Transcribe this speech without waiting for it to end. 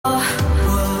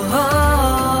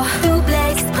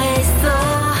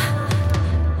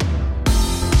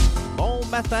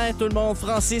matin tout le monde,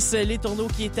 Francis Letourneau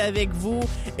qui est avec vous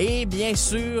et bien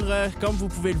sûr, comme vous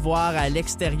pouvez le voir à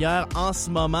l'extérieur en ce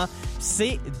moment,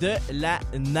 c'est de la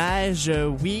neige,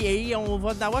 oui, et on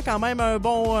va avoir quand même un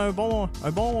bon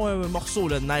morceau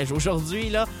là, de neige aujourd'hui,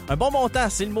 là. Un bon montant,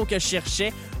 c'est le mot que je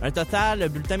cherchais. Un total,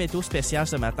 bulletin météo spécial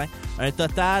ce matin, un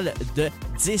total de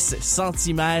 10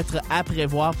 cm à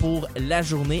prévoir pour la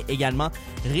journée. Également,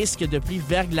 risque de pluie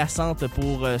verglaçante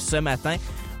pour ce matin.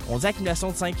 On dit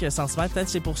accumulation de 5 cm, peut-être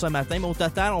c'est pour ce matin, mais au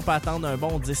total, on peut attendre un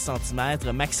bon 10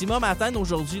 cm. Maximum à atteindre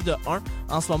aujourd'hui de 1.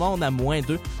 En ce moment, on a moins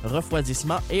 2.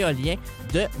 Refroidissement éolien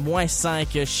de moins 5.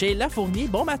 Chez Lafournier,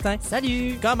 bon matin.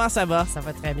 Salut! Comment ça va? Ça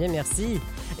va très bien, merci.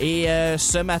 Et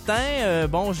ce matin,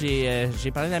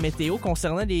 j'ai parlé de la météo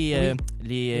concernant l'état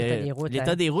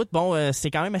des routes. Bon, c'est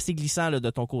quand même assez glissant là, de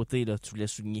ton côté, là, tu voulais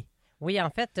souligner. Oui,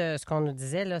 en fait, ce qu'on nous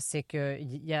disait, là, c'est que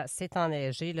c'est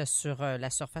enneigé là, sur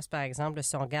la surface, par exemple. Là,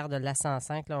 si on regarde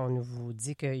l'A105, là, on nous vous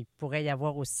dit qu'il pourrait y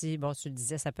avoir aussi, bon, tu le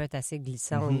disais, ça peut être assez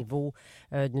glissant au niveau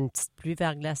d'une petite pluie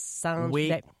verglaçante. Oui.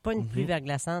 Ben, pas une pluie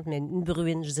verglaçante, mais une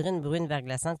bruine, je dirais une bruine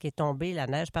verglaçante qui est tombée, la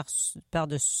neige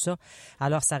par-dessus ça.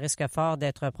 Alors, ça risque fort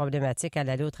d'être problématique à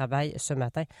l'aller au travail ce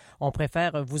matin. On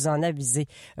préfère vous en aviser.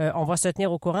 On va se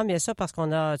tenir au courant, bien sûr, parce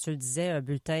qu'on a, tu le disais, un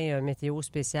bulletin météo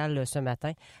spécial ce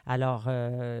matin. Alors,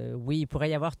 oui, il pourrait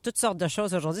y avoir toutes sortes de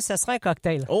choses aujourd'hui. Ce sera un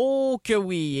cocktail. Oh que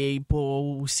oui! Et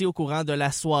aussi au courant de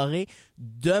la soirée,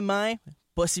 demain,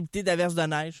 possibilité d'averse de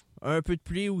neige. Un peu de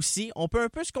pluie aussi. On peut un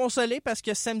peu se consoler parce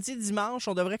que samedi, dimanche,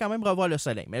 on devrait quand même revoir le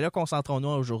soleil. Mais là, concentrons-nous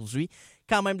aujourd'hui.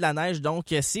 Quand même de la neige.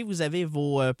 Donc, si vous avez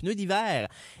vos pneus d'hiver,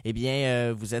 eh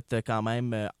bien, vous êtes quand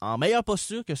même en meilleure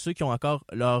posture que ceux qui ont encore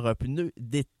leurs pneus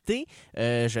d'été.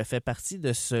 Je fais partie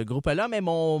de ce groupe-là, mais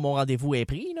mon rendez-vous est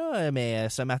pris, là. Mais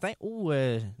ce matin,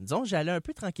 disons, j'allais un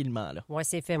peu tranquillement, là. Oui,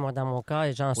 c'est fait, moi, dans mon cas.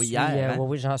 Et j'en suis, hier, hein?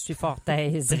 oui, j'en suis fort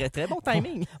aise. Très, très bon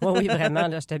timing. Oui, vraiment.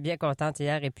 Là, j'étais bien contente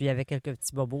hier. Et puis, il y avait quelques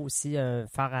petits bobos aussi. Un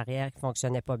phare arrière qui ne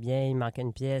fonctionnait pas bien. Il manquait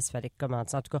une pièce. Il fallait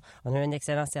commencer. En tout cas, on a eu un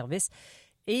excellent service.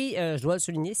 Et je dois le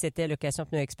souligner, c'était Location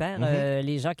Pneus Expert,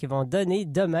 les gens qui vont donner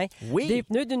demain des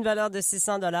pneus d'une valeur de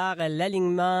 600 $,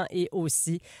 l'alignement et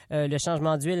aussi le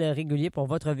changement d'huile régulier pour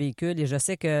votre véhicule. Et je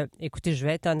sais que, écoutez, je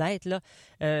vais être honnête, là,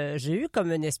 j'ai eu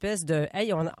comme une espèce de «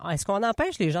 Hey, est-ce qu'on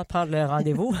empêche les gens de prendre leur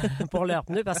rendez-vous pour leurs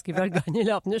pneus parce qu'ils veulent gagner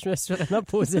leurs pneus? » Je me suis vraiment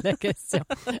posé la question.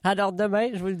 Alors demain,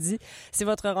 je vous le dis, si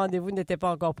votre rendez-vous n'était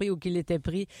pas encore pris ou qu'il était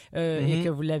pris et que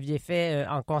vous l'aviez fait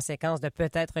en conséquence de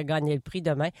peut-être gagner le prix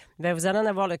demain, bien, vous allez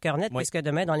en avoir le cœur net, puisque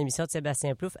demain, dans l'émission de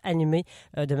Sébastien Plouffe, animée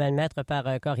de main de maître par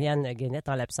Corianne Guénette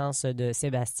en l'absence de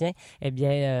Sébastien, eh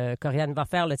bien, Corianne va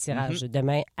faire le tirage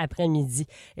demain après-midi.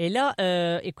 Et là,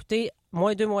 écoutez,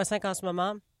 moins 2, moins 5 en ce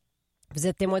moment. Vous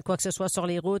êtes témoin de quoi que ce soit sur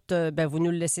les routes, vous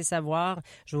nous le laissez savoir.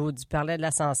 Je vous parlais de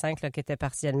la 105 là, qui était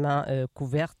partiellement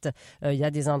couverte. Il y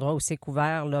a des endroits où c'est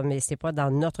couvert, là, mais c'est pas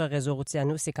dans notre réseau routier à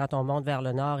nous, c'est quand on monte vers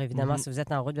le nord. Évidemment, si vous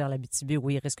êtes en route vers l'Abitibi,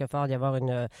 oui, il risque fort d'y avoir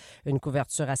une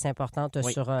couverture assez importante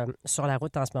sur la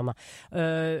route en ce moment.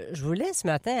 Je voulais ce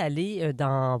matin aller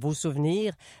dans vos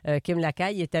souvenirs. Kim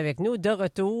Lacaille est avec nous, de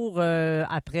retour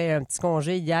après un petit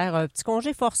congé hier. Un petit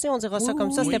congé forcé, on dira ça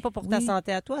comme ça. C'était pas pour ta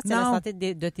santé à toi, c'était la santé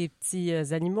de tes petits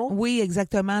animaux? Oui,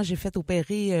 exactement. J'ai fait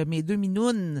opérer mes 2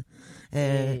 minounes.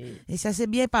 Et ça s'est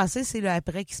bien passé. C'est le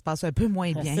après qui se passe un peu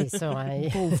moins bien. C'est ça, hein?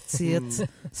 Pauvre petite.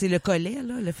 C'est le collet,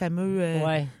 là, le fameux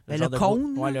le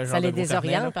cône. Ça les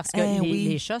désoriente parce que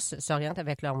les chats s'orientent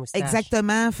avec leur moustache.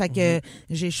 Exactement. Fait que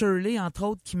j'ai Shirley, entre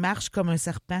autres, qui marche comme un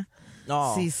serpent.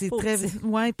 Oh, c'est très...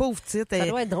 Oui, pauvre petite. Ça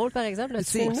doit être drôle, par exemple, là,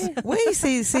 tu filmé? Oui,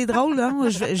 c'est drôle. Hein?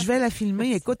 Je vais la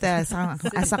filmer. Écoute, elle s'en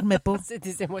remet pas. C'est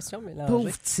des émotions mélangées. Pauvre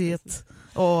petite.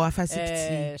 Oh, elle fait assez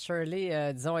pitié.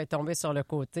 Shirley, disons, est tombée sur le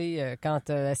côté quand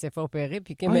elle s'est fait opérer,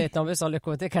 puis Kim est tombée sur le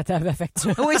côté quand elle avait la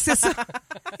facture. Oui, c'est ça.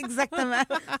 Exactement.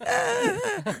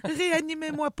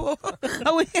 Réanimez-moi pas.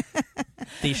 Ah oui.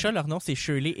 Tes chats, leur nom, c'est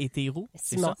Shirley et Théroux,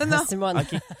 c'est Simon. ça? Non. Simone.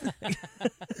 OK.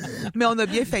 Mais on a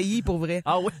bien failli, pour vrai.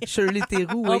 Ah oui? Shirley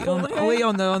Théroux, oui. Oui,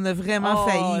 on a vraiment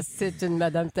failli. C'est une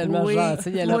madame tellement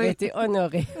gentille. Elle aurait été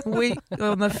honorée. Oui,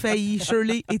 on a failli.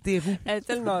 Shirley et Théroux. Elle est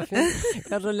tellement fine.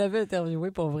 Quand je l'avais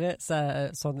interviewée, pour vrai,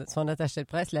 son attaché de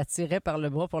presse la tirait par le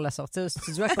bras pour la sortir du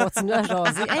studio. Elle continuait à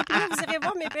jaser. Hey, puis là, vous irez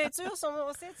voir mes peintures sur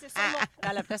mon site. C'est sur mon...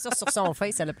 Elle appelait ça sur son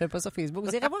Face. Elle appelait pas ça Facebook.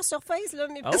 Vous irez voir sur Face, là,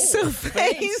 mes peintures. Sur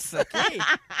Face! OK.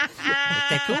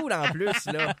 C'était cool, en plus,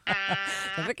 là.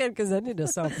 Ça fait quelques années de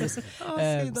ça, en plus.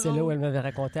 C'est là où elle m'avait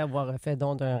raconté avoir fait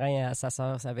don d'un rein à sa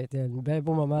sœur. Ça avait été un bien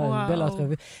beau moment, une belle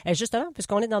entrevue. Et justement,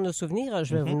 puisqu'on est dans nos souvenirs,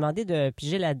 je vais vous demander de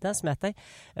piger là-dedans ce matin.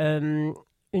 Une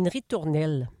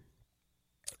ritournelle,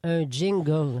 un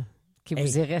jingle qui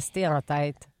vous est resté en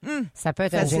tête. Ça peut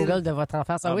être un jingle de votre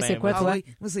enfance. Ah oui, c'est quoi, toi?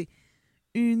 Moi, c'est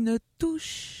Une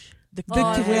touche de Oh,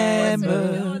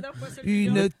 crème,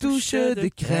 une une touche de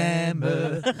crème,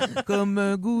 comme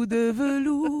un goût de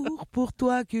velours pour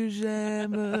toi que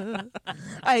j'aime.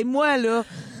 Hey, moi, là,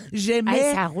 j'aimais...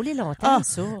 Hey, ça a roulé longtemps, Ah,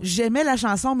 ça. J'aimais la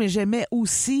chanson, mais j'aimais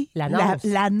aussi L'annonce.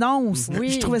 l'annonce. Oui.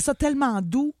 Je trouvais ça tellement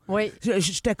doux. Oui.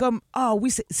 J'étais comme, ah oui,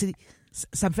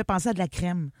 ça me fait penser à de la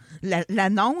crème.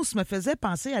 L'annonce me faisait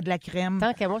penser à de la crème.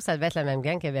 Tant qu'à moi, ça devait être la même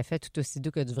gang qui avait fait tout aussi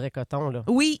doux que du vrai coton, là.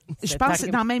 Oui, je pense que c'est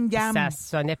dans la même gamme. Ça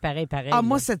sonnait pareil. Ah,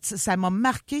 moi, là. ça m'a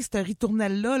marqué, cette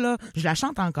ritournelle-là. Là. Je la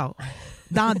chante encore.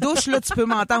 Dans la douche, là, tu peux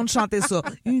m'entendre chanter ça.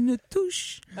 Une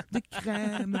touche de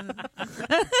crème.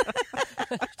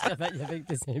 Je travaille avec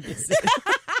des imbéciles.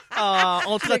 Ah,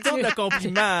 on te retourne le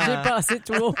compliment. J'ai passé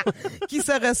tout haut. Qui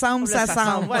se ressemble, Là, ça sent,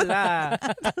 semble. voilà.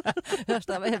 Je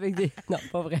travaille avec des... Non,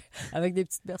 pas vrai. Avec des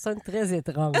petites personnes très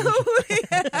étranges.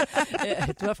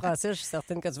 Toi, Francis, je suis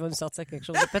certaine que tu vas nous sortir quelque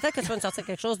chose. Peut-être que tu vas nous sortir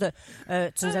quelque chose de...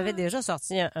 tu nous avais déjà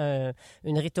sorti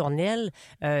une ritournelle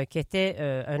qui était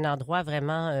un endroit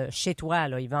vraiment chez toi.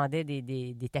 Là. Ils vendaient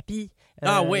des tapis.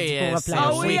 Ah oui, du couvre-plancher.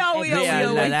 ah oui, ah oui, ah oui,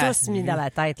 ah oui. On l'a tous mis dans la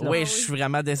tête. Là. Oui, je suis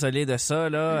vraiment désolé de ça.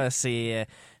 Là. C'est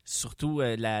surtout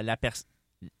la personne.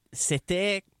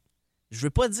 C'était, je veux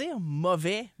pas dire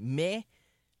mauvais, mais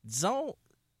disons,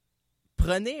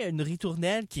 prenez une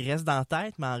ritournelle qui reste dans la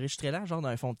tête, mais enregistrez-la genre dans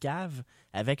un fond de cave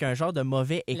avec un genre de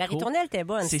mauvais écho. La ritournelle était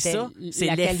bonne. C'est c'était ça, c'est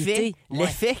la l'effet, qualité.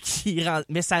 l'effet qui rend.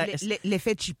 Mais ça,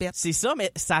 L'effet chipette. c'est ça,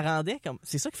 mais ça rendait comme.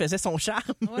 C'est ça qui faisait son charme.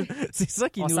 Ouais. C'est ça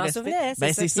qui On nous s'en restait. souvenait,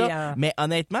 Ben, c'est ça. qui en- Mais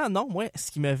honnêtement, non, moi, ce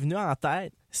qui m'est venu en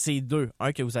tête, c'est deux.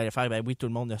 Un que vous allez faire, ben oui, tout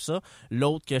le monde a ça.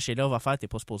 L'autre que Sheila va faire, t'es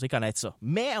pas supposé connaître ça.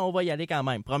 Mais on va y aller quand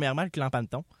même. Premièrement, le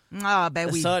clampanton. Ah, ben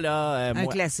oui. Ça, là, Un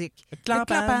moi, classique. le Le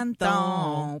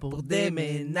clapanton pour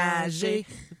déménager.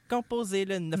 Composez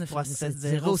le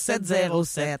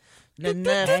 9370707. Le Hey,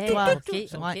 9 OK.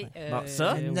 Bon,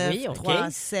 ça? Le oui, 9 OK. 3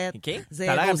 7 OK?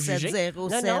 T'as l'air à me 07 juger. 07. Non,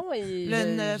 non,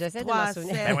 Le 9 j'essaie de 3 m'en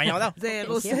souvenir. 7 Ben voyons donc.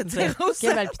 07 Kim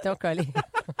 07. a le piton collé.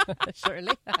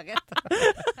 Shirley, arrête.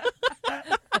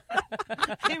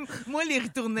 Moi, les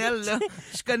ritournelles, là,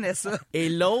 je connais ça. Et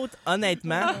l'autre,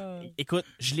 honnêtement, écoute,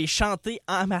 je l'ai chanté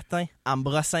en matin en me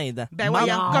brossant les dents. Ben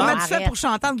voyons, non, comment tu fais arrête. pour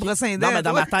chanter en te brossant les dents, Non, mais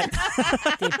dans toi? ma tête.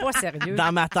 T'es pas sérieux.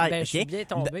 Dans ma tête, Ben, je suis OK? bien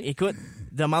tombé. Écoute,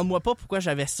 demande-moi pas pourquoi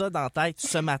j'avais ça dans la tête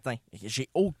ce matin. J'ai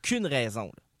aucune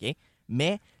raison, là, OK?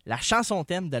 Mais la chanson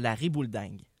thème de la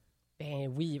Ribouledingue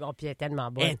Ben oui, bon, puis elle est tellement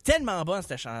bonne. est tellement bonne,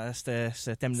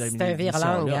 ce thème de C'est un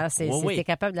vire-langue, hein? Oui, oui. Si t'es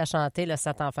capable de la chanter, là,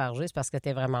 sans t'enfarger, c'est parce que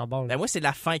t'es vraiment bon. là. Ben moi, c'est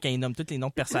la fin quand ils nomment tous les noms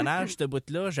de personnages, ce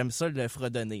bout-là. J'aime ça le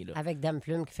fredonner, là. Avec Dame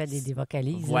Plume qui fait des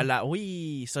vocalises. Voilà,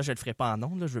 oui, ça, je le ferai pas en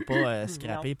ondes, là. Je veux pas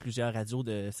scraper plusieurs radios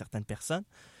de certaines personnes.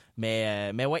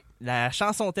 Mais ouais, la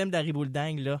chanson thème de la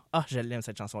Ribouledingue, là, je l'aime,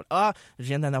 cette chanson-là. Ah, je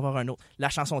viens d'en avoir un autre. La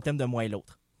chanson thème de Moi et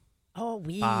l'autre. Oh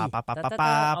oui! Pa, pa, pa, pa, Ta, ta, ta. pa,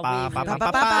 Ah oui, pa, oui, pa, oui.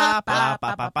 pa, pa, pa,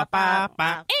 pa, pa, pa, pa,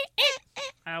 pa.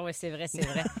 Ah oui, c'est vrai.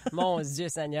 Mon Dieu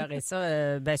Seigneur. Et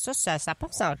ça, ça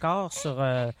passe encore sur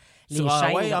les Sur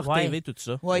chaînes. ouais, hors ouais. TV, tout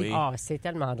ça. Oui. Ah, c'est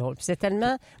tellement drôle. Puis c'est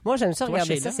tellement... Moi, j'aime ça Toi,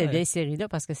 regarder Sheila, ça, ces vieilles séries-là,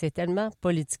 parce que c'est tellement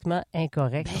politiquement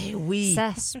incorrect. Ben oui.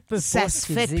 Ça se peut pas. Ça ce se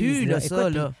qu'ils fait disent, plus, là, ça,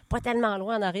 Écoute, là. puis pas tellement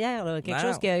loin en arrière, là. Quelque Non.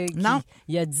 chose qui Non.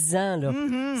 il y a 10 ans, là.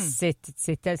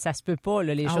 Mm-hmm. Ça se peut pas,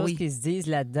 là, les Ah choses oui. qui se disent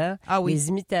là-dedans, Ah oui. les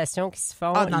imitations qui se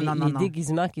font, Ah, non, non, non, les non.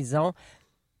 déguisements qu'ils ont.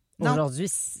 Non. Aujourd'hui,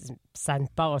 ça ne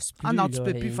passe plus. Ah non, tu là,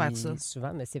 peux plus faire ça.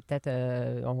 Souvent, mais c'est peut-être...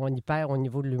 on y perd au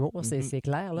niveau de l'humour, c'est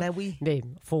clair, là. Ben oui. Mais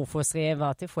faut se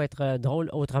réinventer, faut être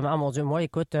drôle autrement. Mon Dieu, moi,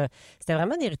 écoute, c'était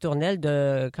vraiment des ritournelles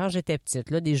de quand j'étais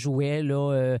petite, là, des jouets,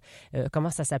 là.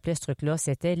 Comment ça s'appelait ce truc-là?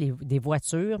 C'était des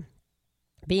voitures.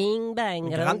 Bing, bang,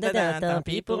 Rentre rentre dedans, dedans, tant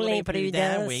pis pour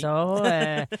l'imprudent. oui.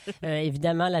 Ça,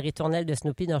 évidemment, la ritournelle de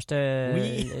Snoopy dont je te...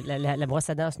 Oui. La brosse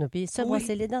à dents Snoopy. Se Oui.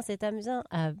 brosser les dents, c'est amusant.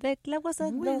 Avec la brosse à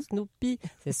dents Snoopy.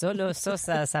 C'est ça, là.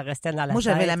 Ça restait dans la Moi,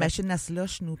 j'avais tête. la machine à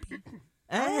slush, Snoopy.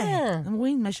 Ah!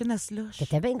 Oui, une machine à slush.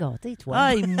 T'étais bien gâtée, toi.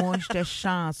 Aïe, moi, j'étais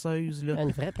chanceuse, là.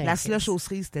 Une vraie La princesse. slush aux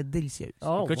cerises, c'était délicieuse.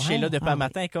 Oh, Écoute, ouais. Sheila, depuis Ah un oui.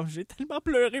 matin, comme j'ai tellement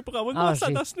pleuré pour avoir une Ah, brosse à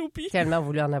j'ai dents Snoopy. tellement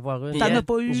voulu en avoir une. Puis T'en elle- as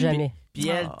pas eu? Jamais. Puis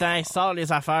elle, tant, elle sort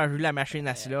les affaires, j'ai eu la machine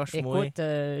à slush, moi. Écoute,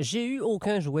 j'ai eu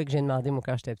aucun jouet que j'ai demandé, moi,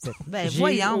 quand j'étais petite. Ben, J'ai eu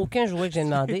voyons. aucun jouet que j'ai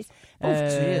demandé.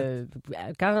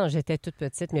 Quand j'étais toute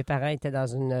petite, mes parents étaient dans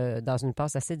une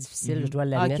passe assez difficile, je dois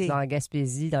l'admettre, OK. dans la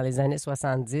Gaspésie, dans les années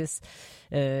 70.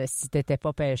 Si t'étais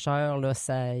pas pêcheur, là,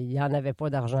 il n'y en avait pas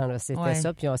d'argent. Là. C'était Ouais.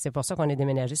 ça. Puis c'est pour ça qu'on est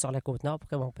déménagé sur la Côte-Nord pour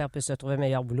que mon père puisse se trouver un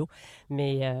meilleur boulot.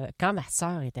 Mais quand ma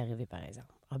sœur est arrivée, par exemple,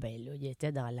 Ah ben là, il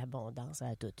était dans l'abondance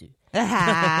à tout eu.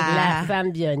 Ah! La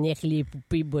femme bionique, les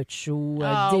poupées bout de chou,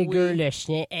 Digger, le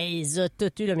chien. Hey, ils ont tout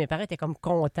eu. Là. Mes parents étaient comme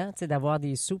contents d'avoir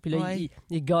des sous. Puis là,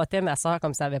 ils gâtaient ma soeur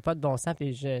comme ça n'avait pas de bon sens.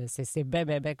 Puis c'est bien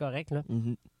correct. Là.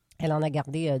 Mm-hmm. Elle en a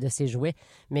gardé de ses jouets.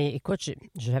 Mais écoute,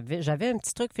 j'avais un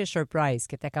petit truc Fisher-Price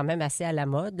qui était quand même assez à la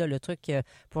mode, là, le truc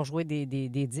pour jouer des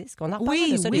disques. On en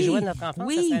reparle de ça, les jouets de notre enfance.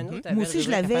 Oui, moi aussi, je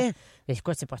l'avais. Mais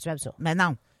écoute, c'est pas tuable, ça. Mais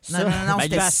non. Ça, non, ben,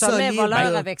 c'était sommet solide.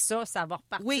 voleur avec ça va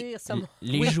repartir. Oui. Ça.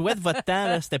 Les jouets de votre temps,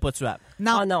 là, c'était pas tuable.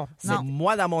 Non. Oh, non.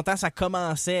 Moi, dans mon temps, ça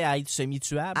commençait à être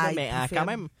semi-tuable, À mais être plus quand faible.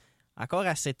 même encore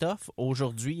assez tough.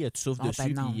 Aujourd'hui, tu souffles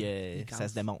dessus non. puis ça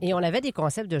se démonte. Et on avait des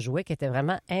concepts de jouets qui étaient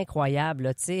vraiment incroyables.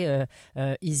 là. Tu sais,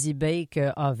 Easy Bake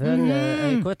Oven.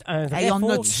 Écoute, un vrai Hey, on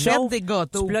a four fait chauffe. des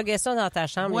gâteaux. Tu pluguais ça dans ta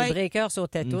chambre, Ouais. les breakers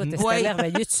sautaient tous. C'était Ouais.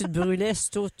 merveilleux. Tu te brûlais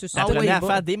tout ça. Apprenez à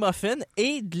faire des muffins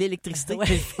et de l'électricité. Ouais.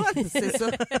 C'est ça.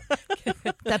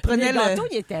 Les T'apprenais gâteaux,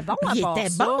 ils étaient bons à Il part était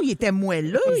ça. bon, il était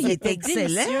moelleux, Ils il était étaient excellent.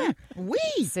 délicieux. Oui.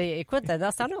 Écoute,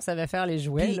 dans ce temps-là, on savait faire les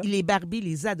jouets. Puis là. les Barbies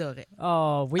les adoraient.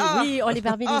 Oh oui, oui, on les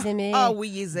Barbies les aimait. Ah oui,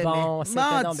 ils les aimaient. Bon, c'était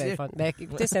Mon donc bien Dieu. fun. Ben,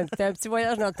 écoutez, c'était un petit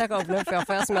voyage dans le temps qu'on voulait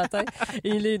faire ce matin.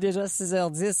 Il est déjà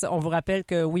 6h10. On vous rappelle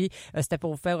que oui, c'était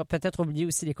pour vous faire peut-être oublier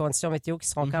aussi les conditions météo qui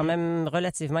seront quand même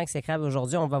relativement exécrables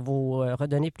aujourd'hui. On va vous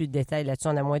redonner plus de détails là-dessus.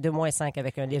 On a -2, -5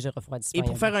 avec un léger refroidissement. Et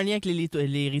pour faire un lien avec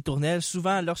les ritournelles,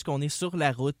 souvent, lorsqu'on est sur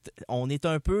la route, on est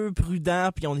un peu prudent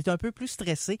puis on est un peu plus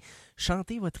stressé.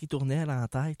 Chantez votre ritournelle en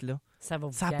tête, là. ça va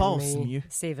vous ça calmer. passe mieux.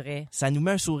 C'est vrai. Ça nous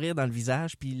met un sourire dans le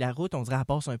visage, puis la route, on dirait, elle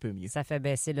passe un peu mieux. Ça fait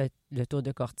baisser le taux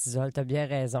de cortisol. T'as bien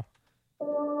raison.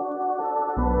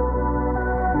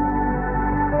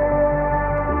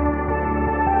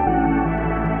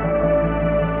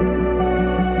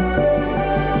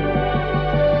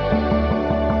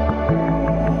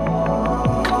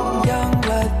 Young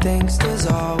blood thinks there's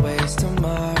always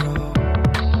tomorrow.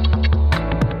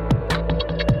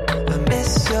 I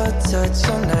miss your touch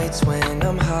on nights when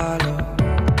I'm hollow.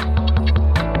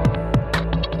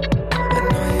 I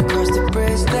know you crossed the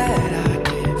bridge that I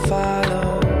can't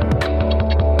follow.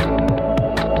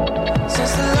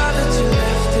 Since the love that you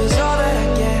left is all that I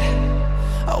get,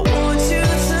 I want you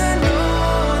to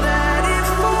know that if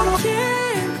I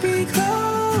can't be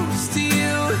close to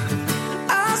you,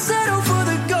 I'll settle for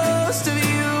the ghost of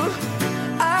you.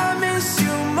 I miss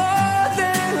you more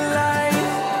than life.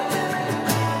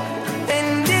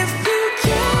 And if you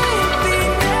can't be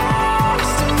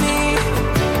next to me,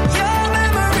 your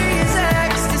memory is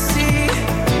ecstasy.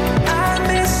 I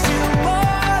miss you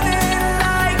more than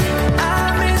life. I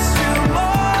miss you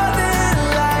more than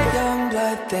life. Young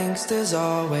blood thinks there's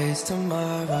always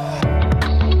tomorrow.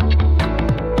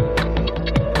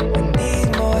 I need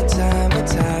more time, but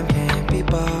time can't be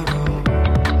borrowed.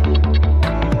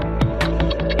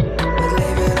 I'd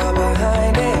leave it all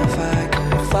behind if I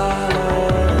could follow.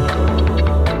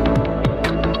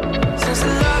 Since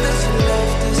the love that you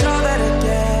left is all that I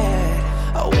get,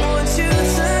 I want you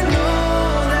to know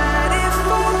that if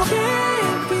I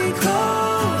can't be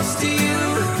close to you,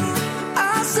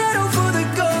 I'll settle for the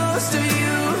ghost of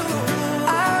you.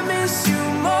 I miss you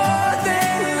more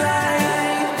than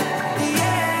life.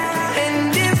 Yeah.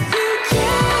 And if you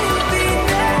can't be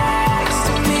next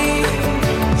to me,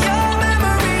 your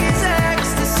memory is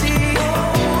ecstasy.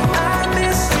 I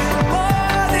miss you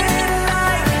more than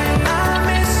life. I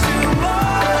miss you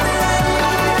more than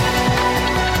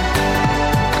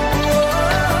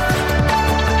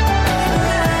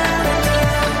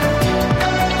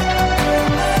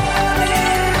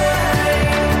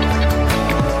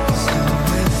So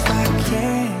if I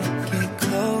can't get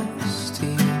close to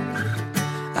you,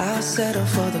 I'll settle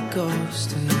for the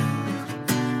ghost of you.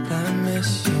 I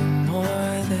miss you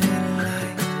more than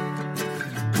life.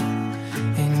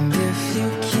 And if you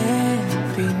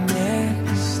can't be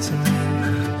next to me,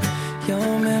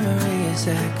 your memory is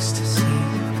ecstasy.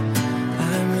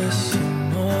 I miss you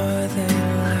more than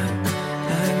life.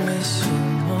 I miss you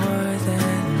more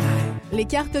than life. Les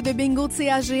cartes de bingo de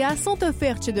CAGA sont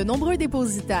offertes chez de nombreux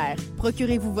dépositaires.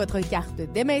 Procurez-vous votre carte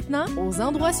dès maintenant aux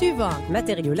endroits suivants.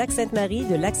 Matériaux Lac-Sainte-Marie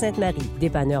de Lac-Sainte-Marie.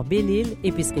 Dépanneur Belle-Île,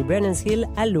 Épicerie Brennan's Hill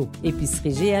à l'eau.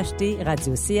 Épicerie GHT,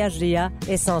 Radio CHGA,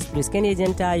 Essence Plus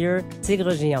Canadian Tire,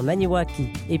 Tigre Géant Maniwaki.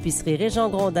 Épicerie Régent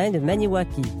Grondin de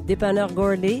Maniwaki. Dépanneur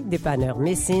Gourlay, Dépanneur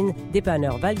Messine,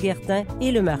 Dépanneur Valguertin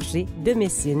et le marché de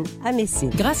Messine à Messine.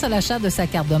 Grâce à l'achat de sa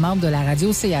carte de membre de la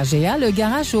radio CAGA, le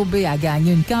Garage OB a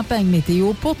gagné une campagne météo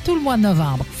météo pour tout le mois de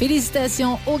novembre.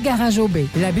 Félicitations au Garage au B.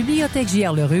 La Bibliothèque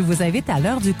J.R. Leroux vous invite à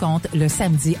l'heure du compte le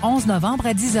samedi 11 novembre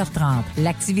à 10h30.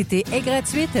 L'activité est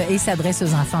gratuite et s'adresse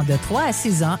aux enfants de 3 à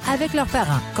 6 ans avec leurs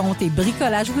parents. Contes et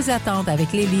bricolage vous attendent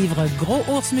avec les livres Gros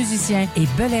ours musicien et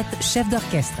Belette chef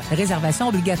d'orchestre. Réservation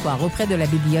obligatoire auprès de la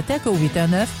bibliothèque au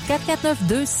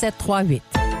 819-449-2738.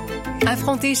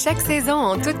 Affrontez chaque saison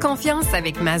en toute confiance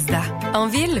avec Mazda. En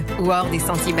ville ou hors des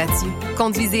sentiers battus.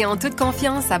 Conduisez en toute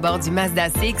confiance à bord du Mazda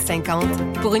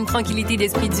CX-50 pour une tranquillité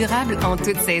d'esprit durable en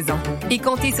toute saison. Et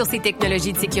comptez sur ses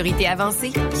technologies de sécurité avancées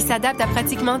qui s'adaptent à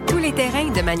pratiquement tous les terrains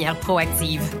de manière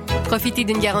proactive. Profitez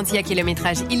d'une garantie à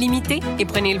kilométrage illimité et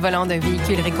prenez le volant d'un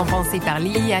véhicule récompensé par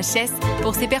l'IIHS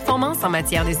pour ses performances en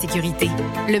matière de sécurité.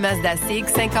 Le Mazda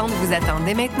CX-50 vous attend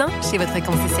dès maintenant chez votre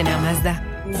concessionnaire Mazda.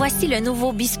 Voici le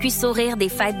nouveau biscuit sourire des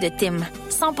fêtes de Tim.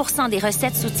 100% des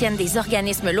recettes soutiennent des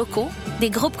organismes locaux, des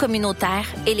groupes communautaires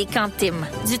et les camps Tim.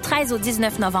 Du 13 au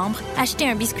 19 novembre, achetez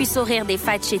un biscuit sourire des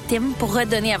fêtes chez Tim pour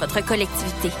redonner à votre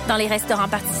collectivité dans les restaurants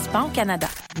participants au Canada.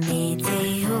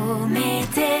 Météo,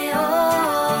 météo,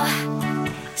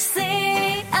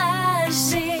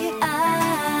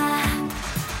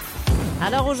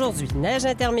 Alors aujourd'hui, neige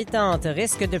intermittente,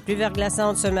 risque de pluie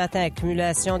verglaçante ce matin,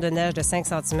 accumulation de neige de 5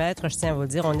 cm. Je tiens à vous le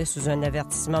dire, on est sous un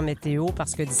avertissement météo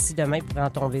parce que d'ici demain, il pourrait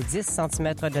en tomber 10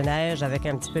 cm de neige avec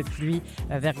un petit peu de pluie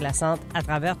verglaçante à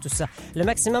travers tout ça. Le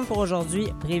maximum pour aujourd'hui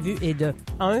prévu est de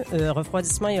 1.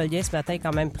 Refroidissement éolien ce matin est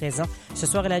quand même présent. Ce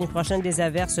soir et la nuit prochaine, des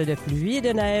averses de pluie et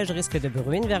de neige, risque de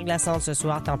bruine verglaçante ce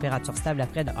soir, température stable à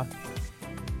près de 1.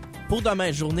 Pour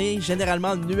demain, journée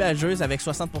généralement nuageuse avec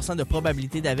 60% de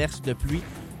probabilité d'averse de pluie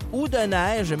ou de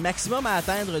neige, maximum à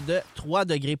atteindre de 3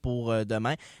 degrés pour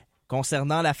demain.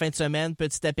 Concernant la fin de semaine,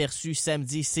 petit aperçu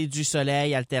samedi, c'est du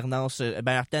soleil, alternance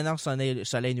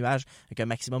soleil-nuage avec un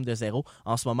maximum de 0.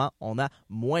 En ce moment, on a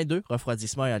 -2,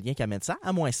 refroidissement éolien qui amène ça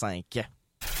à -5.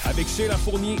 Avec Sheila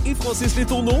Fournier et Francis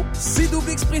Letourneau, c'est Double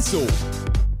Expresso.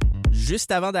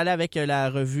 Juste avant d'aller avec la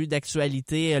revue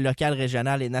d'actualité locale,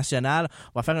 régionale et nationale,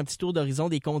 on va faire un petit tour d'horizon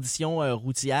des conditions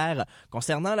routières.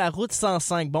 Concernant la route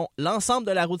 105, l'ensemble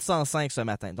de la route 105 ce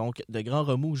matin, donc de Grand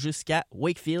Remous jusqu'à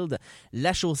Wakefield,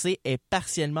 la chaussée est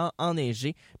partiellement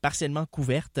enneigée, partiellement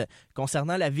couverte.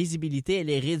 Concernant la visibilité, elle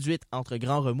est réduite entre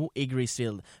Grand Remous et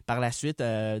Gracefield. Par la suite,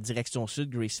 direction sud,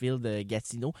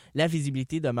 Gracefield-Gatineau, la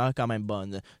visibilité demeure quand même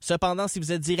bonne. Cependant, si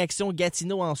vous êtes direction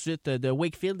Gatineau ensuite, de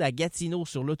Wakefield à Gatineau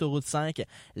sur l'autoroute 5,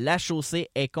 la chaussée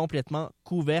est complètement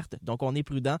couverte, donc on est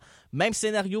prudent. Même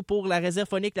scénario pour la réserve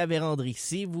phonique La Vérandrie.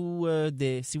 Si vous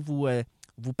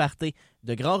partez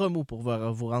de Grand Remous pour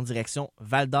vous rendre direction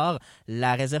Val-d'Or,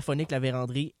 la réserve phonique La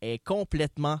Vérandrie est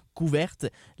complètement couverte.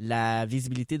 La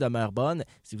visibilité demeure bonne.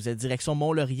 Si vous êtes direction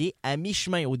Mont-Laurier, à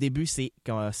mi-chemin, au début, c'est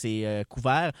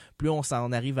couvert. Plus on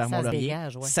s'en arrive vers Mont-Laurier,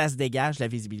 ça se dégage. La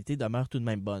visibilité demeure tout de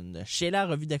même bonne. Sheila,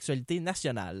 revue d'actualité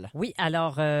nationale. Oui,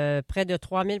 alors, près de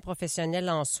 3000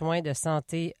 professionnels en soins de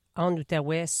santé en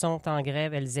Outaouais sont en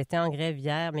grève. Elles étaient en grève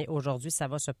hier, mais aujourd'hui, ça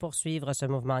va se poursuivre, ce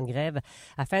mouvement de grève,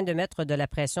 afin de mettre de la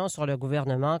pression sur le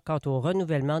gouvernement quant au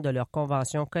renouvellement de leur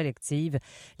convention collective.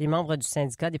 Les membres du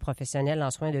syndicat des professionnels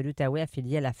en soins de l'Outaouais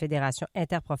affiliés à la Fédération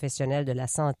interprofessionnelle de la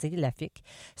santé, la FIC,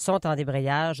 sont en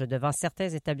débrayage devant certains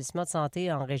établissements de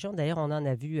santé en région. D'ailleurs, on en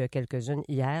a vu quelques-unes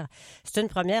hier. C'est une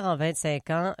première en 25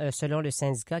 ans, selon le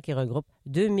syndicat qui regroupe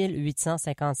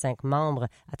 2855 membres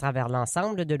à travers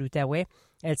l'ensemble de l'Outaouais.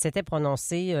 Elle s'était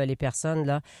prononcée, les personnes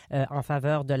là, en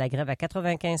faveur de la grève à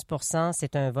 95 %.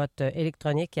 C'est un vote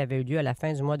électronique qui avait eu lieu à la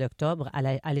fin du mois d'octobre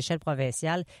à l'échelle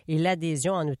provinciale et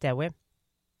l'adhésion en Outaouais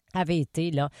avait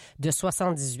été là de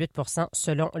 78 %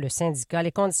 selon le syndicat.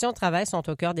 Les conditions de travail sont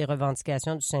au cœur des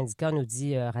revendications du syndicat, nous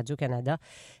dit Radio-Canada.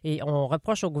 Et on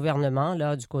reproche au gouvernement,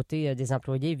 là, du côté des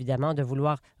employés, évidemment, de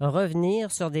vouloir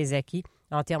revenir sur des acquis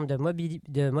en termes de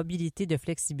mobilité, de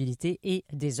flexibilité et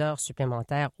des heures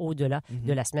supplémentaires au-delà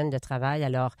de la semaine de travail.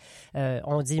 Alors,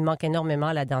 on dit qu'il manque énormément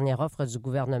à la dernière offre du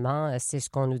gouvernement. C'est ce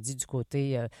qu'on nous dit du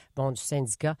côté du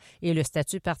syndicat. Et le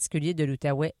statut particulier de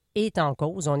l'Outaouais est en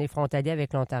cause. On est frontalier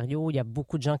avec l'Ontario. Il y a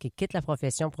beaucoup de gens qui quittent la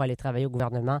profession pour aller travailler au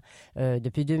gouvernement.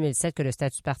 Depuis 2007 que le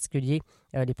statut particulier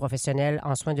des professionnels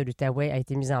en soins de l'Outaouais a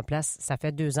été mis en place. Ça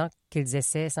fait 2 ans qu'ils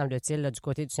essaient, semble-t-il, là, du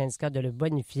côté du syndicat de le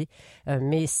bonifier,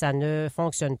 mais ça ne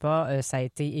fonctionne pas. Ça a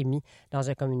été émis dans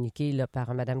un communiqué là,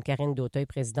 par Mme Karine Dauteuil,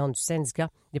 présidente du syndicat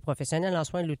des professionnels en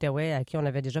soins de l'Outaouais, à qui on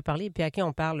avait déjà parlé, puis à qui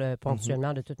on parle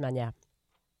ponctuellement de toute manière.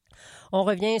 On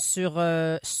revient sur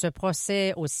ce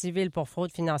procès au civil pour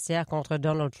fraude financière contre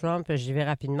Donald Trump. J'y vais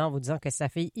rapidement en vous disant que sa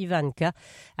fille Ivanka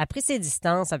a pris ses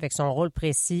distances avec son rôle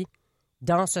précis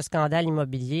Dans ce scandale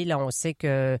immobilier, là, on sait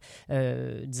que,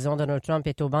 disons, Donald Trump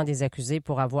est au banc des accusés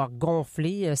pour avoir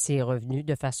gonflé ses revenus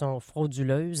de façon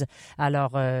frauduleuse.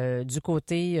 Alors, du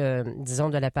côté, disons,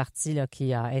 de la partie là,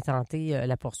 qui a intenté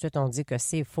la poursuite, on dit que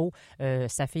c'est faux.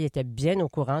 Sa fille était bien au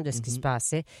courant de ce qui se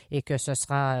passait et que ce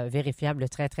sera vérifiable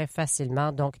très, très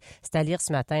facilement. Donc, c'est à lire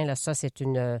ce matin. Là, ça, c'est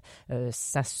une...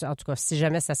 en tout cas, si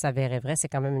jamais ça s'avérait vrai, c'est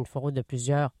quand même une fraude de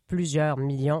plusieurs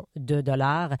millions de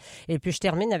dollars. Et puis, je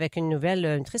termine avec une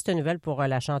triste nouvelle pour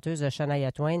la chanteuse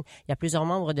Shania Twain. Il y a plusieurs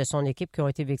membres de son équipe qui ont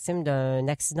été victimes d'un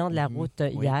accident de la route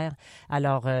hier.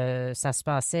 Alors, ça se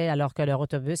passait alors que leur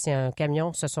autobus et un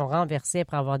camion se sont renversés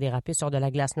après avoir dérapé sur de la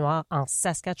glace noire en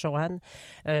Saskatchewan.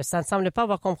 Ça ne semble pas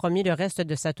avoir compromis le reste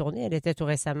de sa tournée. Elle était tout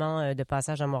récemment de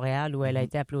passage à Montréal où elle a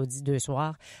été applaudie 2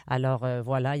 soirs. Alors,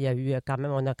 voilà, il y a eu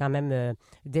on a quand même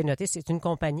dénoté. C'est une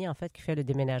compagnie, en fait, qui fait le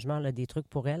déménagement là, des trucs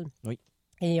pour elle. Oui.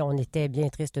 Et on était bien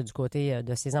triste du côté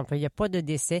de ses employés. Il n'y a pas de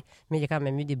décès, mais il y a quand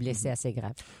même eu des blessés assez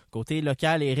graves. Côté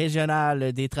local et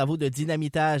régional, des travaux de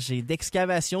dynamitage et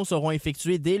d'excavation seront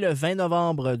effectués dès le 20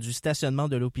 novembre du stationnement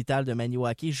de l'hôpital de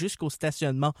Maniwaki jusqu'au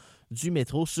stationnement du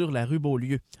métro sur la rue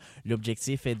Beaulieu.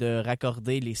 L'objectif est de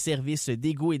raccorder les services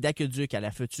d'égouts et d'aqueduc à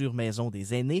la future maison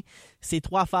des aînés. Ces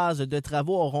 3 phases de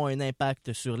travaux auront un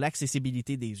impact sur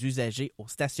l'accessibilité des usagers au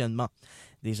stationnement.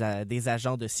 Des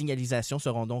agents de signalisation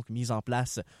seront donc mis en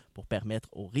place pour permettre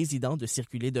aux résidents de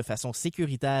circuler de façon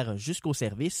sécuritaire jusqu'au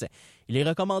service. Il est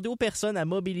recommandé aux personnes à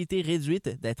mobilité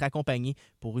réduite d'être accompagnées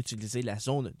pour utiliser la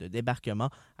zone de débarquement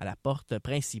à la porte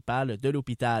principale de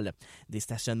l'hôpital. Des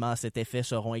stationnements à cet effet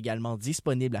seront également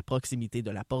disponibles à proximité de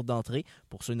la porte d'entrée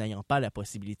pour ceux n'ayant pas la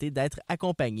possibilité d'être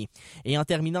accompagnés. Et en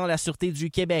terminant, la Sûreté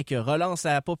du Québec relance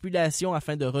la population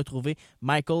afin de retrouver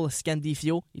Michael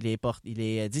Scandifio. Il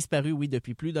est disparu,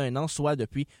 depuis plus d'1 an, soit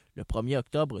depuis le 1er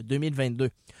octobre 2022.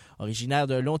 Originaire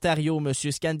de l'Ontario, M.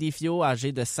 Scandifio,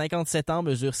 âgé de 57 ans,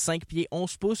 mesure 5 pieds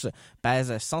 11 pouces,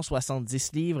 pèse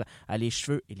 170 livres, a les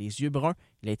cheveux et les yeux bruns.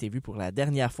 Il a été vu pour la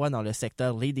dernière fois dans le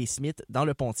secteur Ladysmith, dans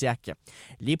le Pontiac.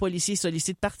 Les policiers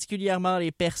sollicitent particulièrement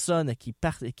les personnes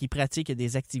qui pratiquent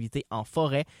des activités en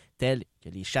forêt, telles que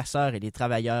les chasseurs et les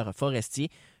travailleurs forestiers,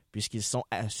 puisqu'ils sont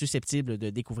susceptibles de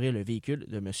découvrir le véhicule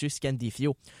de M.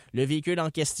 Scandifio. Le véhicule en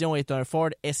question est un Ford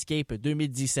Escape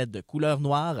 2017 de couleur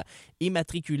noire,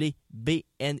 immatriculé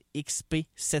BNXP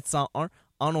 701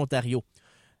 en Ontario.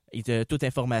 Et toute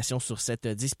information sur cette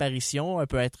disparition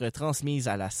peut être transmise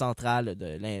à la centrale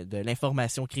de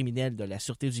l'information criminelle de la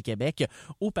Sûreté du Québec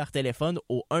ou par téléphone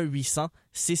au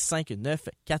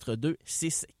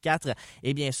 1-800-659-4264.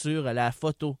 Et bien sûr, la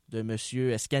photo de M.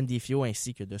 Scandifio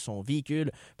ainsi que de son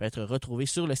véhicule peut être retrouvée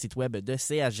sur le site web de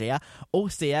CHGA au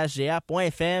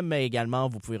chga.fm. Également,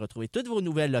 vous pouvez retrouver toutes vos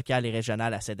nouvelles locales et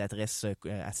régionales à cette adresse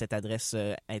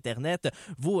Internet.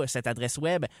 Cette adresse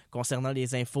web concernant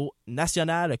les infos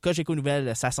nationales, Cogeco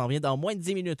Nouvelles, ça s'en vient dans moins de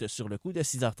 10 minutes sur le coup de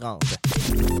 6h30.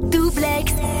 Double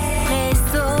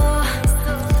Expresso,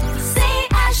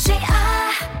 CHGA.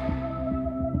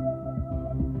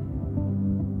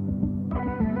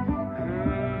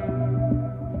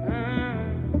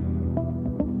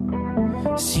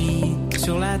 Si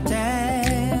sur la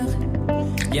terre,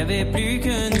 il y avait plus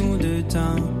que nous 2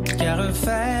 temps qu'à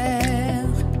refaire,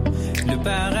 le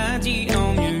paradis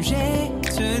en mieux, j'ai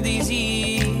ce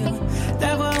désir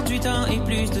d'avoir du temps et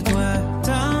plus de toi,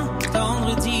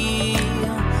 t'entendre dire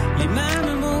les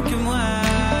mêmes mots que moi.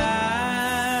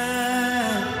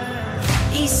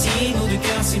 Ici, nos 2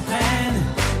 cœurs s'y prennent,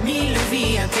 1000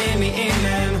 vies à t'aimer et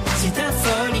même si ta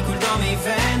folie coule dans mes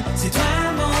veines, c'est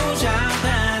toi mon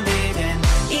jardin d'Éden.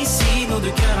 Ici, nos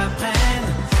 2 cœurs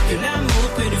apprennent que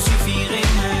l'amour peut nous suffire et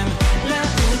même là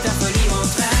où ta folie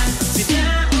m'entraîne, c'est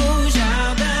bien au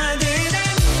jardin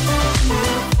d'Éden.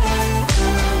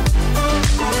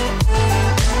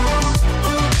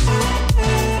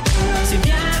 C'est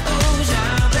bien au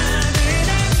jardin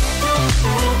d'Éden.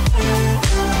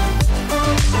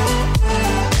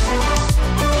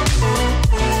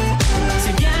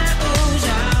 C'est bien au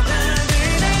jardin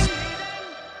d'Éden.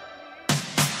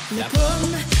 La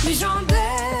pomme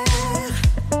légendaire,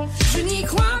 je n'y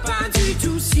crois pas du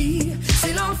tout. Si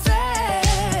c'est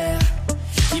l'enfer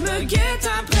qui me guette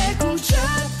après coup, je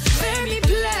vais m'y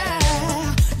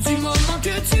plaire. Du moment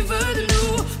que tu veux de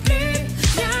nous, plus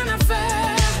rien à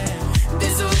faire.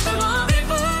 Des autres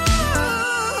rendez-vous.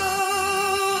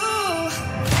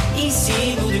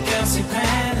 Ici, nos 2 cœurs s'y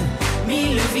prennent,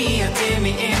 1000 vies à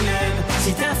t'aimer et même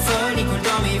si ta folie coule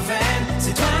dans mes veines,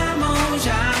 c'est toi mon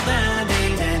jardin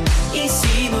d'Éden.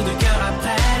 Ici, nos 2 cœurs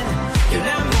apprennent que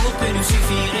l'amour peut nous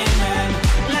suffire et même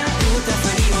là où ta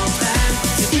folie m'entraîne,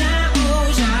 c'est bien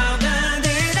au jardin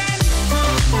d'Éden.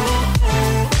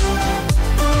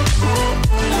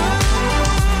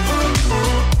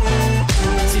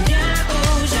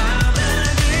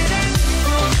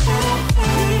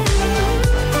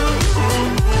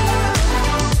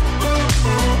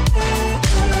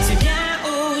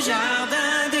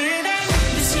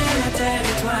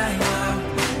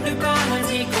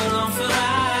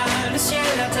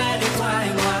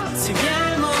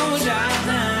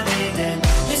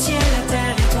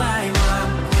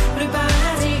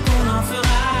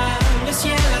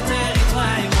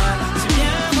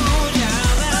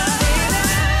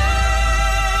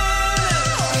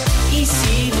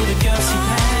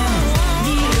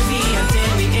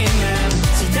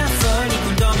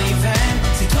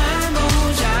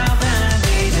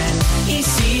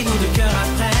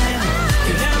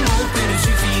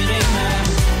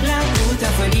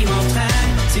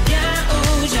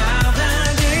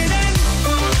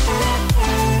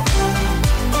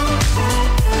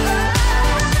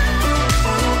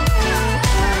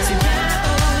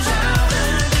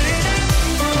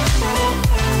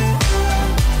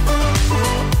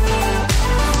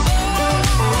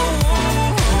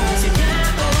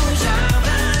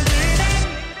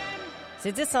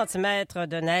 cm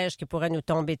de neige qui pourrait nous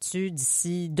tomber dessus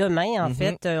d'ici demain. En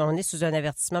fait, on est sous un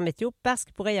avertissement météo parce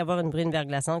qu'il pourrait y avoir une bruine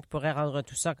verglaçante qui pourrait rendre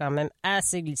tout ça quand même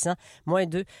assez glissant.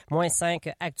 -2,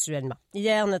 -5 actuellement.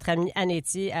 Hier, notre ami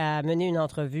Anetti a mené une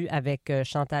entrevue avec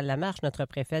Chantal Lamarche, notre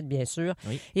préfète, bien sûr.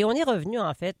 Oui. Et on est revenu,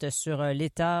 en fait, sur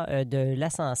l'état de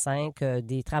l'A105,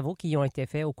 des travaux qui ont été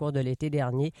faits au cours de l'été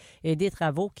dernier et des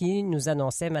travaux qui, nous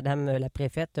annonçait Madame la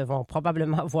préfète, vont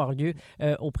probablement avoir lieu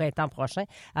au printemps prochain.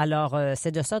 Alors,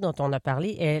 c'est de ça dont on a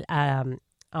parlé. Elle a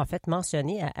en fait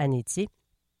mentionné à Anetti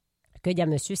qu'il y a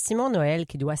M. Simon Noël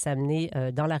qui doit s'amener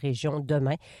dans la région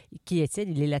demain. Qui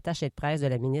est-il? Il est l'attaché de presse de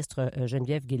la ministre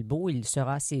Geneviève Guilbeault. Il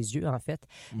sera à ses yeux, en fait,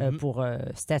 pour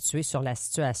statuer sur la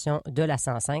situation de la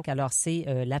 105. Alors, c'est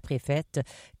la préfète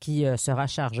qui sera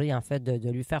chargée, en fait, de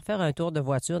lui faire un tour de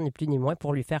voiture, ni plus ni moins,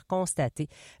 pour lui faire constater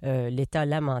l'état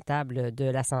lamentable de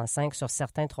la 105 sur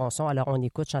certains tronçons. Alors, on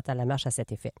écoute Chantal Lamarche à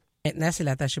cet effet. Maintenant, c'est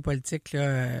l'attaché politique,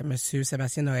 là, M.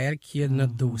 Sébastien Noël, qui a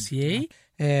notre dossier.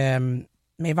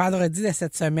 Mais vendredi de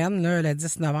cette semaine, là, le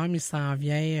 10 novembre, il s'en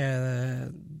vient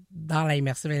dans la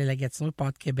immersive à la Gatineau,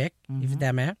 Port de Québec,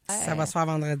 évidemment. Ça va se faire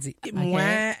vendredi. Okay. Moi,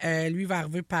 lui va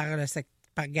arriver par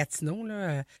Gatineau.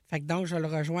 Là. Fait que donc, je le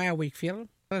rejoins à Wakefield.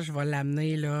 Je vais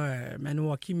l'amener là,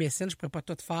 Maniwaki, Messine, je ne pourrais pas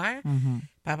tout faire. Puis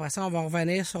après ça, on va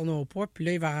revenir sur nos pas. Puis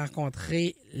là, il va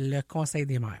rencontrer le Conseil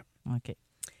des maires. OK.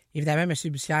 Évidemment, M.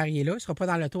 Bussière, il est là. Il ne sera pas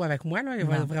dans l'auto avec moi. Là. Il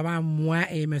va être vraiment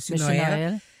moi et M.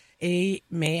 Noël.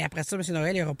 Mais après ça, M.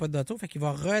 Noël, il n'y aura pas d'auto. Fait qu'il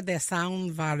va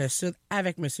redescendre vers le sud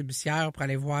avec M. Bussière pour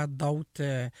aller voir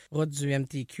d'autres routes du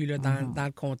MTQ là, dans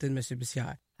le comté de M.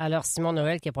 Bussière. Alors, Simon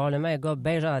Noël, qui est probablement un gars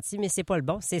bien gentil, mais c'est pas le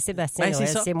bon. C'est Sébastien Noël.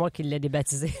 C'est moi qui l'ai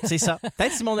débaptisé. C'est ça.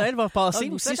 Peut-être Simon Noël va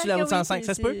passer aussi sur la route 105.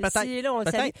 Ça se peut, peut-être. Si, là, on le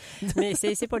savait. Mais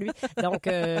c'est pas lui. Donc,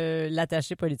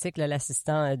 l'attaché politique, là,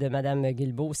 l'assistant de Mme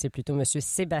Guilbeault, c'est plutôt M.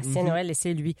 Sébastien Noël et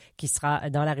c'est lui qui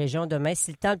sera dans la région demain, si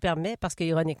le temps le permet, parce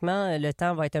qu'ironiquement, le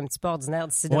temps va être un petit peu ordinaire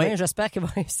d'ici demain. Oui. J'espère qu'il va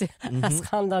réussir à se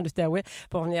rendre dans l'Outaouais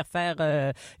pour venir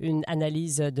faire une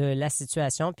analyse de la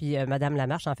situation. Puis, Mme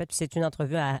Lamarche, en fait, c'est une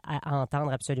entrevue à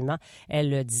entendre absolument.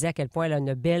 Elle disait à quel point elle a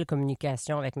une belle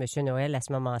communication avec M. Noël à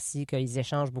ce moment-ci, qu'ils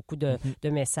échangent beaucoup de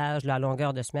messages là, à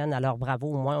longueur de semaine. Alors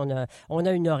bravo, au moins on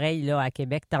a une oreille là, à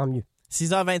Québec, tant mieux.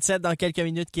 6h27, dans quelques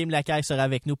minutes, Kim Lacaille sera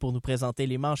avec nous pour nous présenter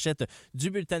les manchettes du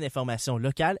bulletin d'information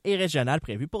locale et régionale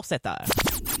prévu pour 7 heures.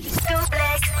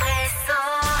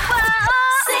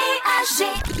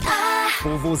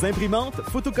 Pour vos imprimantes,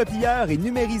 photocopieurs et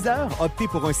numériseurs, optez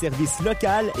pour un service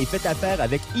local et faites affaire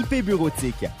avec IP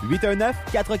Bureautique.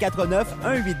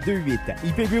 819-449-1828.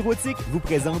 IP Bureautique vous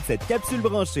présente cette capsule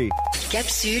branchée.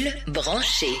 Capsule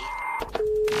branchée.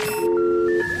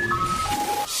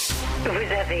 Vous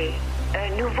avez un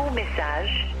nouveau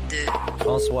message de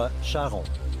François Charon.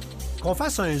 Qu'on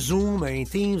fasse un Zoom, un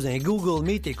Teams, un Google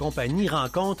Meet et compagnie,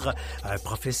 rencontre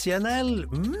professionnelle,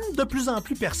 de plus en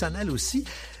plus personnelle aussi,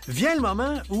 vient le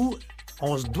moment où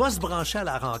on doit se brancher à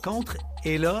la rencontre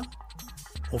et là,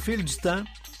 au fil du temps,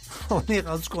 on est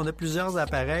rendu qu'on a plusieurs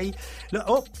appareils. Là,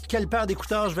 oh, quelle paire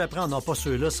d'écouteurs je vais prendre? Non, pas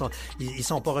ceux-là, ils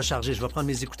sont pas rechargés. Je vais prendre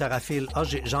mes écouteurs à fil. Ah,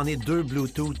 j'en ai 2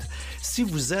 Bluetooth. Si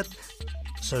vous êtes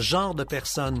ce genre de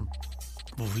personne,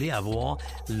 vous voulez avoir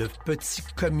le petit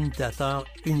commutateur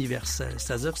universel.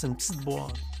 C'est-à-dire que c'est une petite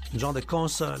boîte, une genre de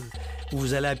console, où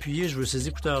vous allez appuyer, je veux ces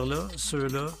écouteurs-là,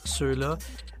 ceux-là.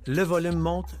 Le volume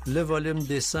monte, le volume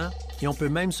descend, et on peut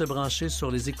même se brancher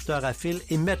sur les écouteurs à fil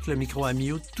et mettre le micro à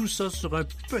mute, tout ça sur un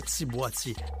petit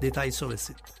boîtier. Détails sur le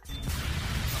site.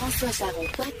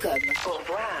 FrançoisCharon.com. Au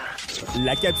revoir.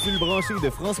 La capsule branchée de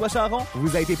François Charon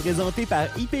vous a été présentée par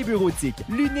IP Bureautique,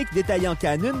 l'unique détaillant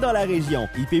Canon dans la région.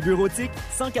 IP Bureautique,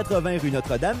 180 rue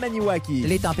Notre-Dame, Maniwaki.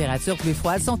 Les températures plus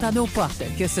froides sont à nos portes.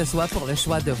 Que ce soit pour le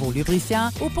choix de vos lubrifiants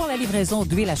ou pour la livraison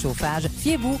d'huile à chauffage,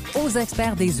 fiez-vous aux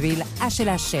experts des huiles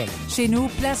HLH Shell. Chez nous,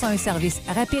 place à un service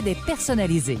rapide et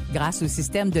personnalisé. Grâce au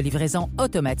système de livraison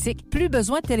automatique, plus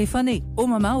besoin de téléphoner. Au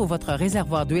moment où votre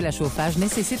réservoir d'huile à chauffage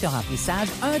nécessite un remplissage,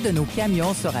 un de nos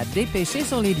camions sera dépêché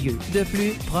sur les lieux. De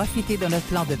plus, profitez de notre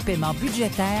plan de paiement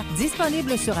budgétaire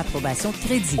disponible sur approbation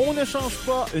crédit. On ne change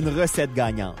pas une recette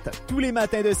gagnante. Tous les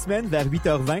matins de semaine, vers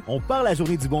 8h20, on part la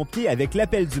journée du bon pied avec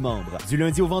l'appel du membre. Du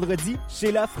lundi au vendredi,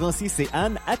 Sheila, Francis et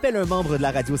Anne appellent un membre de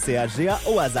la radio CHGA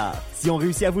au hasard. Si on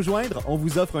réussit à vous joindre, on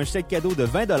vous offre un chèque cadeau de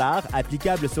 20 $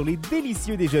 applicable sur les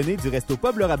délicieux déjeuners du Resto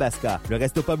Pub Le Rabasca. Le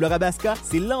Resto Pub Le Rabasca,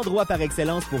 c'est l'endroit par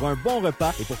excellence pour un bon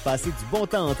repas et pour passer du bon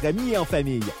temps entre amis et en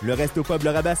famille. Le Resto Pub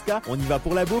Le Rabasca, on y va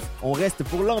pour la bouffe On reste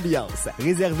pour l'ambiance.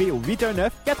 Réservé au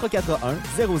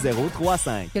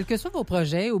 819-441-0035. Quels que soient vos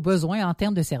projets ou besoins en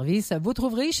termes de services, vous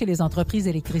trouverez chez les entreprises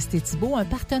Électricité Thibault un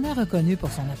partenaire reconnu pour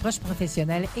son approche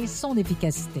professionnelle et son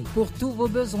efficacité. Pour tous vos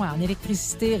besoins en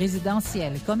électricité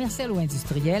résidentielle, commerciale ou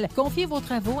industrielle, confiez vos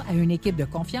travaux à une équipe de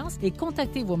confiance et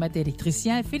contactez vos maîtres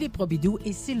électriciens Philippe Robidoux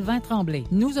et Sylvain Tremblay.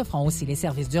 Nous offrons aussi les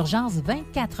services d'urgence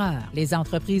 24 heures. Les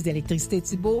entreprises d'Électricité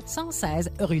Thibault,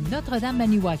 116 rue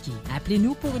Notre-Dame-Maniwaki.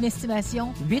 Appelez-nous pour une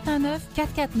estimation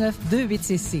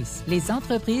 819-449-2866. Les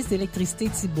entreprises d'Électricité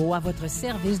Thibault à votre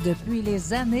service depuis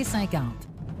les années 50.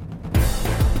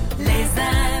 Les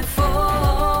infos.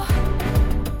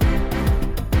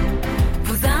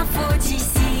 Vos infos d'ici.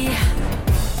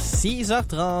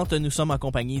 6h30, nous sommes en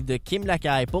compagnie de Kim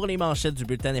Lacaille pour les manchettes du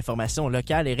bulletin d'information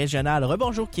locale et régionale.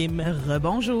 Rebonjour Kim.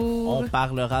 Rebonjour. On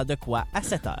parlera de quoi à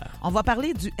 7h? On va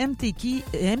parler du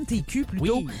MTQ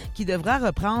plutôt, qui devra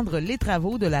reprendre les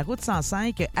travaux de la route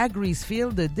 105 à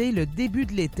Gracefield dès le début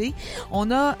de l'été.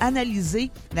 On a analysé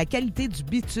la qualité du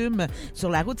bitume sur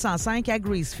la route 105 à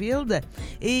Gracefield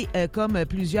et comme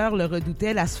plusieurs le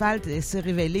redoutaient, l'asphalte s'est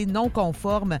révélé non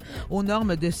conforme aux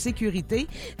normes de sécurité.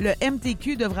 Le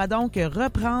MTQ devra donc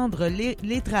reprendre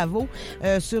les travaux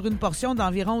sur une portion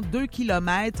d'environ 2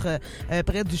 km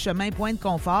près du chemin Point de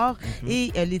Confort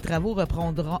et les travaux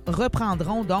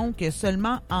reprendront donc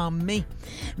seulement en mai.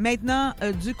 Maintenant,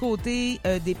 du côté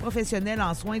des professionnels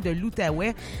en soins de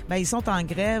l'Outaouais, ils sont en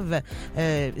grève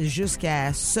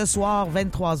jusqu'à ce soir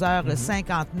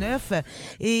 23h59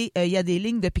 et il y a des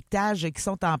lignes de piquetage qui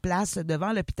sont en place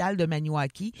devant l'hôpital de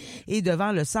Maniwaki et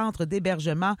devant le centre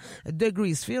d'hébergement de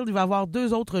Gracefield. Il va y avoir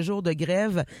 2 autres jours de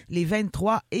grève les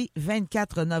 23 et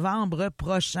 24 novembre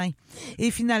prochains.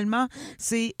 Et finalement,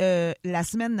 c'est la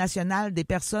Semaine nationale des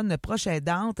personnes proches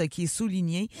aidantes qui est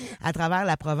soulignée à travers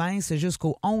la province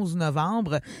jusqu'au 11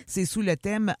 novembre. C'est sous le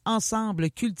thème «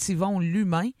 Ensemble, cultivons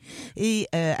l'humain ». Et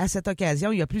à cette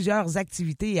occasion, il y a plusieurs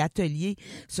activités et ateliers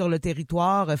sur le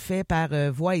territoire faits par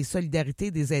Voix et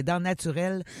Solidarité des aidants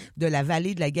naturels de la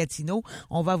vallée de la Gatineau.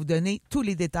 On va vous donner tous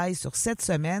les détails sur cette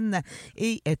semaine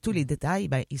et tous les détails,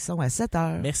 ils sont à 7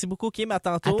 heures. Merci beaucoup, Kim. À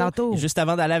tantôt. À tantôt. Et juste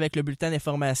avant d'aller avec le bulletin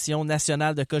d'information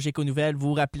nationale de Cogeco Nouvelles,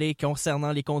 vous rappelez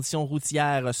concernant les conditions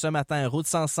routières, ce matin, route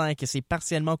 105, c'est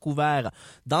partiellement couvert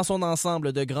dans son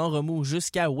ensemble de Grand Remous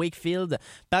jusqu'à Wakefield.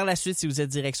 Par la suite, si vous êtes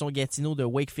direction Gatineau, de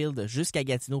Wakefield jusqu'à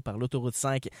Gatineau par l'autoroute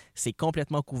 5, c'est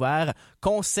complètement couvert.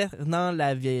 Concernant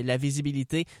la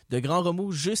visibilité de Grand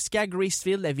Remous jusqu'à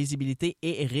Gracefield, la visibilité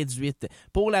est réduite.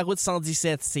 Pour la route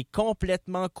 117, c'est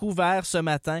complètement couvert ce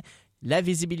matin. La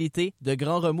visibilité de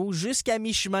Grand Remous jusqu'à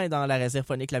mi-chemin dans la réserve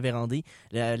phonique La Vérandrie,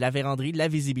 la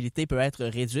visibilité peut être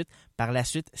réduite. Par la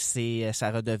suite,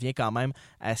 ça redevient quand même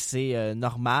assez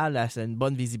normal, assez une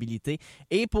bonne visibilité.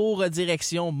 Et pour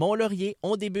direction Mont-Laurier,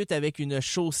 on débute avec une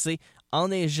chaussée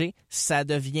enneigée. Ça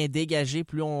devient dégagé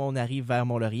plus on arrive vers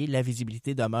Mont-Laurier. La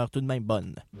visibilité demeure tout de même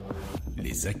bonne.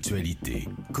 Les actualités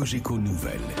Cogeco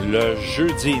Nouvelles. Le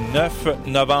jeudi 9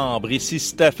 novembre, ici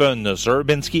Stephen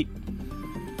Zerbinski.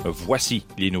 Voici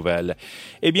les nouvelles.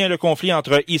 Eh bien, le conflit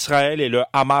entre Israël et le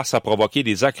Hamas a provoqué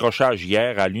des accrochages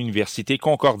hier à l'Université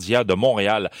Concordia de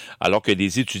Montréal, alors que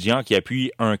des étudiants qui appuient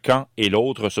un camp et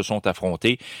l'autre se sont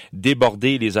affrontés.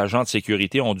 Débordés, les agents de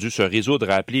sécurité ont dû se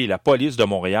résoudre à appeler la police de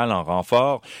Montréal en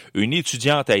renfort. Une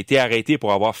étudiante a été arrêtée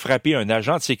pour avoir frappé un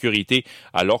agent de sécurité,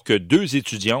 alors que 2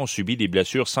 étudiants ont subi des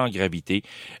blessures sans gravité.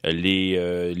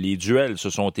 Les duels se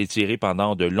sont étirés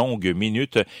pendant de longues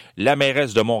minutes. La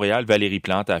mairesse de Montréal, Valérie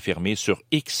Plante, a affirmé sur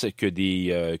X que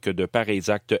de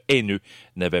pareils actes haineux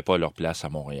n'avaient pas leur place à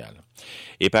Montréal.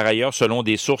 Et par ailleurs, selon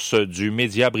des sources du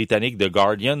média britannique The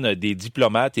Guardian, des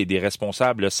diplomates et des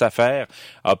responsables s'affairent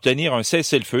à obtenir un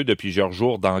cessez-le-feu de plusieurs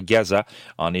jours dans Gaza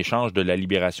en échange de la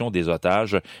libération des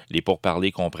otages. Les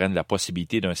pourparlers comprennent la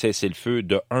possibilité d'un cessez-le-feu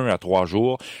de 1 à 3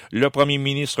 jours. Le premier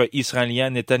ministre israélien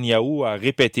Netanyahou a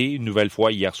répété une nouvelle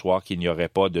fois hier soir qu'il n'y aurait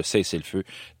pas de cessez-le-feu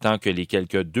tant que les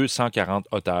quelques 240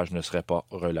 otages ne seraient pas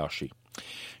relâchés.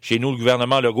 Chez nous, le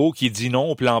gouvernement Legault qui dit non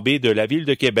au plan B de la Ville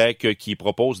de Québec qui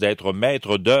propose d'être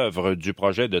maître d'œuvre du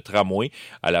projet de tramway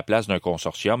à la place d'un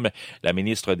consortium. La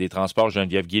ministre des Transports,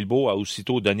 Geneviève Guilbeault, a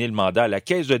aussitôt donné le mandat à la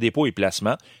Caisse de dépôt et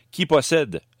placement qui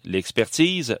possède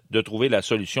l'expertise de trouver la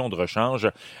solution de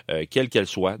rechange, quelle qu'elle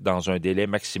soit, dans un délai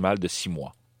maximal de 6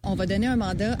 mois. On va donner un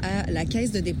mandat à la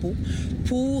Caisse de dépôt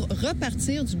pour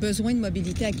repartir du besoin de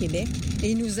mobilité à Québec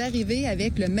et nous arriver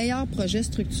avec le meilleur projet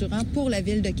structurant pour la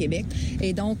Ville de Québec.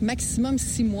 Et donc, maximum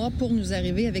 6 mois pour nous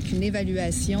arriver avec une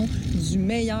évaluation du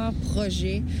meilleur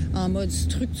projet en mode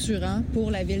structurant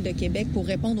pour la Ville de Québec pour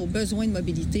répondre aux besoins de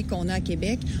mobilité qu'on a à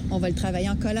Québec. On va le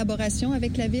travailler en collaboration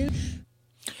avec la Ville.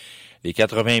 Les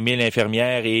 80 000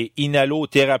 infirmières et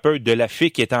inhalothérapeutes de la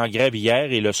FIC étaient en grève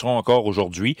hier et le seront encore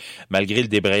aujourd'hui. Malgré le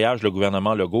débrayage, le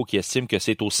gouvernement Legault qui estime que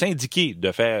c'est aux syndiqués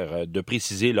de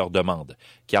préciser leurs demandes.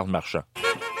 Carl Marchand.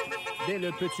 Dès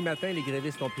le petit matin, les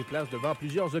grévistes ont pris place devant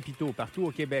plusieurs hôpitaux partout au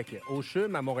Québec. Au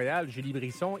CHUM, à Montréal, Julie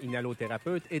Brisson,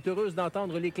 inhalothérapeute, est heureuse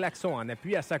d'entendre les klaxons en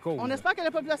appui à sa cause. On espère que la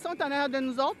population est en arrière de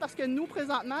nous autres parce que nous,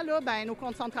 présentement, là, nos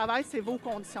conditions de travail, c'est vos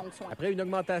conditions de soins. Après une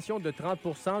augmentation de 30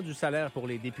 % du salaire pour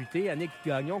les députés, Annick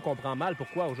Gagnon comprend mal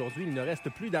pourquoi aujourd'hui il ne reste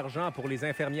plus d'argent pour les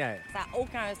infirmières. Ça n'a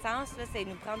aucun sens, là, c'est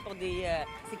nous prendre pour des...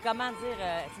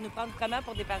 c'est nous prendre vraiment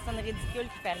pour des personnes ridicules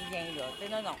qui ne font rien,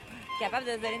 là. Non. Capable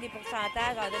de donner des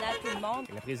pourcentages, en donner à tout le monde.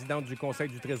 La présidente du Conseil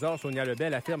du Trésor, Sonia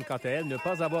Lebel, affirme quant à elle ne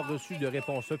pas avoir reçu de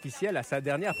réponse officielle à sa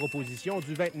dernière proposition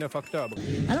du 29 octobre.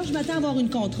 Alors, je m'attends à avoir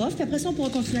une contre-offre, puis après ça, on pourra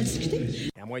continuer à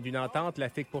discuter. À moins d'une entente, la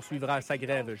FIC poursuivra sa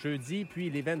grève jeudi, puis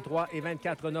les 23 et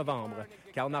 24 novembre.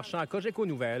 Carl Marchand, Cogeco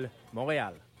Nouvelles,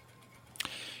 Montréal.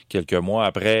 Quelques mois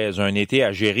après un été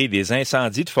à gérer des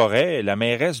incendies de forêt, la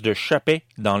mairesse de Chapais,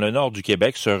 dans le nord du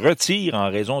Québec, se retire en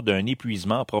raison d'un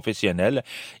épuisement professionnel.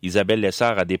 Isabelle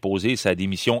Lessard a déposé sa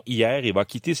démission hier et va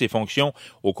quitter ses fonctions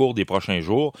au cours des prochains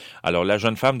jours. Alors, la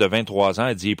jeune femme de 23 ans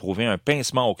a dit éprouver un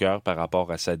pincement au cœur par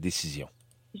rapport à sa décision.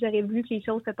 J'aurais voulu que les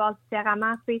choses se passent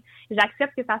différemment.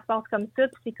 J'accepte que ça se passe comme ça,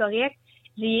 puis c'est correct.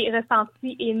 J'ai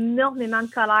ressenti énormément de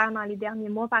colère dans les derniers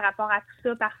mois par rapport à tout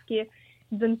ça parce que,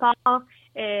 d'une part,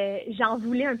 j'en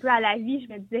voulais un peu à la vie.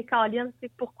 Je me disais, Colin,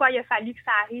 pourquoi il a fallu que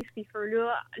ça arrive, ces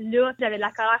feux-là? Là, j'avais de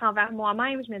la colère envers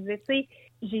moi-même. Je me disais,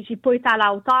 j'ai pas été à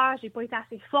la hauteur, j'ai pas été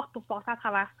assez forte pour passer à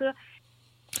travers ça.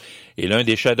 Et l'un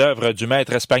des chefs-d'œuvre du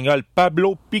maître espagnol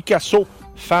Pablo Picasso,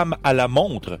 Femme à la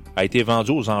montre, a été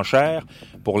vendu aux enchères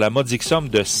pour la modique somme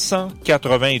de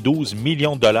 192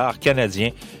 millions de dollars canadiens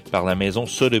par la maison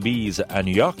Sotheby's à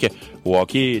New York. Au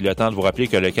hockey, le temps de vous rappeler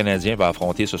que le Canadien va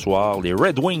affronter ce soir les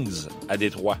Red Wings à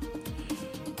Détroit.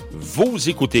 Vous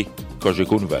écoutez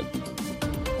Cogeco Nouvelles.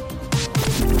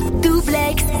 Double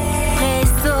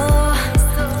Expresso.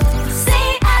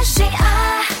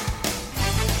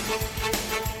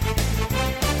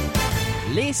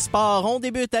 Les sports, on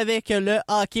débute avec le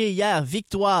hockey hier.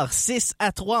 Victoire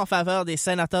 6-3 en faveur des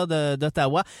Sénateurs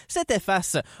d'Ottawa. C'était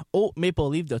face aux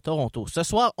Maple Leafs de Toronto. Ce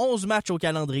soir, 11 matchs au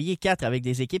calendrier, 4 avec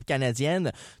des équipes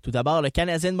canadiennes. Tout d'abord, le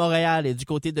Canadien de Montréal est du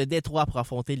côté de Détroit pour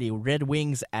affronter les Red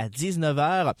Wings à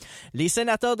 19h. Les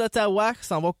Sénateurs d'Ottawa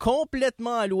s'en vont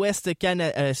complètement à l'ouest.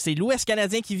 C'est l'ouest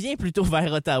canadien qui vient plutôt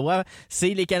vers Ottawa.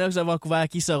 C'est les Canucks de Vancouver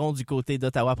qui seront du côté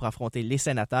d'Ottawa pour affronter les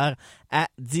Sénateurs à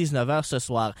 19h ce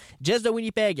soir. Jets de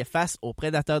Winnipeg face aux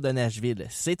Prédateurs de Nashville.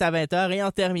 C'est à 20h et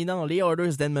en terminant, les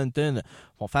Oilers d'Edmonton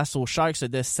font face aux Sharks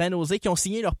de San Jose qui ont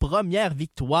signé leur première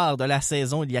victoire de la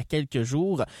saison il y a quelques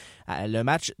jours. Le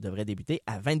match devrait débuter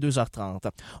à 22h30.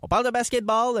 On parle de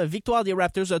basketball. Victoire des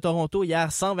Raptors de Toronto hier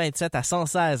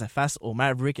 127-116 face aux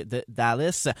Mavericks de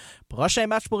Dallas. Prochain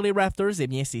match pour les Raptors,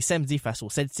 c'est samedi face aux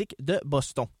Celtics de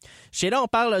Boston. Chez là, on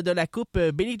parle de la Coupe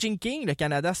Billie Jean King. Le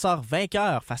Canada sort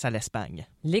vainqueur face à l'Espagne.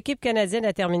 L'équipe canadienne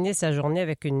a terminé sa journée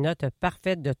avec une note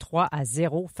parfaite de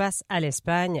 3-0 face à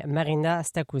l'Espagne. Marina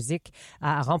Stakuzic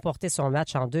a remporté son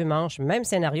match en 2 manches. Même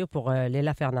scénario pour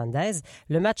Leila Fernandez.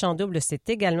 Le match en double s'est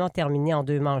également terminé en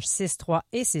 2 manches 6-3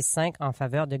 et 6-5 en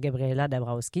faveur de Gabriela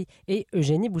Dabrowski et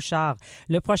Eugénie Bouchard.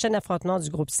 Le prochain affrontement du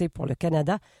groupe C pour le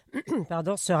Canada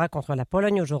sera contre la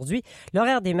Pologne aujourd'hui.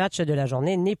 L'horaire des matchs de la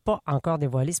journée n'est pas encore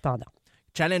dévoilé cependant.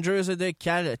 Challenger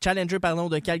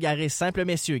de Calgary, simple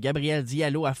messieurs. Gabriel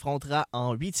Diallo affrontera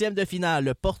en 8e de finale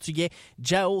le Portugais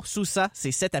João Sousa.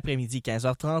 C'est cet après-midi,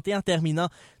 15h30. Et en terminant,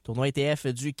 tournoi ETF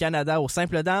du Canada aux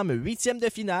simples dames, 8e de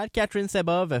finale. Catherine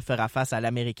Sebov fera face à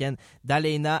l'Américaine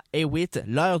Dalena Hewitt.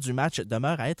 L'heure du match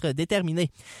demeure à être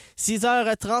déterminée.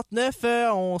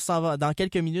 6h39, on s'en va dans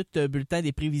quelques minutes. Bulletin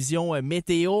des prévisions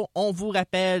météo. On vous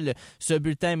rappelle ce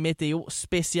bulletin météo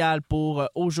spécial pour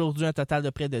aujourd'hui. Un total de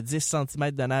près de 10 cm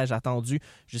de neige attendu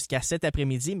jusqu'à cet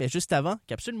après-midi. Mais juste avant,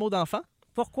 capsule mot d'enfant.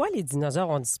 Pourquoi les dinosaures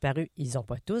ont disparu? Ils n'ont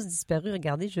pas tous disparu.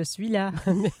 Regardez, je suis là.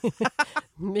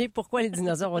 Mais pourquoi les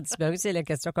dinosaures ont disparu? C'est la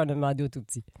question qu'on a demandé aux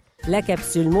tout-petits. La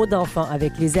capsule Mots d'enfant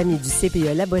avec les amis du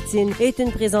CPE La Bottine est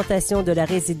une présentation de la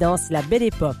résidence La Belle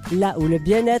Époque, là où le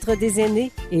bien-être des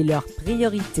aînés est leur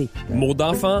priorité. Mots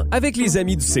d'enfant avec les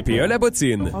amis du CPE La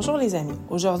Bottine. Bonjour les amis.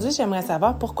 Aujourd'hui, j'aimerais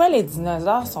savoir pourquoi les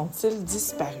dinosaures sont-ils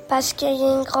disparus? Parce qu'il y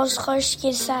a une grosse roche qui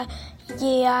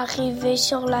est arrivée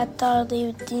sur la terre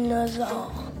des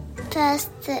dinosaures. Parce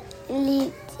que les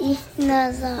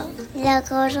dinosaures, la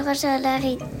grosse roche elle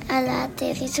a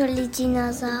atterri sur les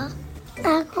dinosaures.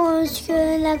 À cause que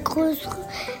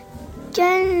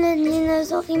quand le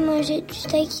dinosaure il mangeait du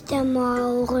steak, il était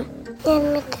mort. Il y a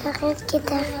une météorite qui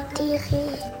est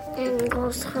atterrie. Il y a une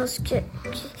grosse roche qui a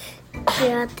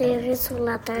atterri sur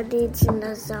la terre des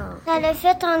dinosaures. Ça l'a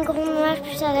fait un gros nuage,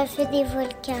 puis ça l'a fait des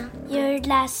volcans. Il y a eu de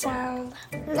la cendre.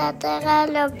 La terre,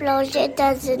 elle a plongé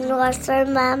dans une noirceur,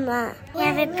 maman. Il n'y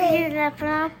avait plus de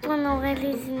plantes pour nourrir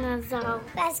les dinosaures.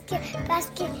 Parce que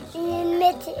il y a une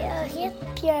météorite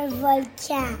puis un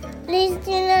volcan. Les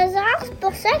dinosaures, c'est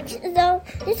pour ça qu'ils ont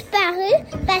disparu,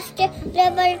 parce que le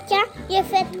volcan, il a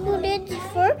fait couler du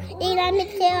feu, et la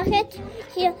météorite,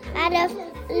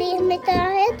 les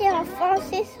météorites ont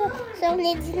foncé sur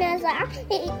les dinosaures,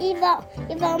 et ils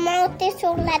vont monter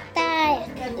sur la Terre.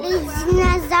 Les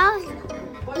dinosaures,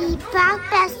 ils partent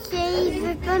parce qu'ils ne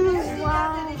veulent pas nous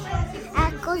voir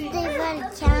à cause des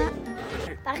volcans.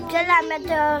 Parce que la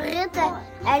météorite,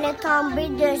 elle est tombée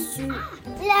dessus.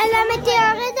 La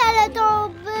météorite, elle est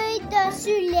tombée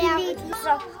dessus. Les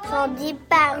sont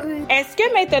disparus. Est-ce que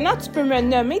maintenant, tu peux me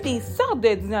nommer des sortes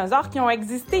de dinosaures qui ont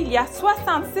existé il y a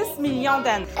 66 millions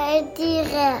d'années? Un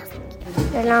T-Rex,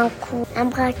 le Lancou, un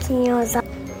Brachiosaure,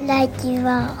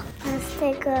 l'Aquivore, un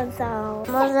Stégosaure,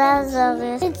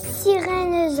 Mosasaurus, un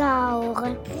Tyrannosaure,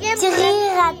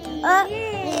 Triceratops,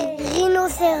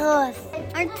 Rhinocéros,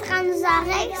 un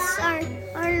Tyrannosaurus,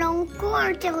 un Lonco,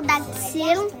 un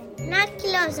Ptérodactyle,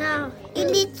 l'Ankylosaure. Il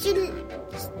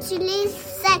utilise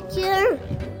sa queue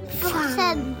pour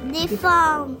se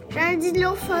déformer. J'ai un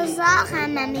Dilophosaure à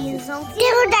ma maison.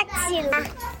 Ptérodactyle.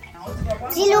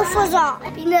 Dilophosaure.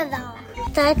 Dinosaure.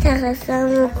 Peut-être ça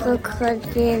ressemble au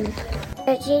crocodile.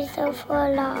 Le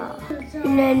Gyrofolaire.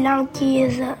 Le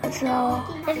Lankylosaure.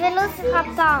 Le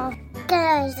Vélociraptor.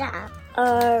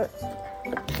 Un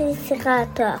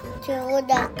Triceratops.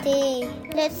 Ptérodactyle.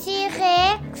 Le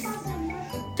T-Rex.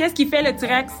 Qu'est-ce qui fait le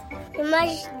T-Rex? Il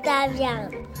mange de la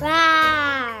viande.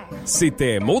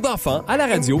 C'était Mots d'enfant à la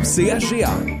radio CHGA.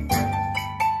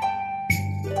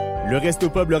 Le Resto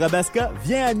Pub Le Rabasca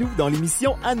vient à nous dans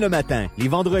l'émission Anne le matin. Les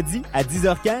vendredis, à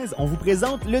 10h15, on vous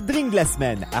présente le drink de la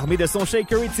semaine. Armé de son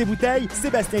shaker et de ses bouteilles,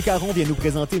 Sébastien Caron vient nous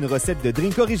présenter une recette de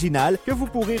drink originale que vous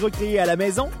pourrez recréer à la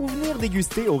maison ou venir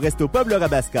déguster au Resto Pub Le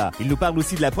Rabasca. Il nous parle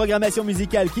aussi de la programmation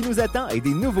musicale qui nous attend et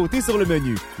des nouveautés sur le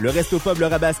menu. Le Resto Pub Le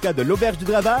Rabasca de l'Auberge du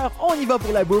Draveur, on y va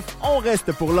pour la bouffe, on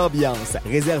reste pour l'ambiance.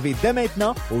 Réservé dès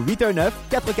maintenant au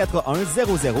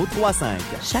 819-441-0035.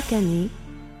 Chaque année,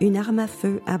 une arme à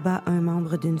feu abat un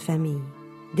membre d'une famille.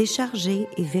 Déchargez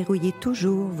et verrouillez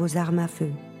toujours vos armes à feu.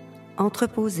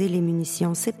 Entreposez les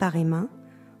munitions séparément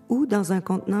ou dans un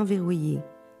contenant verrouillé.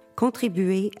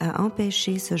 Contribuez à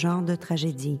empêcher ce genre de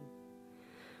tragédie.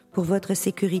 Pour votre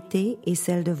sécurité et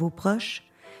celle de vos proches,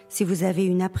 si vous avez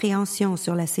une appréhension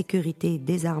sur la sécurité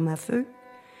des armes à feu,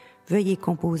 veuillez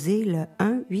composer le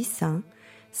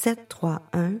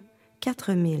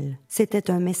 1-800-731-4000. C'était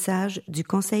un message du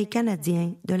Conseil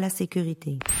canadien de la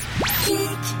sécurité.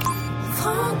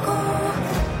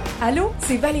 Allô,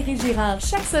 c'est Valérie Girard.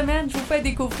 Chaque semaine, je vous fais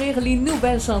découvrir les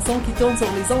nouvelles chansons qui tournent sur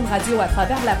les ondes radio à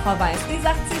travers la province. Des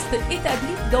artistes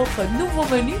établis, d'autres nouveaux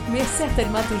venus, mais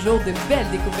certainement toujours de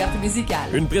belles découvertes musicales.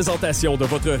 Une présentation de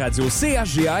votre radio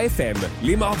CHGA FM,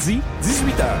 les mardis,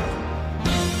 18h.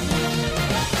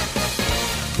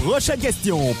 Prochaine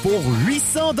question pour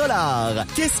 800 $.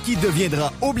 Qu'est-ce qui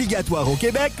deviendra obligatoire au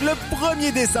Québec le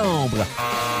 1er décembre?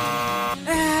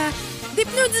 Des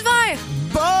pneus d'hiver!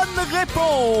 Bonne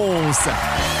réponse!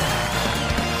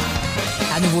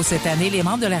 À nouveau cette année, les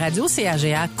membres de la radio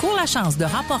CHGA courent la chance de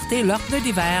remporter leurs pneus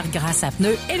d'hiver grâce à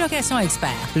Pneus et Location Expert.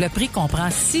 Le prix comprend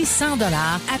 600 $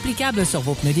 applicables sur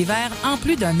vos pneus d'hiver, en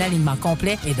plus d'un alignement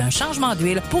complet et d'un changement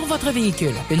d'huile pour votre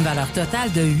véhicule. Une valeur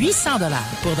totale de 800 $.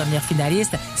 Pour devenir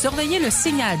finaliste, surveillez le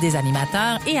signal des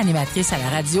animateurs et animatrices à la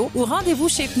radio ou rendez-vous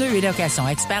chez Pneus et Location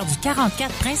Expert du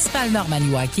 44 Principal Nord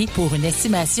Maniwaki pour une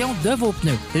estimation de vos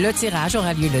pneus. Le tirage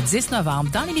aura lieu le 10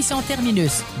 novembre dans l'émission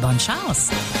Terminus. Bonne chance!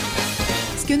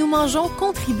 Ce que nous mangeons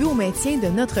contribue au maintien de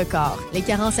notre corps. Les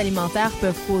carences alimentaires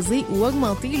peuvent causer ou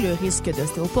augmenter le risque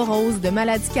d'ostéoporose, de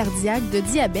maladies cardiaques, de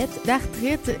diabète,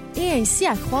 d'arthrite et ainsi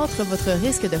accroître votre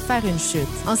risque de faire une chute.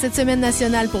 En cette semaine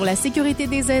nationale pour la sécurité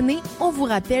des aînés, on vous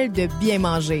rappelle de bien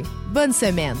manger. Bonne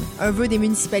semaine. Un vœu des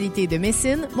municipalités de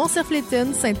Messine,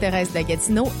 Montserrat-Fléton,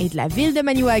 Sainte-Thérèse-de-Gatineau et de la ville de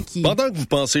Maniwaki. Pendant que vous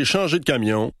pensez changer de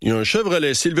camion, il y a un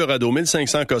Chevrolet Silverado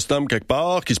 1500 Custom quelque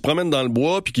part qui se promène dans le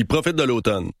bois puis qui profite de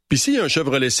l'automne. Puis s'il y a un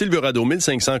Chevrolet Silverado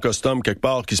 1500 Custom quelque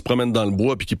part qui se promène dans le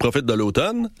bois puis qui profite de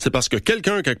l'automne, c'est parce que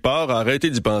quelqu'un quelque part a arrêté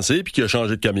d'y penser puis qui a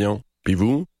changé de camion. Puis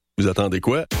vous attendez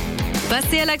quoi?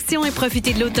 Passez à l'action et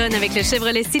profitez de l'automne avec le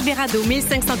Chevrolet Silverado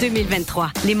 1500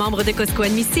 2023. Les membres de Costco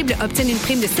admissibles obtiennent une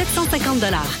prime de 750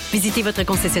 $. Visitez votre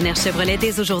concessionnaire Chevrolet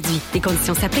dès aujourd'hui. Les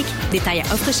conditions s'appliquent. Détails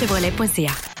à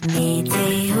offrechevrolet.ca.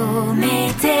 Météo,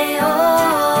 météo,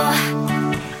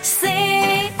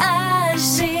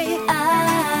 CHGA.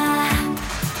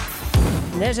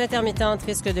 Neige intermittente,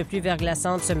 risque de pluie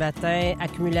verglaçante ce matin.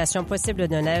 Accumulation possible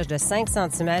de neige de 5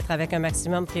 cm avec un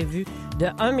maximum prévu de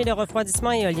 1. Mais le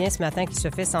refroidissement éolien ce matin qui se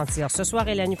fait sentir. Ce soir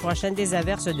et la nuit prochaine, des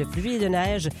averses de pluie et de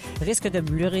neige. Risque de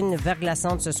blurine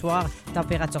verglaçante ce soir.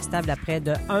 Température stable à près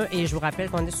de 1. Et je vous rappelle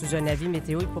qu'on est sous un avis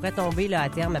météo. Il pourrait tomber là, à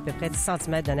terme à peu près 10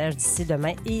 cm de neige d'ici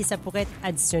demain. Et ça pourrait être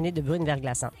additionné de bruine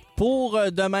verglaçante. Pour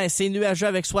demain, c'est nuageux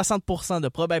avec 60 % de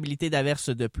probabilité d'averse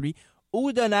de pluie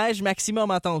ou de neige,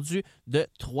 maximum attendu de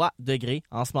 3 degrés.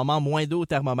 En ce moment, moins 2 au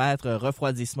thermomètre,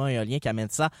 refroidissement éolien qui amène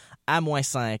ça à moins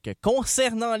 5.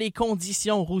 Concernant les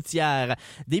conditions routières,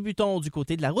 débutons du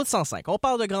côté de la route 105. On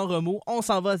part de Grand Remous, on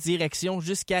s'en va direction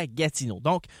jusqu'à Gatineau.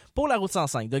 Donc, pour la route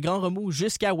 105, de Grand Remous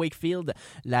jusqu'à Wakefield,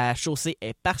 la chaussée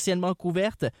est partiellement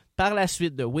couverte. Par la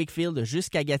suite, de Wakefield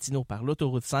jusqu'à Gatineau par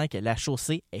l'autoroute 5, la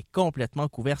chaussée est complètement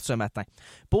couverte ce matin.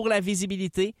 Pour la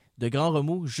visibilité, de Grand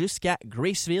Remous jusqu'à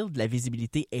Gracefield, la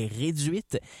visibilité est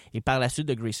réduite. Et par la suite,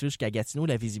 de Gracefield jusqu'à Gatineau,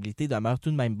 la visibilité demeure tout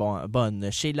de même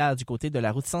bonne. Sheila, du côté de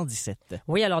la route 117.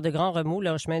 Oui, alors de Grand Remous,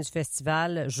 là, au chemin du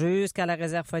festival, jusqu'à la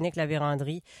réserve phonique La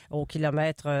Vérandrie, au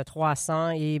kilomètre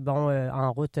 300 et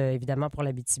en route, évidemment, pour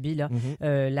l'Abitibi. Là,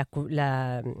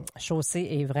 la chaussée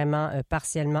est vraiment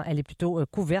partiellement, elle est plutôt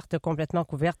couverte, complètement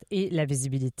couverte, et la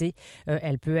visibilité,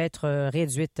 elle peut être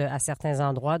réduite à certains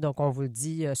endroits. Donc, on vous le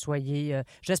dit, soyez...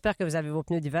 J'espère que vous avez vos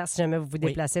pneus d'hiver si jamais vous vous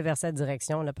déplacez vers cette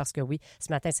direction, là, parce que oui,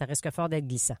 ce matin, ça risque fort d'être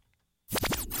glissant.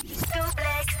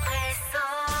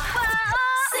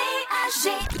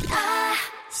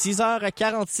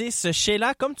 6h46,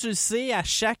 Sheila, comme tu le sais, à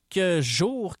chaque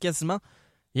jour quasiment,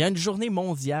 il y a une journée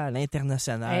mondiale,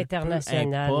 internationale.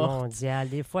 Internationale, mondiale.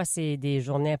 Des fois, c'est des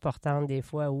journées importantes, des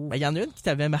fois où... Il y en a une qui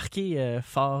t'avait marqué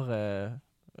fort...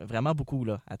 Vraiment beaucoup,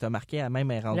 là. Elle t'a marqué, elle même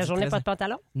est rendue. La journée pas de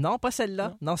pantalon? Non, pas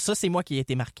celle-là. Non, ça, c'est moi qui ai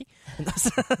été marqué.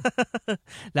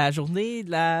 La journée de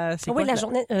la... la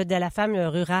journée de la femme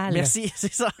rurale. Merci,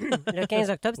 c'est ça. Le 15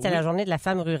 octobre, c'était la journée de la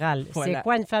femme rurale. Voilà. C'est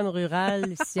quoi une femme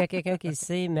rurale? S'il y a quelqu'un qui le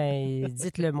sait, mais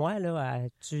dites-le moi, là.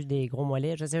 As-tu des gros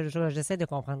mollets? J'essaie de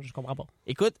comprendre, je comprends pas.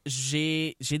 Écoute,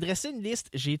 j'ai dressé une liste.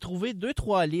 J'ai trouvé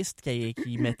 2-3 listes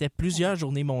qui mettaient plusieurs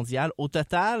journées mondiales. Au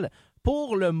total...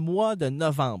 Pour le mois de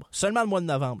novembre, seulement le mois de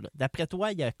novembre, d'après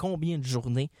toi, il y a combien de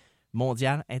journées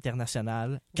mondiales,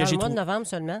 internationales que j'ai trouvées? Dans le mois de novembre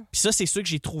seulement? Puis ça, c'est ceux que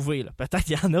j'ai trouvés. Peut-être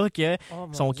qu'il y en a qui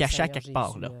sont cachés à quelque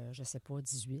part. Là. Je sais pas,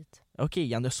 18. OK, il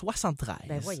y en a 73.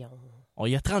 Ben voyons. Il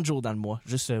y a 30 jours dans le mois,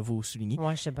 juste vous souligner.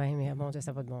 Oui, je sais bien, mais bon Dieu,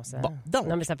 ça va de bon sens. Bon, donc,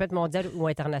 non, mais ça peut être mondial ou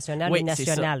international ou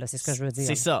national, c'est ce que je veux dire.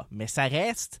 C'est ça, mais ça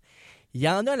reste... Il y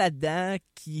en a là-dedans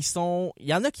qui sont... Il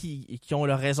y en a qui ont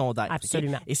leur raison d'être.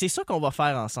 Absolument. Okay? Et c'est ça qu'on va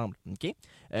faire ensemble. Okay?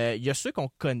 Il y a ceux qu'on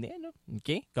connaît, là,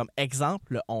 okay? Comme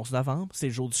exemple, le 11 novembre, c'est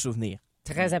le jour du souvenir.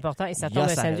 Très important. Et ça tombe un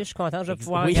samedi, je suis content. Je vais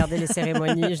pouvoir regarder les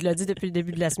cérémonies. Je l'ai dit depuis le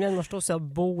début de la semaine. Moi, je trouve ça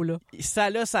beau, là. Ça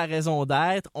a sa raison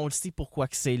d'être. On le sait pourquoi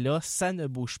que c'est là. Ça ne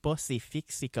bouge pas. C'est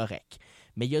fixe, c'est correct.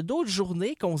 Mais il y a d'autres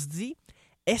journées qu'on se dit,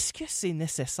 est-ce que c'est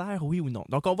nécessaire, oui ou non?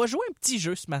 Donc, on va jouer un petit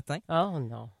jeu ce matin. Oh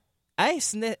non.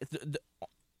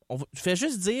 On fait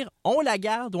juste dire on la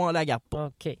garde ou on la garde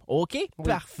pas. OK? Oui.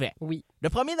 Parfait. Oui. Le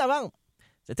 1er novembre,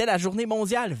 c'était la journée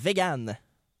mondiale végane.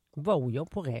 Bah oui, on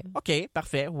pourrait. OK,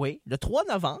 parfait, oui. Le 3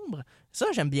 novembre, ça,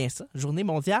 j'aime bien ça, journée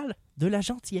mondiale de la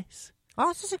gentillesse.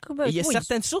 Ah, ça, c'est cool. Il y a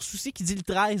certaines sources aussi qui disent le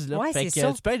 13. Là, ouais, fait c'est que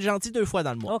ça. Tu peux être gentil 2 fois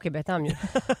dans le mois. OK, ben tant mieux.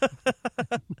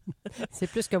 C'est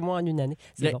plus que moi en une année.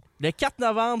 C'est bon. Le 4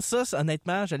 novembre, ça,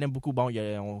 honnêtement, je l'aime beaucoup. Bon,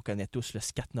 on connaît tous le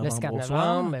 4 novembre. Le 4 au soir.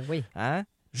 novembre, ben oui. Hein?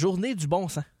 Journée du bon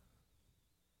sang.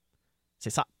 C'est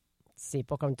ça. C'est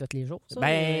pas comme tous les jours, ça.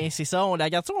 Ben, c'est ça. On la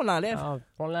garde ça ou on l'enlève? Ah,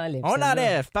 on l'enlève. On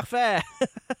l'enlève. Parfait.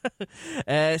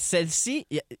 Celle-ci,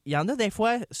 il y en a des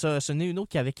fois, ce n'est une autre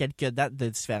qui avait quelques dates de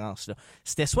différence. Là.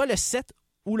 C'était soit le 7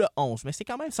 ou le 11, mais c'est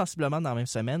quand même sensiblement dans la même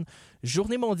semaine.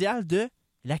 Journée mondiale de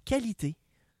la qualité.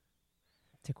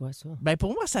 C'est quoi ça? Ben,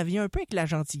 pour moi, ça vient un peu avec la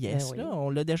gentillesse. Ben oui. Là. On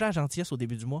l'a déjà la gentillesse au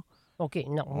début du mois. OK,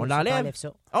 non. On l'enlève.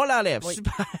 Ça. On l'enlève, oui.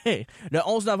 Super. Le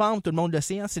 11 novembre, tout le monde le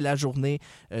sait, hein, c'est la journée,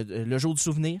 le jour du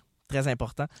souvenir. Très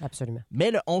important. Absolument.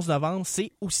 Mais le 11 novembre,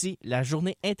 c'est aussi la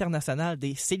journée internationale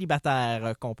des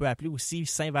célibataires, qu'on peut appeler aussi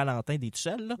Saint-Valentin des tout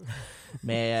seuls. Là.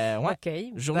 Mais, ouais,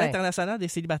 OK. journée internationale des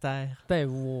célibataires. Ben,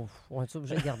 on est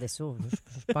obligé de garder ça.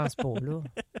 Je pense pas, là.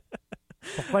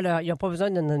 Pourquoi ils n'ont pas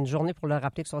besoin d'une journée pour leur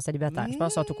rappeler qu'ils sont célibataires? Je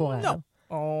pense qu'ils sont au courant.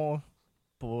 Non.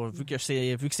 vu que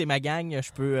c'est ma gang,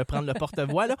 je peux prendre le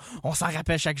porte-voix. Là. On s'en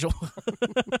rappelle chaque jour.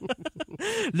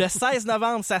 Le 16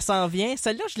 novembre, ça s'en vient.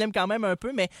 Celle-là, je l'aime quand même un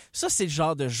peu, mais ça, c'est le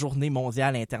genre de journée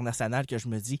mondiale internationale que je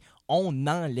me dis, on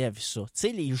enlève ça. Tu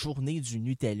sais, les journées du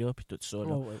Nutella puis tout ça,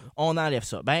 là, on enlève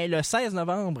ça. Ben, le 16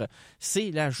 novembre,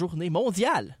 c'est la journée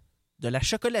mondiale de la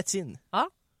chocolatine. Ah,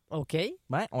 OK.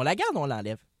 Ben, on la garde ou on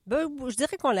l'enlève? Ben, je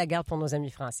dirais qu'on la garde pour nos amis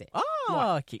français.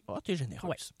 Ah, OK. Oh, t'es généreuse.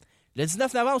 Ouais. Le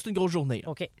 19 novembre, c'est une grosse journée.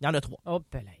 OK. Il y en a 3.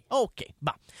 OK.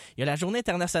 Bon. Il y a la journée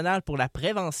internationale pour la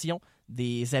prévention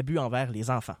des abus envers les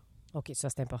enfants. OK, ça,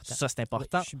 c'est important. Ça, c'est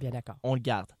important. Oui, je suis bien d'accord. On le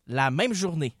garde. La même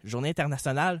journée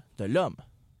internationale de l'homme.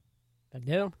 De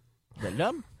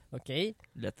l'homme? OK.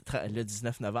 Le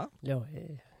 19 novembre. Là,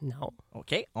 non.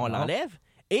 OK, on l'enlève.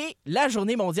 Et la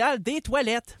journée mondiale des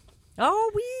toilettes.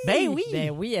 Oh oui! Ben oui!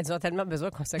 Ben oui, elles ont tellement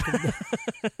besoin qu'on s'occupe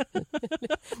d'elles.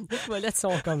 Les toilettes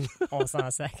sont comme... On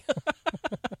s'en sac.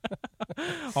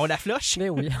 On la floche? Ben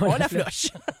oui, on la floche.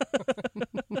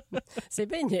 C'est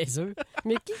bien niaiseux.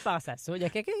 Mais qui pense à ça? Il y a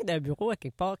quelqu'un d'un bureau à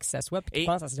quelque part qui s'assoit et qui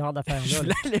pense à ce genre d'affaires-là. Je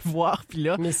voulais aller voir, puis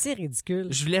là... Mais c'est ridicule.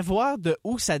 Je voulais voir de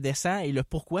où ça descend et le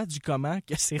pourquoi du comment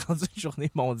que c'est rendu une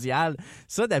journée mondiale.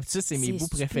 Ça, d'habitude, c'est mes bouts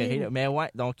préférés. Là. Mais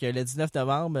ouais, donc le 19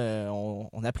 novembre,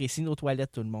 on apprécie nos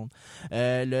toilettes, tout le monde.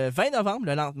 Le 20 novembre,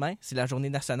 le lendemain, c'est la journée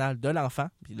nationale de l'enfant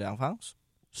puis de l'enfance.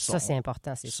 Ça, c'est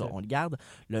important, c'est ça. sûr. On le garde.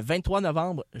 Le 23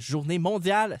 novembre, journée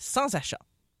mondiale sans achat.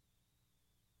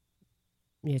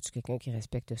 Y a-tu quelqu'un qui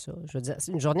respecte ça? Je veux dire,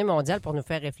 c'est une journée mondiale pour nous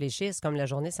faire réfléchir. C'est comme la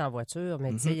journée sans voiture,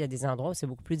 mais tu sais, il y a des endroits où c'est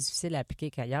beaucoup plus difficile à appliquer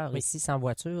qu'ailleurs. Oui. Ici, sans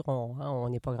voiture, on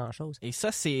n'est pas grand-chose. Et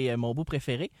ça, c'est mon bout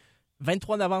préféré.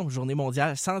 23 novembre, journée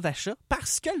mondiale sans achat,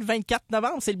 parce que le 24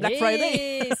 novembre, c'est le Black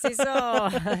Friday. C'est ça!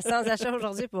 Sans achat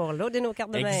aujourd'hui pour loader nos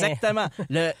cartes de main. Exactement.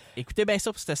 Écoutez bien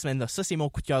ça pour cette semaine-là. Ça, c'est mon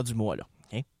coup de cœur du mois. Là.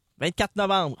 Okay? 24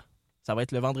 novembre, ça va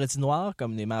être le vendredi noir,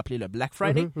 communément appelé le Black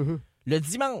Friday. Le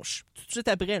dimanche, tout de suite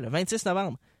après, le 26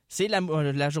 novembre, c'est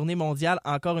la journée mondiale,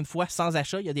 encore une fois, sans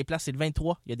achat. Il y a des places, c'est le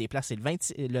 23. Il y a des places, c'est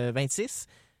le 26.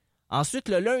 Ensuite,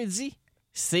 le lundi,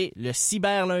 c'est le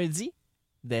cyber lundi.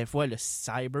 Des fois, le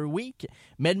Cyber Week.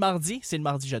 Mais le mardi, c'est le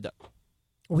mardi Je donne.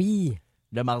 Oui.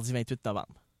 Le mardi 28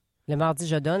 novembre. Le mardi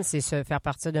Je donne, c'est se faire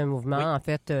partie d'un mouvement, en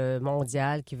fait,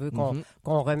 mondial qui veut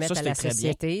qu'on remette à la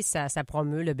société. Ça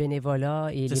promeut le bénévolat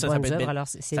et les bonnes œuvres. Alors,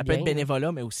 ça peut être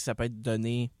bénévolat, mais aussi ça peut être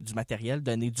donner du matériel,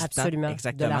 donner du Absolument, temps.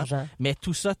 Exactement. De l'argent. Mais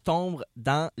tout ça tombe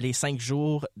dans les 5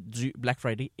 jours du Black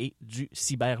Friday et du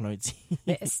Cyber Lundi.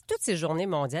 Mais toutes ces journées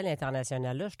mondiales et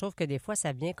internationales-là, je trouve que des fois,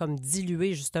 ça vient comme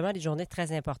diluer justement des journées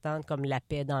très importantes comme la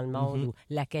paix dans le monde ou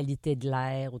la qualité de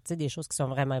l'air ou des choses qui sont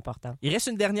vraiment importantes. Il reste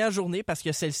une dernière journée parce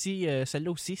que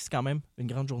celle-là aussi, c'est quand même une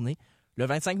grande journée. Le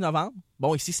 25 novembre,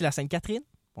 bon, ici, c'est la Sainte-Catherine.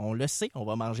 On le sait, on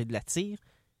va manger de la tire.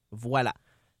 Voilà.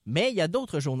 Mais il y a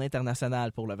d'autres journées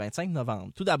internationales pour le 25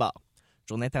 novembre. Tout d'abord,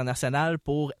 journée internationale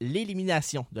pour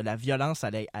l'élimination de la violence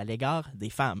à l'égard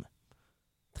des femmes.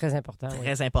 Très important.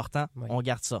 Très important. Oui. On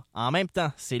garde ça. En même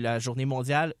temps, c'est la journée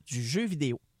mondiale du jeu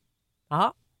vidéo.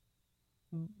 Ah!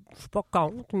 Je suis pas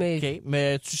contre, mais... OK,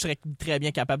 mais tu serais très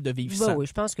bien capable de vivre ça. Oui,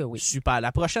 je pense que oui. Super.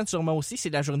 La prochaine, sûrement aussi, c'est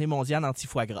la journée mondiale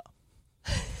anti-foie gras.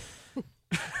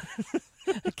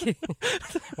 OK. Oui,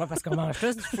 parce qu'on mange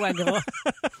juste du foie gras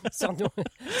sur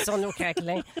nos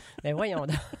craquelins. Mais voyons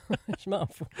donc, je m'en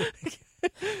fous.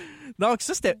 Donc,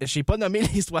 ça, c'était... J'ai pas nommé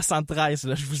les 73,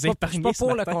 là. Je vous ai épargné. Je suis pas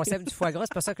pour le concept du foie gras,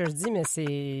 c'est pas ça que je dis, mais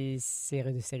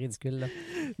c'est ridicule, là.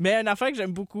 Mais une affaire que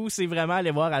j'aime beaucoup, c'est vraiment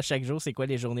aller voir à chaque jour c'est quoi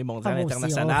les journées mondiales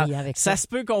internationales. Ça se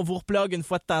peut qu'on vous replogue une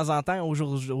fois de temps en temps.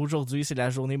 Aujourd'hui, c'est la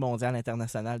journée mondiale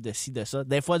internationale de ci, de ça.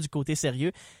 Des fois, du côté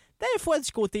sérieux. Des fois, du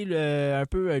côté un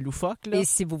peu loufoque. Là. Et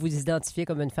si vous vous identifiez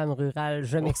comme une femme rurale,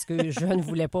 je m'excuse, je ne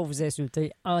voulais pas vous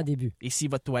insulter en début. Et si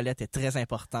votre toilette est très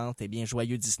importante, eh bien,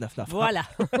 joyeux 19 novembre. Voilà.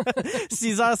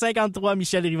 6h53,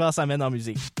 Michel Rivard s'amène en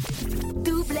musique.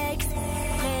 Double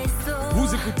Expresso.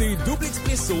 Vous écoutez Double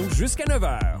Expresso jusqu'à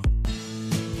 9h.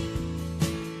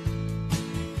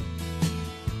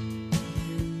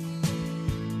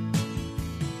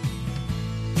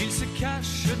 Il se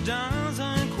cache dans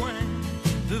un coin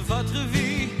de votre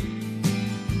vie,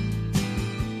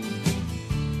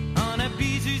 en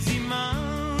habit du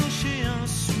dimanche et en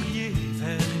souliers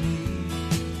vernis.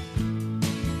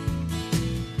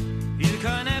 Il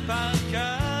connaît par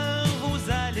cœur vos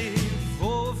allées,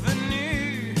 vos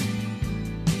venues.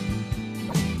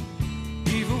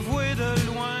 Il vous voit de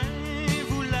loin,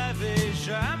 vous l'avez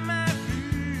jamais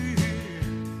vu.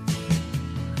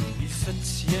 Il se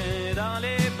tient dans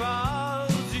les bars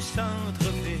du centre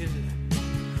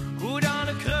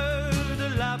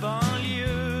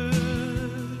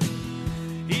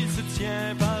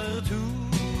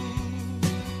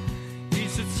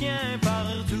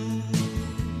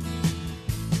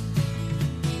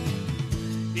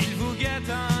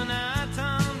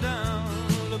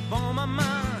bon moment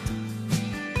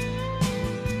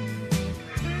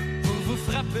pour vous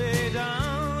frapper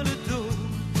dans le dos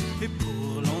et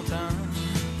pour longtemps.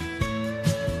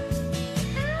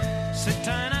 C'est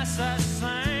un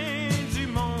assassin du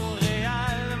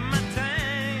Montréal matin,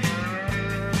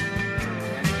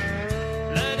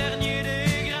 le dernier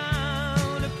des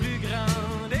grands, le plus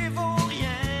grand des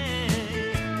vauriens.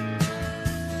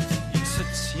 Il se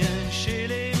tient chez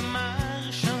les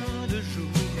marchands de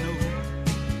journaux,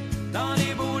 dans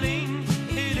les bowling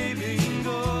et les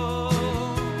bingos.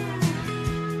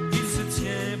 Il se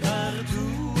tient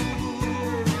partout,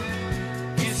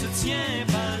 il se tient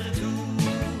partout.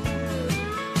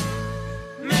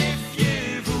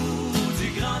 Méfiez-vous du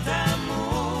grand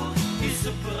amour, il se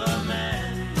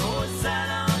promène aux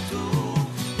alentours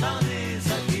dans des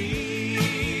habits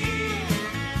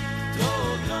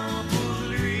trop grands pour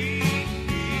lui.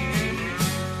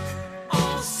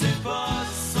 On sait pas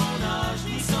son âge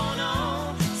ni son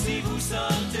nom. Si vous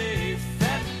sortez,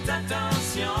 faites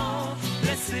attention.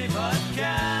 Laissez votre cœur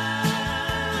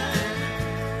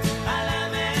à la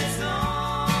maison,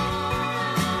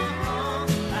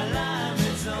 à la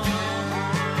maison.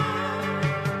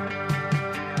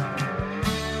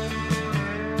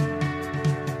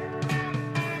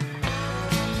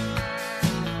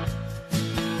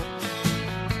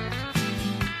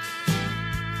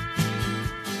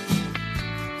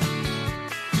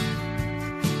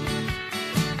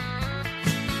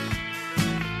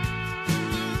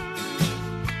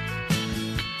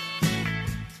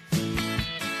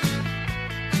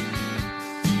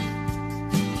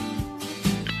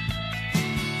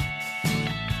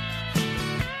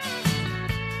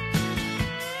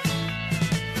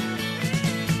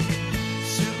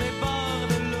 Sur les bords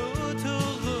de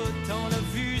l'autoroute, on l'a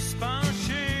vu se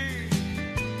pencher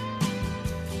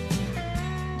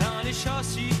dans les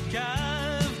châssis de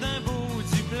cave d'un beau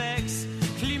duplex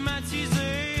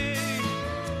climatisé.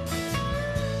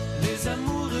 Les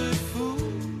amoureux fous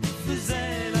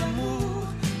faisaient l'amour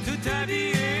tout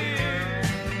habillé.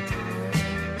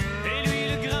 Et lui,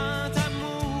 le grand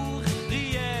amour,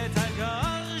 riait à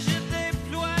gorge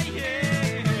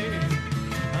déployée.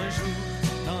 Un jour,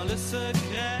 dans le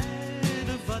secret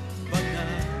de votre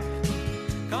bonheur,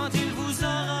 quand il vous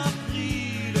aura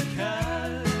pris le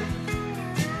cœur,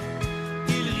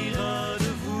 il rira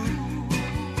de vous,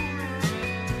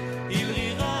 il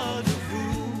rira de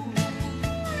vous.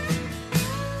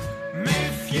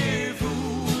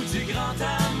 Méfiez-vous du grand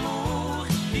amour,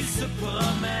 il se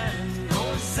promène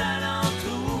aux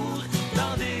alentours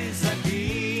dans des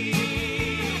habits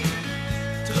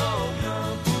trop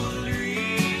grands pour lui.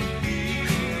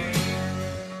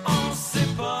 On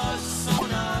sait pas son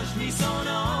âge ni son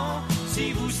nom. Si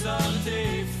vous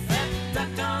sortez, faites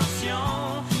attention.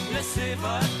 Laissez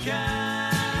votre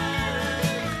cœur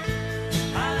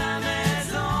à la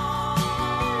maison,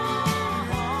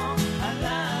 à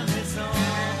la maison.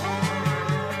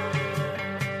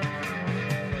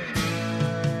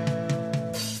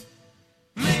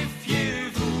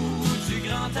 Méfiez-vous du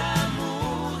grand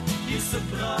amour, il se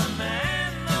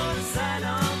promène aux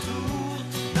alentours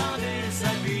dans des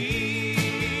habits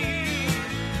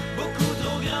beaucoup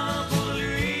trop grands pour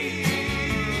lui.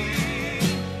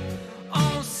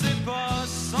 On sait pas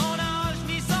son âge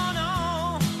ni son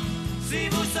nom. Si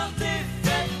vous sortez,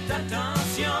 faites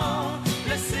attention.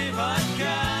 Laissez votre cœur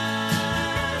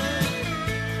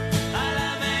à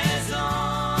la maison,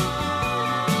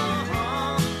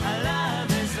 à la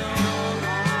maison.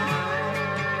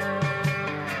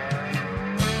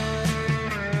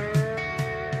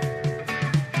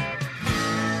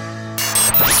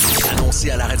 Annoncer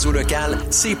à la radio locale,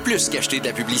 c'est plus qu'acheter de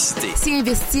la publicité. C'est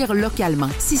investir localement.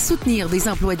 C'est soutenir des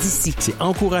emplois d'ici. C'est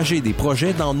encourager des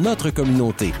projets dans notre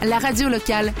communauté. La radio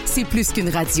locale, c'est plus qu'une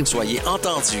radio. Soyez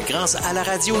entendus grâce à la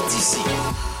radio d'ici.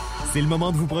 C'est le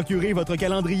moment de vous procurer votre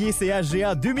calendrier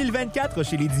CHGA 2024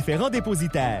 chez les différents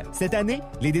dépositaires. Cette année,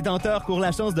 les détenteurs courent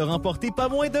la chance de remporter pas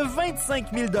moins de 25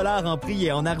 000 $ en prix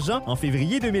et en argent en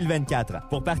février 2024.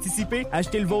 Pour participer,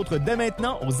 achetez le vôtre dès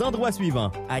maintenant aux endroits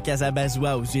suivants. À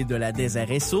Casabazoua, aux îles de la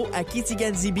Desaresso, à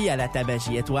Kitigan-Zibi, à la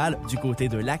Tabagie Étoile, du côté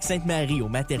de Lac-Sainte-Marie, au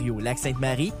matériau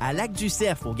Lac-Sainte-Marie, à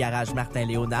Lac-du-Cerf, au garage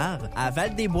Martin-Léonard, à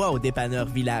Val-des-Bois, au dépanneur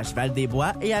Village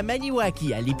Val-des-Bois et à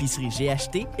Maniwaki, à l'épicerie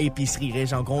GHT, épicerie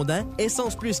Régent Grondin, matin,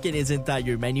 Essence Plus Canadian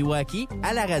Tire Maniwaki,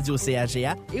 à la radio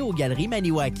CHGA et aux Galeries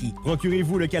Maniwaki.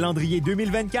 Procurez-vous le calendrier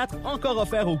 2024, encore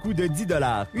offert au coût de 10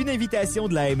 $. Une invitation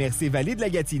de la MRC Vallée de la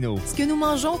Gatineau. Ce que nous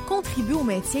mangeons contribue au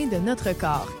maintien de notre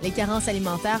corps. Les carences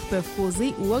alimentaires peuvent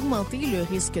causer ou augmenter le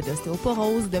risque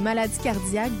d'ostéoporose, de maladies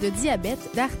cardiaques, de diabète,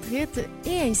 d'arthrite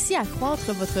et ainsi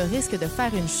accroître votre risque de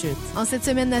faire une chute. En cette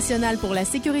semaine nationale pour la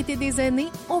sécurité des aînés,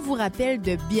 on vous rappelle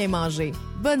de bien manger.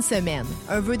 Bonne semaine.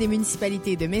 Un vœu des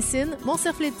municipalités de Messine,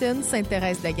 Montserrat-Fléton,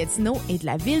 Sainte-Thérèse-de-la-Gatineau et de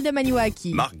la ville de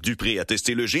Maniwaki. Marc Dupré a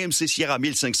testé le GMC Sierra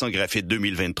 1500 Graphite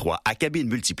 2023 à cabine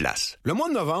multiplace. Le mois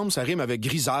de novembre, ça rime avec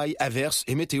grisaille, averse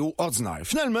et météo ordinaire.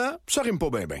 Finalement, ça rime pas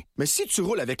bien. Mais si tu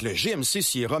roules avec le GMC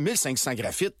Sierra 1500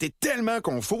 Graphite, t'es tellement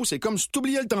confus, c'est comme si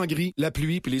t'oubliais le temps gris, la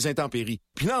pluie puis les intempéries.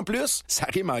 Puis là, en plus, ça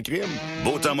rime en crime.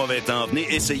 Beau temps, mauvais temps,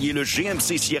 venez essayer le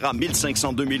GMC Sierra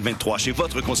 1500 2023 chez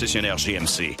votre concessionnaire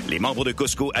GMC. Les membres de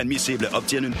Costco admissibles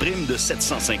obtiennent une prime de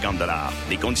 750 $.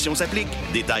 Les conditions s'appliquent.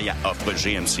 Détails à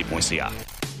offregmc.ca.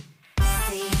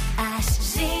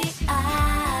 CHGA,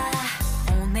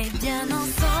 on est bien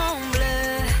ensemble.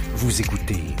 Vous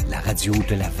écoutez la radio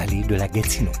de la vallée de la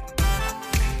Gatineau.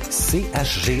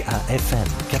 CHGA-FM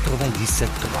 97.3.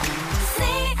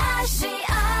 CHGA,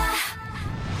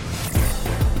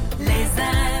 les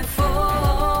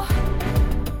infos,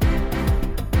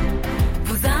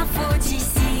 vos infos d'ici.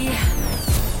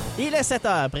 Il est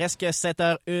 7h, presque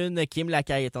 7h01. Kim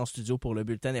Lacaille est en studio pour le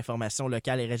bulletin d'information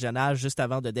locale et régionale. Juste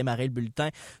avant de démarrer le bulletin,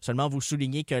 seulement vous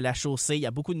souligner que la chaussée, il y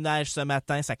a beaucoup de neige ce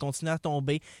matin, ça continue à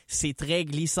tomber. C'est très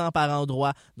glissant par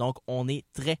endroits, donc on est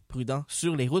très prudent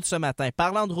sur les routes ce matin.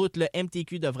 Parlant de route, le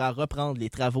MTQ devra reprendre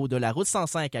les travaux de la route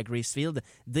 105 à Gracefield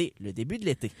dès le début de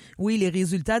l'été. Oui, les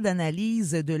résultats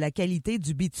d'analyse de la qualité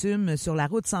du bitume sur la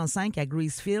route 105 à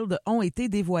Gracefield ont été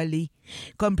dévoilés.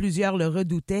 Comme plusieurs le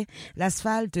redoutaient,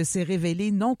 l'asphalte s'est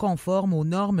révélé non conforme aux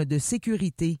normes de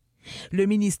sécurité. Le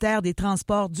ministère des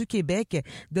Transports du Québec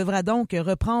devra donc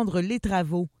reprendre les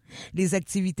travaux. Les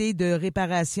activités de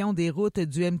réparation des routes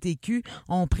du MTQ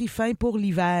ont pris fin pour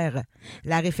l'hiver.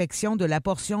 La réfection de la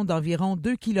portion d'environ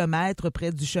 2 km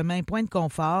près du chemin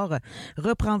Pointe-Confort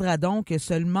reprendra donc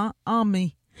seulement en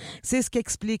mai. C'est ce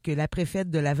qu'explique la préfète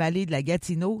de la vallée de la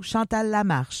Gatineau, Chantal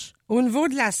Lamarche. Au niveau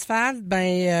de l'asphalte,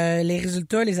 les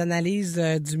résultats, les analyses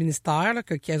du ministère,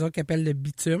 qu'ils appellent le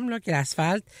bitume, qui est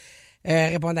l'asphalte,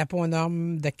 répondaient pas aux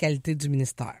normes de qualité du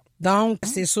ministère. Donc,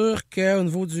 c'est sûr qu'au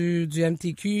niveau du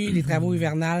MTQ, les travaux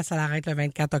hivernales, ça l'arrête le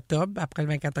 24 octobre. Après le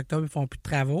 24 octobre, ils font plus de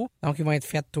travaux. Donc, ils vont être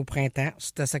faits au printemps.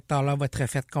 Ce secteur-là va être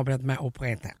fait complètement au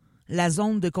printemps. La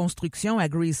zone de construction à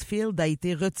Gracefield a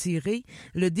été retirée,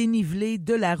 le dénivelé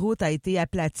de la route a été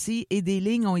aplati et des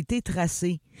lignes ont été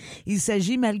tracées. Il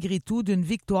s'agit malgré tout d'une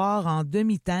victoire en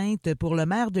demi-teinte pour le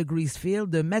maire de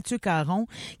Gracefield, Mathieu Caron,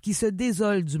 qui se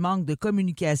désole du manque de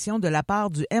communication de la part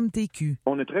du MTQ.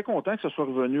 On est très content que ce soit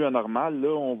revenu à normal.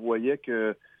 Là, on voyait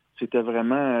que c'était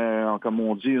vraiment, comme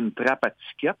on dit, une trappe à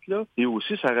tickets, là. Et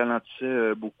aussi, ça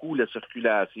ralentissait beaucoup la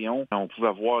circulation. On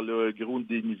pouvait voir là, gros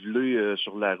dénivelé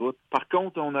sur la route. Par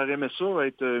contre, on aurait aimé ça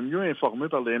être mieux informé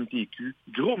par le MTQ.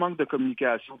 Gros manque de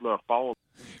communication de leur part.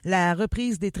 La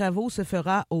reprise des travaux se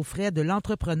fera aux frais de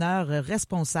l'entrepreneur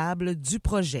responsable du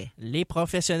projet. Les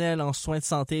professionnels en soins de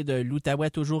santé de l'Outaouais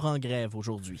toujours en grève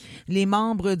aujourd'hui. Les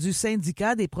membres du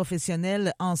syndicat des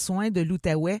professionnels en soins de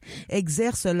l'Outaouais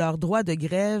exercent leur droit de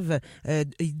grève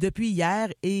depuis hier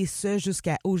et ce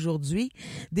jusqu'à aujourd'hui.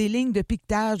 Des lignes de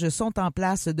piquetage sont en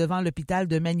place devant l'hôpital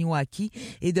de Maniwaki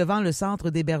et devant le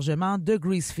centre d'hébergement de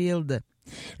Gracefield.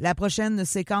 La prochaine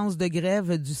séquence de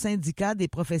grève du syndicat des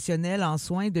professionnels en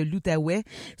soins de l'Outaouais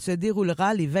se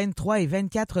déroulera les 23 et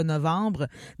 24 novembre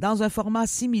dans un format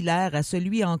similaire à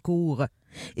celui en cours.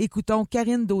 Écoutons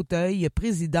Karine Dauteuil,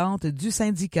 présidente du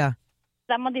syndicat.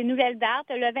 Nous avons des nouvelles dates.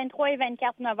 Le 23 et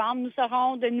 24 novembre, nous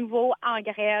serons de nouveau en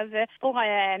grève pour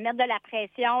mettre de la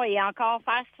pression et encore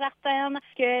faire certaine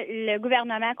que le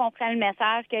gouvernement comprenne le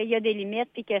message qu'il y a des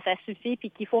limites puis que ça suffit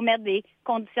puis qu'il faut mettre des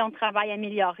conditions de travail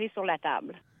améliorées sur la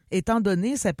table. Étant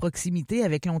donné sa proximité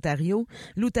avec l'Ontario,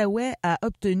 l'Outaouais a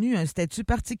obtenu un statut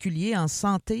particulier en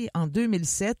santé en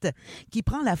 2007 qui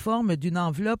prend la forme d'une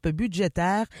enveloppe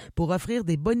budgétaire pour offrir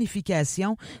des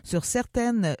bonifications sur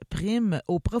certaines primes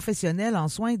aux professionnels en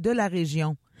soins de la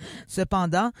région.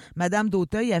 Cependant, Mme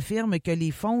Dauteuil affirme que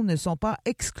les fonds ne sont pas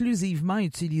exclusivement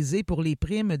utilisés pour les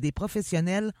primes des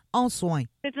professionnels en soins.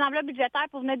 C'est une enveloppe budgétaire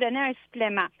pour venir donner un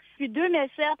supplément. Depuis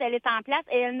 2007, elle est en place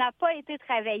et elle n'a pas été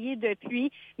travaillée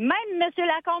depuis. Même M.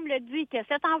 Lacombe le dit que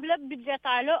cette enveloppe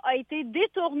budgétaire-là a été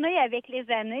détournée avec les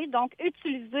années, donc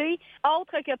utilisée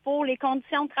autre que pour les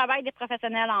conditions de travail des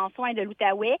professionnels en soins de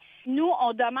l'Outaouais. Nous,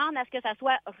 on demande à ce que ça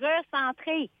soit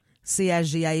recentré.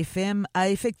 CHGA-FM a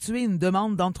effectué une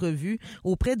demande d'entrevue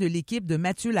auprès de l'équipe de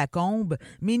Mathieu Lacombe,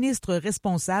 ministre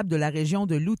responsable de la région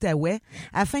de l'Outaouais,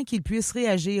 afin qu'il puisse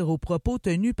réagir aux propos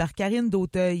tenus par Karine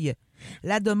Dauteuil.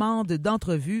 La demande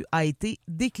d'entrevue a été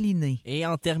déclinée. Et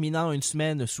en terminant une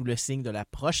semaine sous le signe de la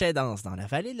proche aidance dans la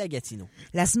vallée de la Gatineau.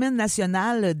 La semaine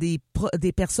nationale des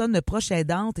personnes proches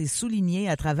aidantes est soulignée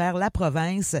à travers la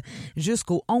province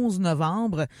jusqu'au 11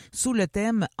 novembre sous le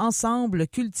thème « Ensemble,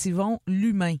 cultivons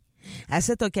l'humain ». À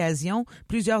cette occasion,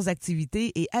 plusieurs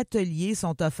activités et ateliers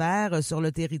sont offerts sur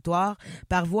le territoire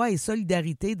par Voix et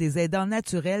solidarité des aidants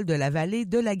naturels de la vallée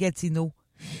de la Gatineau.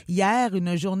 Hier,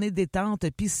 une journée détente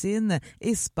piscine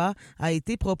et spa a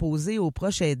été proposée aux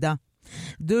proches aidants.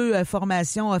 2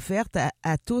 formations offertes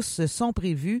à tous sont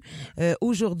prévues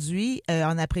aujourd'hui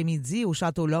en après-midi au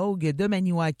Château Logue de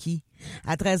Maniwaki.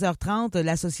 À 13h30,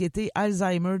 la Société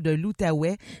Alzheimer de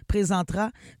l'Outaouais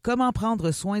présentera « Comment prendre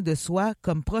soin de soi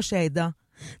comme proche aidant ».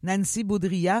 Nancy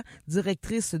Boudria,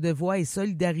 directrice de Voix et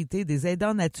solidarité des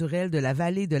aidants naturels de la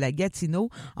vallée de la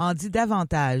Gatineau, en dit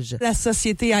davantage. La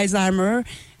Société Alzheimer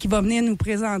qui va venir nous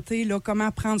présenter là, comment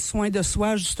prendre soin de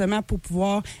soi justement pour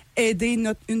pouvoir aider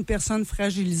une personne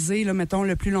fragilisée, là, mettons,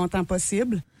 le plus longtemps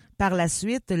possible. Par la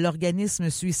suite,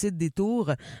 l'organisme Suicide des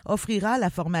Tours offrira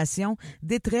la formation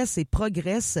Détresse et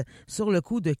Progresse sur le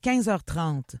coût de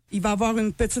 15h30. Il va y avoir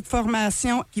une petite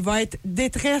formation qui va être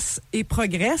Détresse et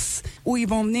Progresse, où ils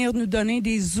vont venir nous donner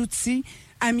des outils,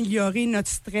 améliorer notre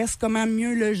stress, comment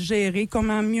mieux le gérer,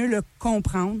 comment mieux le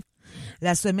comprendre.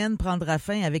 La semaine prendra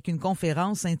fin avec une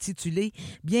conférence intitulée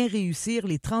 « Bien réussir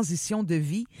les transitions de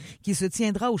vie » qui se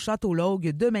tiendra au Château Logue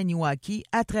de Maniwaki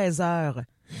à 13h.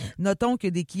 Notons que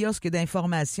des kiosques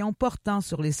d'information portant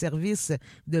sur les services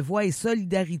de Voix et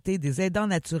solidarité des aidants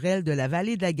naturels de la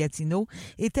vallée de la Gatineau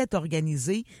étaient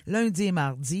organisés lundi et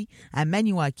mardi à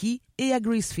Maniwaki et à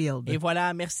Gracefield. Et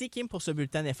voilà, merci Kim pour ce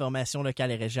bulletin d'information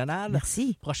locale et régionale.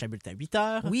 Merci. Prochain bulletin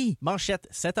 8h. Oui. Manchette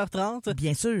 7h30.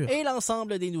 Bien sûr. Et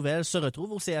l'ensemble des nouvelles se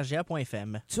retrouve au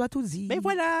chga.fm. Tu as tout dit. Mais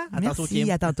voilà. À merci, tantôt, Kim.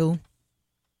 À tantôt.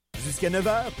 Jusqu'à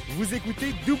 9h, vous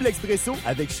écoutez Double Expresso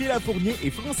avec Sheila Fournier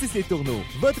et Francis Letourneau.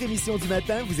 Votre émission du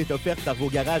matin vous est offerte par vos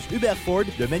garages Hubert Ford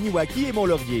de Maniwaki et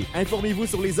Mont-Laurier. Informez-vous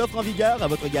sur les offres en vigueur à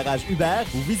votre garage Hubert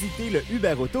ou visitez le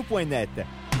hubertauto.net.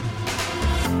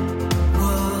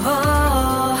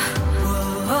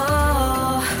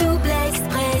 Double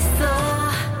Expresso.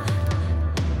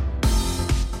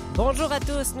 Bonjour à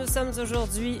tous, nous sommes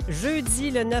aujourd'hui jeudi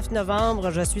le 9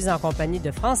 novembre. Je suis en compagnie de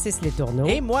Francis Letourneau.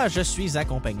 Et moi, je suis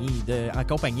accompagné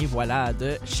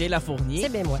de Sheila Fournier. C'est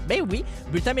bien moi. Ben oui,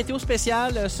 bulletin météo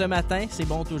spécial ce matin, c'est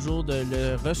bon toujours de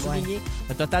le ressouligner.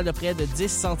 Ouais. Un total de près de 10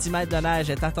 cm de neige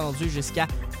est attendu jusqu'à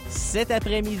cet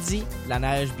après-midi. La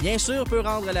neige, bien sûr, peut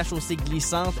rendre la chaussée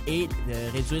glissante et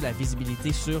réduire la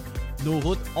visibilité sur nos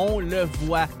routes. On le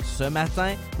voit ce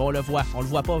matin. Bon, on le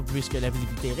voit pas puisque la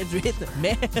visibilité est réduite,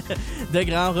 mais de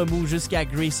grands remous jusqu'à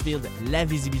Gracefield, la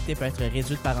visibilité peut être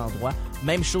réduite par endroits.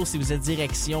 Même chose si vous êtes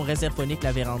direction Réserve-Phonique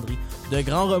La Vérandrie. De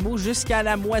grands remous jusqu'à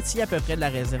la moitié à peu près de la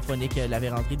Réserve-Phonique La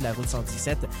Vérandrie de la route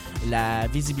 117. La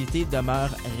visibilité demeure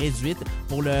réduite.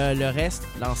 Pour le reste,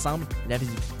 l'ensemble,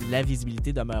 la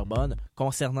visibilité demeure bonne.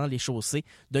 Concernant les chaussées,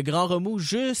 de grands remous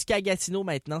jusqu'à Gatineau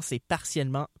maintenant, c'est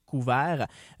partiellement couvert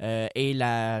et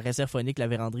la Réserve-Phonique La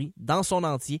Vérandrie, dans son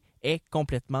entier, est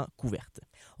complètement couverte.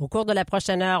 Au cours de la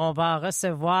prochaine heure, on va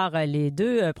recevoir les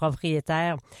 2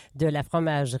 propriétaires de la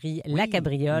fromagerie La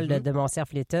Cabriole de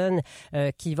Montcerf-Letton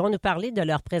qui vont nous parler de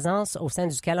leur présence au sein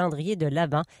du calendrier de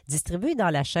l'Avent, distribué dans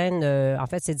la chaîne, en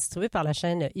fait, c'est distribué par la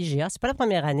chaîne IGA. C'est pas la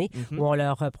première année où on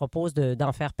leur propose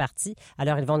d'en faire partie.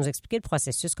 Alors, ils vont nous expliquer le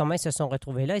processus, comment ils se sont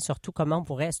retrouvés là et surtout comment on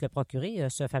pourrait se le procurer,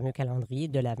 ce fameux calendrier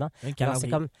de l'Avent. Alors, c'est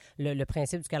comme le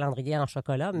principe du calendrier en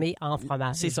chocolat, mais en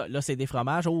fromage. C'est ça. Là, c'est des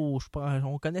fromages.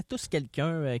 On connaît tous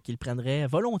quelqu'un qui le prendrait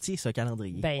volontiers, ce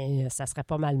calendrier. Ben, ça serait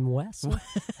pas mal moi, ça.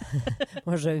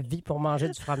 Moi, je vis pour manger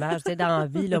du fromage. Tu sais, dans la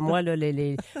vie, là, moi, là,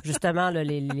 justement, là,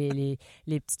 les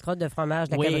petites crottes de fromage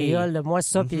de la Cabriole, là, moi,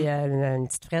 ça, puis une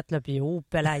petite frette, là, puis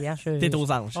pelaya. T'es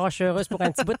aux anges. Je suis heureuse pour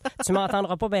un petit bout. Tu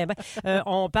m'entendras pas bien.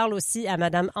 On parle aussi à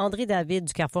Mme André David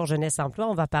du Carrefour Jeunesse Emploi.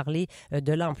 On va parler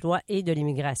de l'emploi et de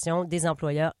l'immigration, des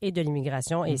employeurs et de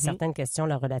l'immigration et certaines questions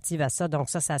là, relatives à ça. Donc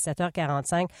ça, c'est à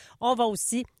 7h45. On va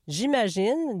aussi,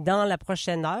 j'imagine, dans la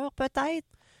prochaine heure, peut-être,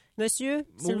 monsieur,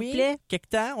 s'il oui, vous plaît? Quelque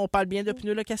temps, on parle bien de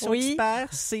pneus location Oui. expert.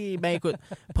 C'est, ben écoute,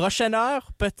 prochaine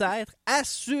heure, peut-être,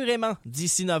 assurément,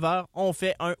 d'ici 9h, on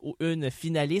fait un ou une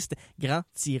finaliste. Grand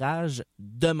tirage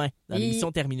demain dans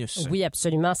l'émission Terminus. Oui,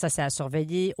 absolument. Ça, c'est à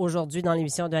surveiller. Aujourd'hui, dans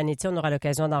l'émission de Anétie, on aura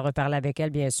l'occasion d'en reparler avec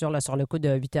elle, bien sûr, là, sur le coup de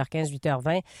 8h15,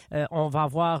 8h20. On va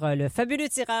avoir le fabuleux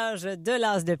tirage de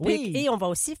l'As de pique Oui. et on va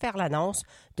aussi faire l'annonce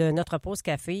de notre pause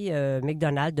café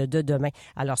McDonald's de demain.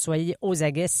 Alors, soyez aux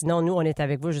aguets. Sinon, nous, on est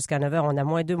avec vous jusqu'à 9h. On a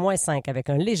 -2, -5 avec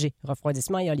un léger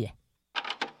refroidissement éolien.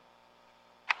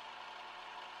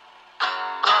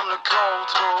 Prendre le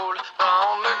contrôle,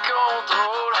 prendre le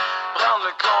contrôle, prendre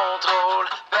le contrôle.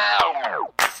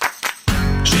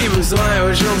 J'ai besoin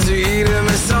aujourd'hui de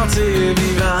me sentir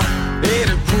vivant et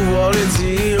de pouvoir le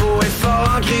dire haut et fort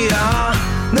en criant.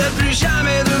 Ne plus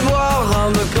jamais devoir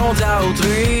rendre compte à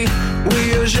autrui. Oui,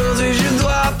 aujourd'hui je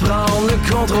dois prendre le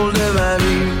contrôle de ma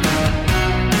vie.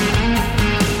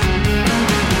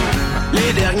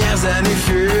 Les dernières années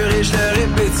furent riches de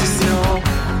répétitions.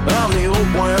 Emmener au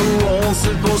point où on ne se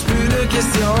pose plus de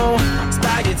questions.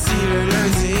 Spaghetti le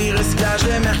lundi, recyclage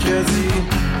le mercredi.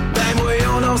 Ben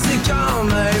voyons donc, c'est quand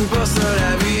même pas ça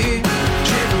la vie.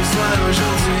 J'ai besoin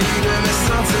aujourd'hui de me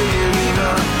sentir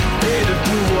vivant et de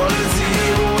pouvoir le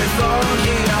dire haut et fort en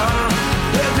criant.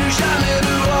 Ne plus jamais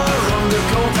devoir rendre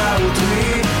compte à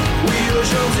autrui. Oui,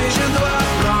 aujourd'hui je dois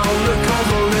prendre le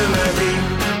contrôle de ma vie.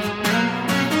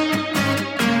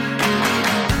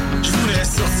 Je voulais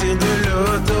sortir de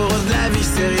l'autoroute de la vie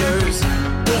sérieuse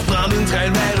pour prendre une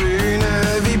traîne vers une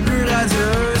vie plus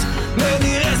radieuse. Me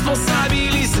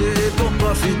déresponsabiliser pour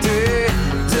profiter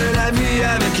de la vie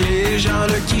avec les gens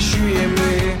de qui je suis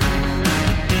aimé.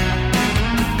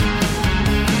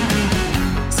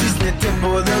 Si ce n'était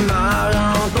pas de ma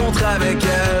rencontre avec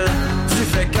elle, du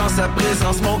fait qu'en sa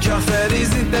présence mon cœur fait des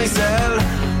étincelles,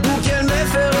 ou qu'elle m'ait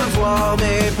fait revoir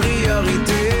mes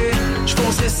priorités, je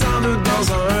fonçais sans doute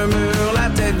dans un mur, la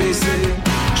tête baissée.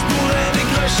 Je pourrais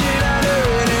décrocher la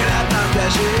lune et la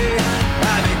partager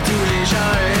avec tous les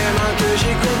gens aimants que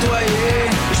j'ai côtoyés.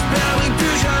 Je perdrai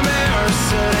plus jamais un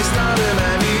seul instant de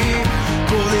ma vie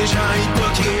pour des gens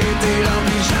hypocrites et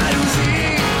remplis de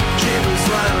jalousie. J'ai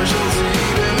besoin aujourd'hui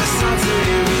de me sentir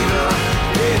vivant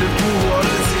et de pouvoir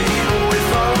le dire haut et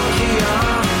fort en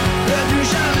criant. Ne plus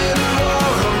jamais devoir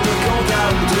rendre compte à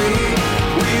autrui.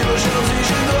 Oui, aujourd'hui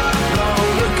je dois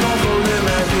prendre le contrôle de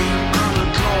ma vie. Prendre le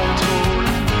contrôle.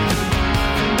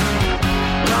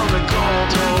 Prendre le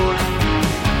contrôle.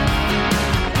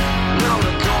 Prendre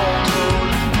le contrôle.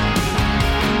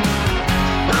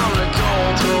 Prendre le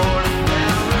contrôle.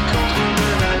 Prendre le contrôle de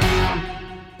ma vie.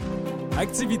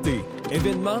 Activités,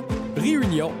 événements,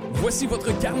 réunions, voici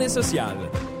votre carnet social.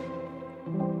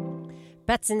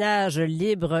 Patinage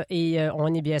libre et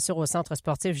on est bien sûr au centre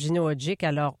sportif Gino Odjick.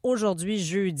 Alors aujourd'hui,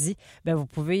 jeudi, vous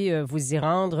pouvez vous y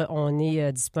rendre. On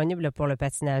est disponible pour le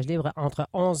patinage libre entre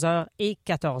 11h et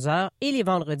 14h. Et les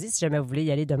vendredis, si jamais vous voulez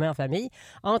y aller demain en famille,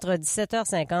 entre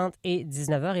 17h50 et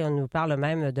 19h. Et on nous parle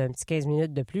même d'un petit 15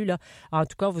 minutes de plus. Là. En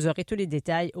tout cas, vous aurez tous les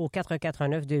détails au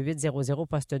 449-2800,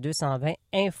 poste 220,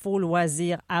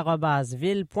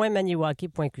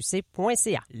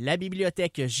 info-loisirs@ville.maniwaki.qc.ca. La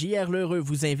bibliothèque J.R. Lheureux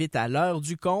vous invite à l'heure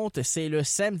du compte. C'est le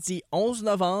samedi 11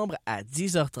 novembre à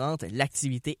 10h30.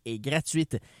 L'activité est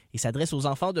gratuite et s'adresse aux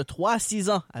enfants de 3 à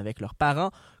 6 ans avec leurs parents.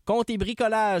 Contes et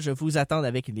bricolage vous attendent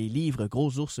avec les livres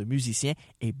Gros ours musicien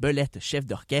et Belette chef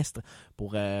d'orchestre.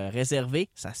 Pour réserver,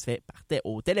 ça se fait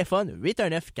au téléphone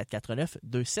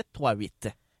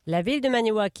 819-449-2738. La Ville de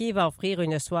Maniwaki va offrir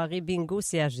une soirée bingo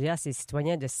CHGA à ses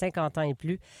citoyens de 50 ans et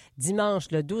plus, dimanche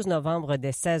le 12 novembre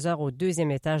dès 16h au 2e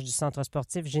étage du centre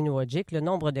sportif Gino Odjick. Le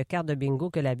nombre de cartes de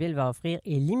bingo que la Ville va offrir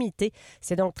est limité.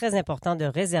 C'est donc très important de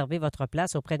réserver votre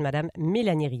place auprès de Mme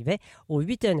Mélanie Rivet au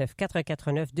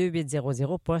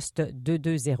 819-449-2800, poste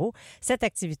 220. Cette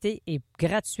activité est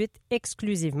gratuite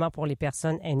exclusivement pour les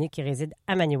personnes aînées qui résident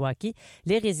à Maniwaki.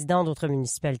 Les résidents d'autres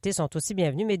municipalités sont aussi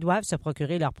bienvenus, mais doivent se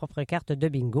procurer leur propre carte de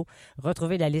bingo.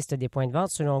 Retrouvez la liste des points de vente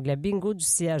sur l'onglet bingo du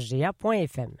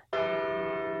CHGA.fm.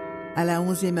 À la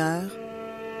 11e heure,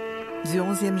 du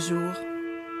 11e jour,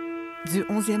 du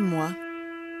 11e mois,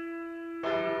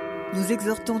 nous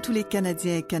exhortons tous les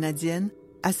Canadiens et Canadiennes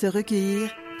à se recueillir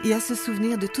et à se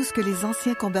souvenir de tout ce que les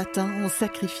anciens combattants ont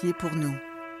sacrifié pour nous.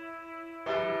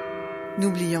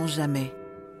 N'oublions jamais.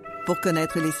 Pour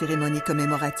connaître les cérémonies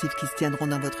commémoratives qui se tiendront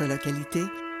dans votre localité,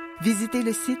 visitez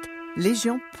le site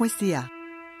légion.ca.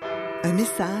 Un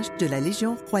message de la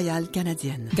Légion royale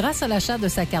canadienne. Grâce à l'achat de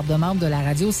sa carte de membre de la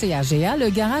radio CHGA, le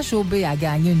Garage OB a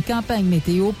gagné une campagne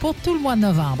météo pour tout le mois de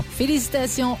novembre.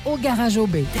 Félicitations au Garage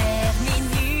OB.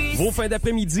 Vos fins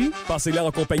d'après-midi, passez-les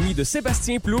en compagnie de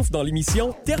Sébastien Plouffe dans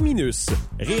l'émission Terminus.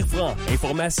 Rire franc,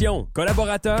 information,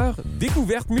 collaborateurs,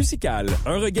 découverte musicale,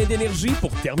 un regain d'énergie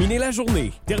pour terminer la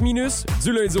journée. Terminus,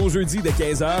 du lundi au jeudi dès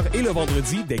 15h et le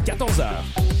vendredi dès 14h.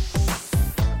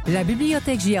 La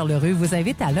Bibliothèque J.R. Leroux vous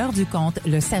invite à l'heure du conte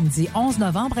le samedi 11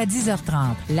 novembre à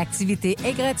 10h30. L'activité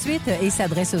est gratuite et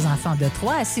s'adresse aux enfants de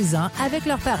 3 à 6 ans avec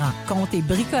leurs parents. Contes et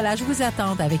bricolage vous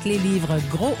attendent avec les livres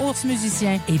Gros ours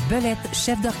musicien et Belette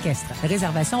chef d'orchestre.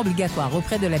 Réservation obligatoire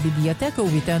auprès de la bibliothèque au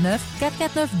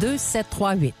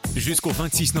 819-449-2738. Jusqu'au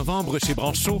 26 novembre chez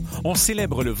Branchot, on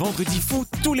célèbre le Vendredi fou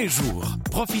tous les jours.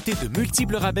 Profitez de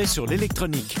multiples rabais sur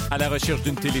l'électronique. À la recherche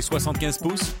d'une télé 75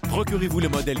 pouces, procurez-vous le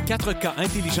modèle 4K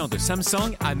intelligent de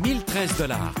Samsung à 1013 $.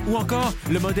 Ou encore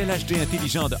le modèle HD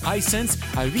intelligent de iSense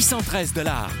à 813 $.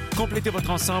 Complétez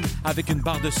votre ensemble avec une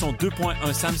barre de son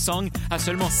 2.1 Samsung à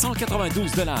seulement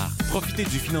 192 $. Profitez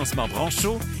du financement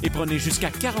Branchot et prenez jusqu'à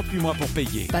 48 mois pour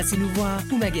payer. Passez nous voir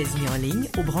ou magasinez en ligne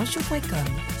au branchot.com.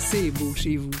 C'est beau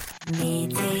chez vous.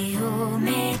 Météo,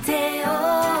 météo,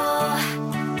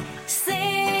 C-A-G-A.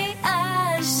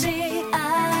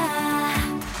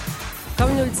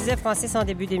 Comme nous le disait Francis en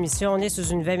début d'émission, on est sous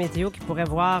une veille météo qui pourrait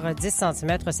voir 10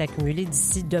 cm s'accumuler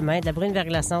d'ici demain. De la bruine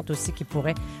verglaçante aussi qui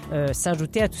pourrait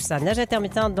s'ajouter à tout ça. Neige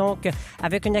intermittente donc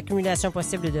avec une accumulation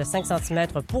possible de 5 cm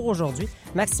pour aujourd'hui.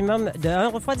 Maximum de 1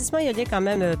 refroidissement iodé quand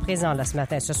même présent là ce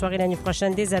matin. Ce soir et la nuit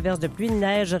prochaine, des averses de pluie, de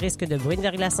neige, risque de bruine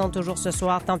verglaçante toujours ce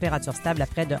soir. Température stable à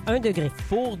près de 1 degré.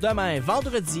 Pour demain,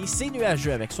 vendredi, c'est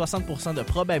nuageux avec 60 % de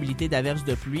probabilité d'averses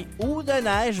de pluie ou de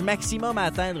neige, maximum à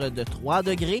atteindre de 3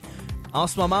 degrés. En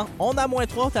ce moment, on a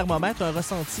 -3 au thermomètre, un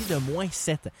ressenti de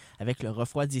 -7 avec le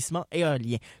refroidissement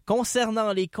éolien.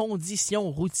 Concernant les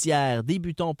conditions routières,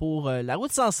 débutons pour la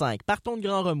route 105. Partons de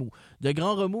Grand Remous. De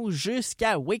Grand Remous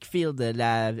jusqu'à Wakefield,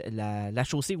 la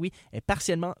chaussée, oui, est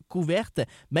partiellement couverte.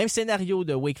 Même scénario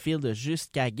de Wakefield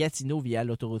jusqu'à Gatineau via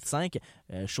l'autoroute 5,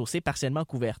 chaussée partiellement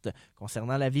couverte.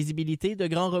 Concernant la visibilité, de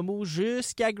Grand Remous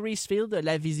jusqu'à Gracefield,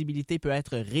 la visibilité peut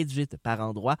être réduite par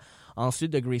endroits.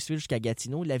 Ensuite, de Gracefield jusqu'à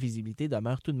Gatineau, la visibilité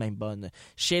demeure tout de même bonne.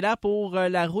 Sheila, pour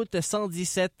la route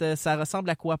 117, ça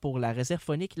ressemble à quoi pour la réserve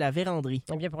phonique, la Vérandrie?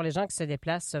 Eh bien, pour les gens qui se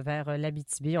déplacent vers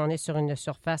l'Abitibi, on est sur une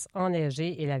surface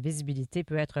enneigée et la visibilité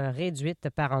peut être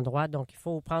réduite par endroits. Donc, il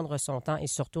faut prendre son temps et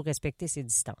surtout respecter ses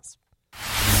distances.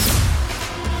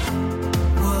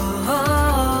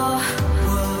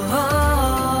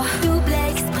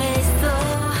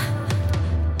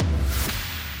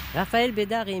 Raphaël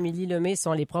Bédard et Émilie Lemay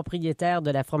sont les propriétaires de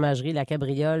la fromagerie La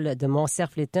Cabriole de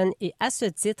Montcerf-Letton et à ce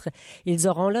titre, ils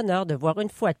auront l'honneur de voir une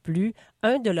fois de plus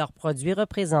un de leurs produits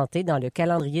représentés dans le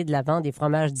calendrier de la vente des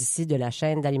fromages d'ici de la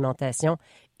chaîne d'alimentation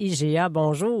IGA.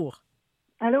 Bonjour.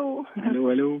 Allô. Allô,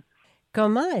 allô.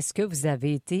 Comment est-ce que vous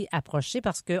avez été approché?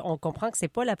 Parce qu'on comprend que c'est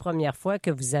pas la première fois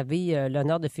que vous avez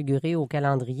l'honneur de figurer au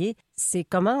calendrier. C'est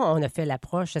comment on a fait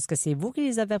l'approche? Est-ce que c'est vous qui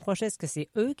les avez approchés? Est-ce que c'est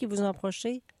eux qui vous ont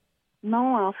approché?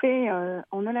 Non, en fait,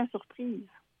 on a la surprise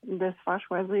de se faire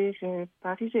choisir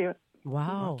par IGA.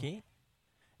 Wow! OK.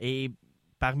 Et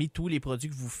parmi tous les produits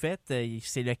que vous faites,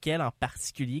 c'est lequel en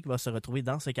particulier qui va se retrouver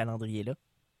dans ce calendrier-là?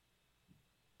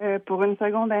 Pour une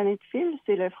seconde année de fil,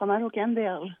 c'est le fromage au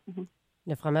canneberge.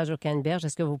 Le fromage au canneberge,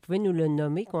 est-ce que vous pouvez nous le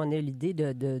nommer, qu'on ait l'idée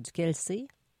duquel c'est?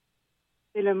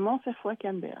 C'est le Montcerfois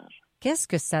canneberge. Qu'est-ce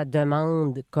que ça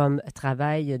demande comme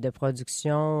travail de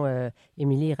production,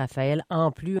 Émilie et Raphaël,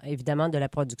 en plus, évidemment, de la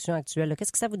production actuelle?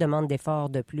 Qu'est-ce que ça vous demande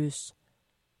d'efforts de plus?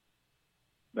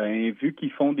 Bien, vu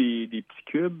qu'ils font des petits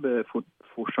cubes, il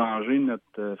faut changer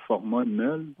notre format de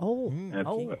meule. Oh!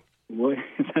 Oui,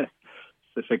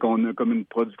 ça fait qu'on a comme une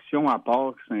production à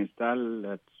part qui s'installe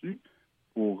là-dessus.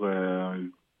 Pour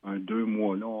 2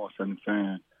 mois, là, ça nous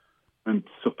fait un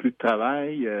petit surplus de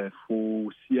travail. Il faut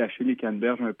aussi hacher les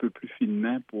canneberges un peu plus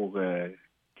finement pour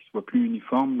qu'ils soient plus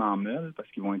uniformes dans la meule parce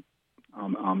qu'ils vont être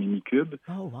en mini-cubes.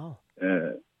 Oh, wow!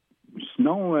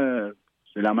 Sinon,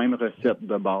 c'est la même recette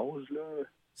de base, là.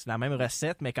 C'est la même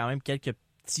recette, mais quand même quelques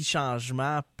petits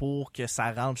changements pour que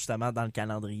ça rentre justement dans le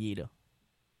calendrier, là.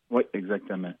 Oui,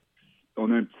 exactement. On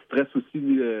a un petit stress aussi,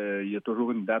 il y a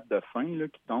toujours une date de fin là,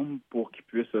 qui tombe pour qu'ils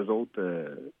puissent, eux autres,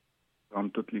 prendre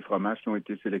tous les fromages qui ont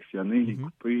été sélectionnés, les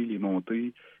couper, les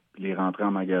monter, puis les rentrer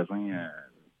en magasin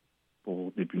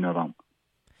pour début novembre.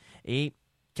 Et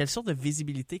quelle sorte de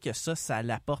visibilité que ça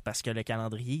l'apporte? Parce que le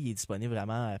calendrier il est disponible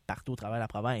vraiment partout au travers de la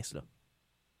province, là.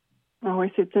 Ah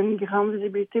oui, c'est une grande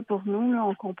visibilité pour nous, là.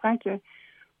 On comprend que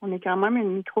on est quand même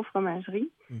une micro-fromagerie.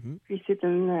 Puis c'est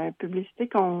une publicité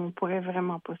qu'on pourrait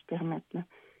vraiment pas se permettre, là.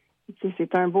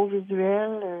 C'est un beau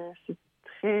visuel, c'est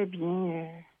très bien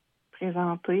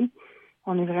présenté.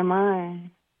 On est vraiment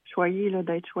choyé là,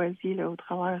 d'être choisi là, au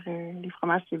travers les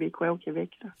fromages québécois au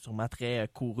Québec. Là. Sûrement très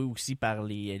couru aussi par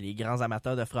les grands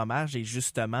amateurs de fromage. Et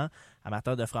justement,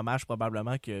 amateurs de fromage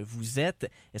probablement que vous êtes,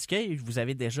 est-ce que vous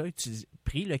avez déjà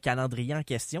pris le calendrier en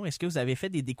question? Est-ce que vous avez fait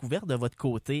des découvertes de votre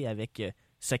côté avec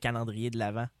ce calendrier de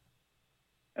l'Avent?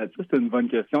 Ça, c'est une bonne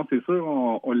question. C'est sûr,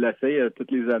 on l'essaye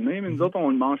toutes les années, mais nous autres, on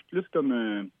le mange plus comme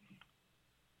un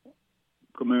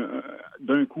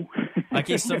d'un coup.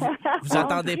 OK, ça, vous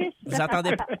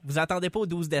attendez pas au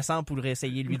 12 décembre pour le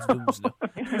réessayer, lui, du 12, là.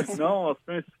 Non, on se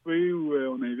fait un souper où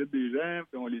on invite des gens,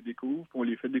 puis on les découvre, puis on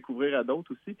les fait découvrir à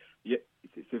d'autres aussi.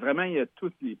 C'est vraiment, il y a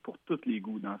pour tous les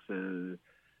goûts dans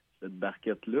cette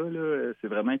barquette-là. Là. C'est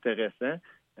vraiment intéressant.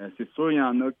 C'est sûr, il y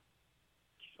en a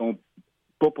qui sont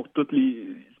pas pour toutes les...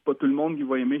 C'est pas tout le monde qui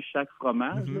va aimer chaque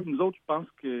fromage. Là. Nous autres, je pense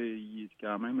qu'il y a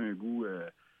quand même un goût...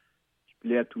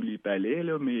 plaît à tous les palais,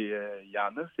 là, mais il y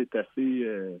en a, c'est assez...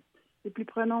 C'est plus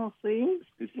prononcé.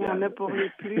 Spécial. Il y en a pour les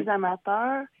plus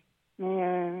amateurs,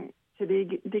 mais c'est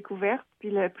des découvertes. Puis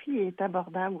le prix est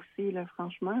abordable aussi, là,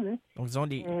 franchement. Là. Donc, disons,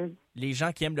 les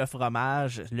gens qui aiment le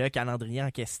fromage, le calendrier en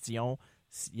question,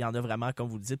 il y en a vraiment, comme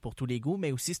vous le dites, pour tous les goûts,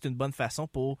 mais aussi c'est une bonne façon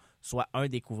pour soit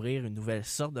découvrir une nouvelle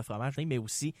sorte de fromage, mais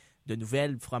aussi de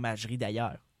nouvelles fromageries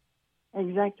d'ailleurs.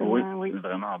 Exactement, oui. C'est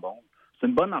vraiment bon. C'est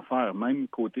une bonne affaire, même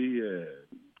côté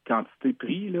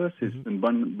quantité-prix, là, c'est une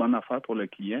bonne affaire pour le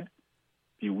client.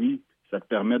 Puis oui, ça te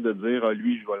permet de dire,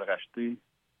 lui, je vais le racheter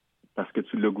parce que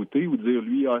tu l'as goûté, ou dire,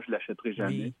 lui, je l'achèterai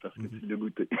jamais parce que tu l'as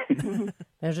goûté.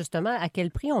 Justement, à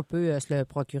quel prix on peut se le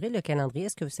procurer, le calendrier?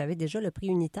 Est-ce que vous savez déjà le prix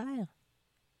unitaire?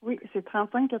 Oui, c'est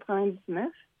 35,99.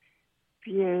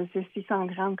 Puis c'est 600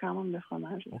 grammes quand même de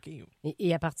fromage. OK.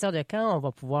 Et à partir de quand on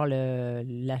va pouvoir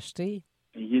l'acheter?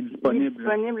 Il est disponible. Il est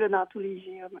disponible dans tous les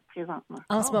GA présentement.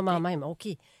 En ce moment même, OK.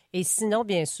 Et sinon,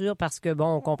 bien sûr, parce que,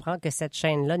 on comprend que cette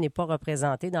chaîne-là n'est pas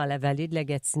représentée dans la vallée de la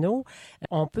Gatineau,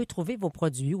 on peut trouver vos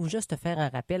produits ou juste faire un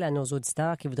rappel à nos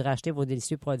auditeurs qui voudraient acheter vos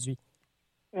délicieux produits.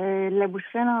 La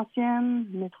boucherie à l'ancienne,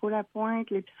 Métro La Pointe,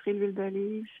 l'épicerie L'Huile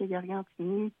d'Olive, chez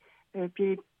Gargantini,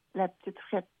 puis la petite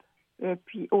frette,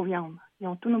 puis aux viandes. Ils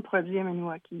ont tous nos produits à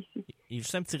Maniwaki ici. Et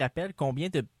juste un petit rappel, combien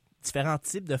de différents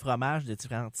types de fromages, de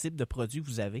différents types de produits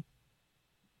vous avez?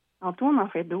 En tout, on en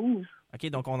fait 12. OK,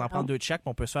 donc on en prend 2 de chaque, puis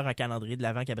on peut se faire un calendrier de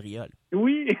l'Avent cabriole.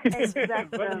 Oui!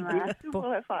 Exactement, tout pour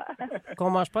le faire. Qu'on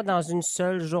ne mange pas dans une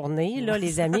seule journée. Là,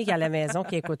 les amis à la maison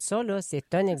qui écoutent ça, là,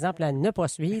 c'est un exemple à ne pas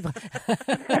suivre.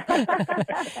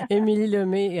 Émilie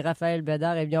Lemay et Raphaël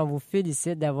Bédard, eh bien, on vous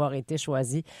félicite d'avoir été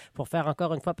choisis pour faire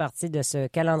encore une fois partie de ce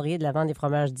calendrier de la vente des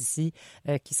fromages d'ici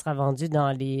qui sera vendu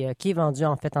qui est vendu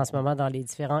en fait en ce moment dans les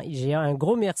différents IGA. Un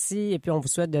gros merci et puis on vous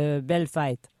souhaite de belles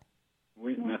fêtes.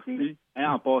 Oui, merci.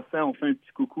 En passant, on fait un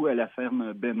petit coucou à la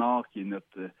ferme Bénard, qui est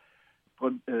notre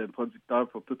producteur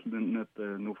pour tous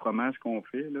nos fromages qu'on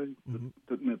fait. Là.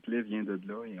 Tout notre lait vient de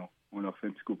là et on leur fait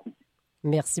un petit coucou.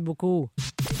 Merci beaucoup.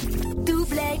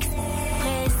 Double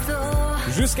Expresso.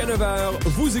 Jusqu'à 9h,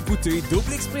 vous écoutez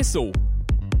Double Expresso.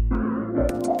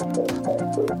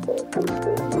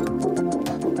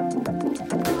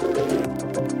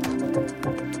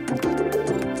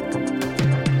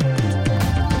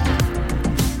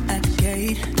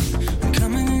 I'm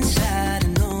coming inside, I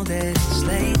know that it's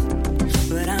late,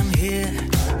 but I'm here,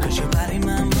 'cause your body,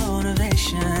 my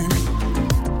motivation.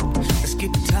 Let's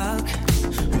keep talk.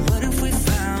 What if we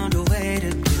found a way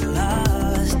to be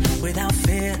lost without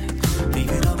fear?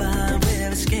 Leave it all behind,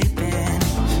 we're escaping.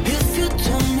 If you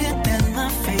told me that my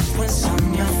fate was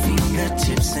on your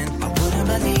fingertips, and I wouldn't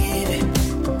believe it.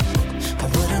 I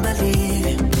wouldn't believe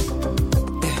it.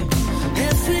 Yeah.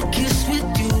 Every kiss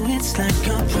with you, it's like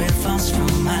a prayer falls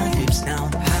from my lips now.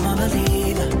 I'm a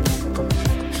believer.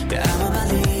 Yeah, I'm a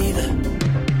believer.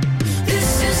 This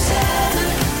is heaven.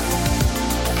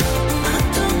 I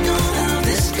don't know how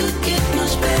this could get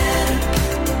much better.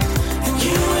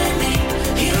 You and me,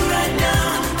 here right now.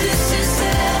 This is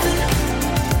heaven.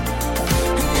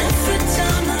 And every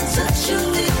time I touch you,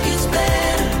 it gets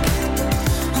better.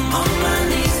 I'm on my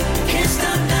knees, can't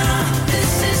stop now.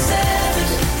 This is heaven.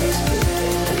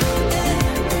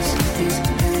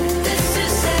 This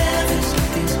is heaven.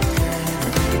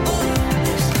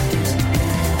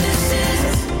 This is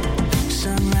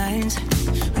sunrise.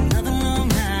 Another long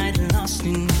night lost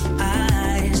in your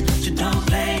eyes. So don't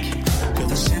blink, you're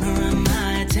the center of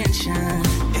my attention.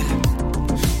 Yeah.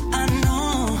 I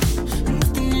know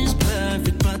nothing is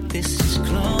perfect, but this is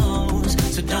close.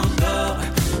 So don't go,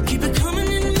 keep it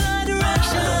coming in my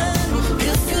direction.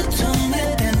 If you told me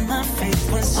that my fate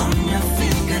was on your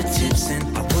fingertips, and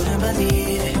I wouldn't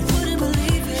believe it. I wouldn't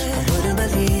believe it. I wouldn't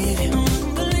believe it. I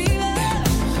wouldn't believe it.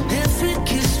 Every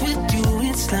kiss with you,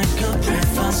 it's like a prayer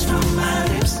falls from my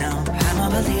lips now.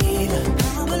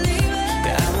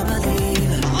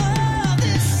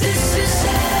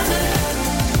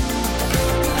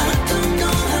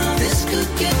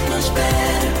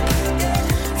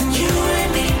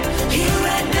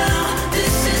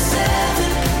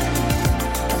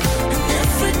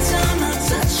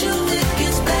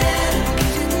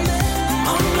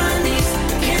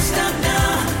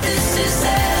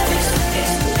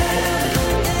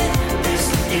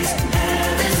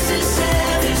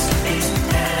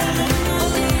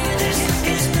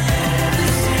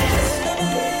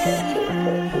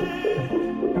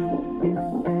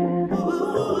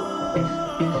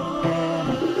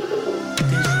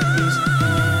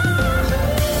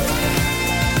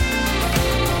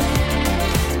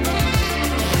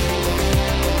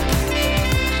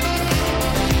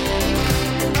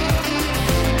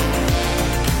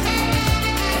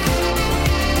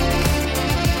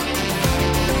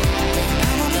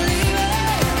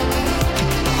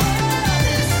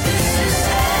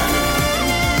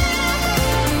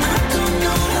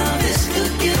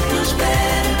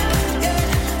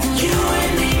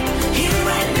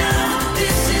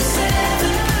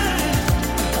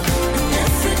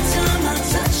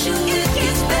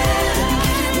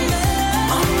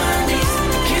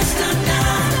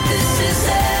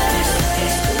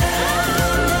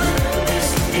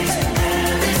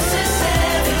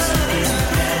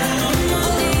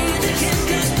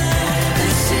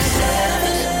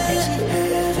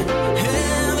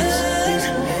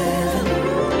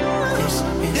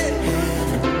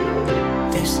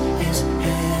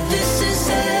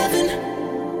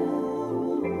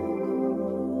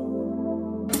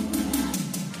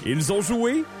 Ils ont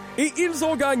joué et ils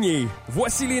ont gagné.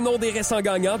 Voici les noms des récents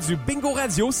gagnants du Bingo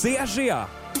Radio CHGA.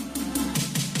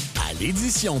 À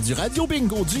l'édition du Radio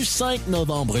Bingo du 5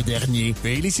 novembre dernier,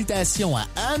 félicitations à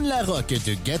Anne Larocque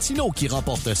de Gatineau qui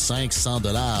remporte 500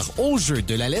 $ au jeu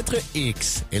de la lettre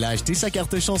X. Elle a acheté sa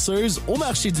carte chanceuse au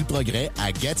marché du Progrès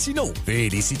à Gatineau.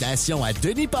 Félicitations à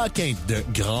Denis Paquin de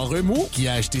Grand Remous qui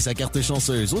a acheté sa carte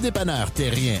chanceuse au dépanneur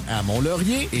Terrien à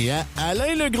Mont-Laurier et à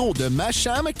Alain Legros de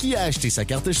Macham qui a acheté sa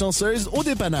carte chanceuse au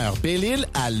dépanneur Belle-Île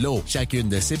à L'Eau. Chacune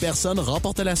de ces personnes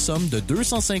remporte la somme de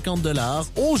 250 $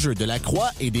 au jeu de la Croix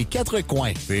et des 4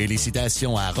 coins.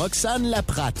 Félicitations à Roxane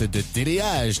Laprate de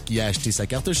Déléage qui a acheté sa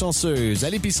carte chanceuse à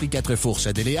l'épicerie 4 Fourches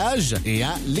à Déléage et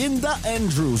à Linda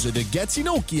Andrews de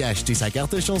Gatineau qui a acheté sa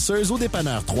carte chanceuse au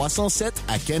dépanneur 307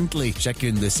 à Kentley.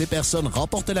 Chacune de ces personnes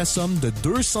remporte la somme de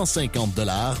 250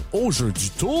 $ au jeu du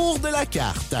tour de la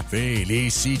carte.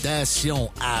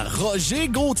 Félicitations à Roger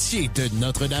Gauthier de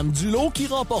Notre-Dame-du-Lot qui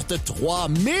remporte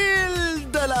 3000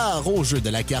 $ au jeu de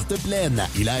la carte pleine.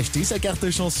 Il a acheté sa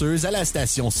carte chanceuse à la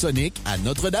station Sonic à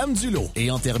Notre-Dame-du-Lot.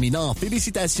 Et en terminant,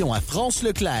 félicitations à France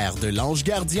Leclerc de l'Ange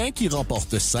Gardien qui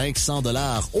remporte 500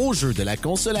 $ au jeu de la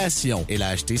consolation. Elle a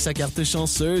acheté sa carte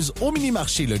chanceuse au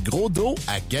mini-marché Le Gros Dos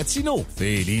à Gatineau.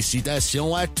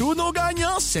 Félicitations à tous nos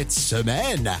gagnants cette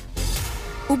semaine!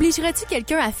 Obligerais-tu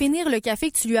quelqu'un à finir le café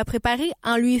que tu lui as préparé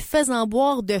en lui faisant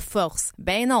boire de force?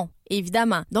 Ben non,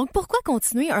 évidemment. Donc pourquoi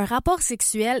continuer un rapport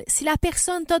sexuel si la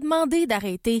personne t'a demandé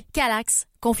d'arrêter? Calax,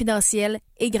 confidentiel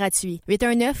et gratuit.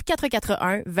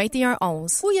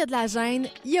 819-441-2111. Où il y a de la gêne,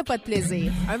 il n'y a pas de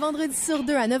plaisir. Un vendredi sur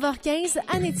deux à 9h15,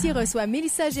 Anetti reçoit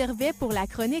Mélissa Gervais pour la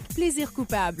chronique Plaisir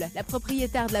coupable. La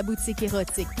propriétaire de la boutique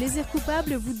érotique Plaisir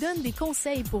coupable vous donne des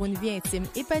conseils pour une vie intime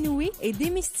épanouie et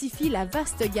démystifie la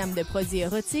vaste gamme de produits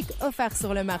érotiques offerts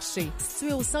sur le marché.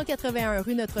 Situé au 181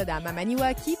 rue Notre-Dame à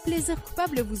Maniwaki, Plaisir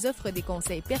coupable vous offre des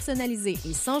conseils personnalisés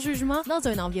et sans jugement dans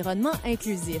un environnement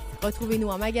inclusif. Retrouvez-nous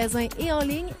en magasin et en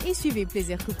ligne et suivez Plaisir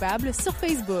coupable sur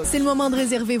Facebook. C'est le moment de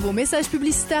réserver vos messages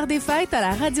publicitaires des fêtes à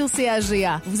la radio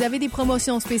CHGA. Vous avez des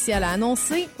promotions spéciales à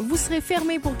annoncer, vous serez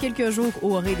fermé pour quelques jours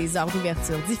ou aurez des heures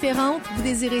d'ouverture différentes, vous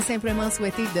désirez simplement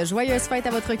souhaiter de joyeuses fêtes à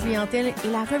votre clientèle et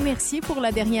la remercier pour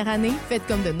la dernière année, faites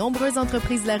comme de nombreuses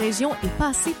entreprises de la région et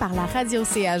passez par la radio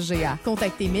CHGA.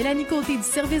 Contactez Mélanie Côté du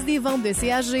service des ventes de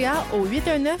CHGA au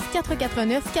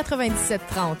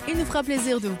 819-449-9730. Il nous fera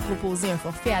plaisir de vous proposer un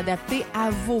forfait adapté à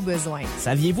vos besoins.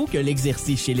 Saviez-vous que l'exercice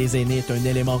chez les aînés est un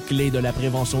élément clé de la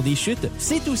prévention des chutes?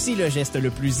 C'est aussi le geste le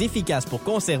plus efficace pour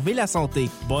conserver la santé.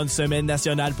 Bonne semaine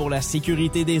nationale pour la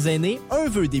sécurité des aînés. Un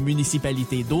vœu des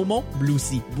municipalités d'Aumont,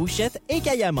 Bloussy, Bouchette et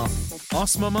Cayamant. En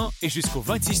ce moment et jusqu'au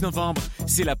 26 novembre,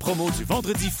 c'est la promo du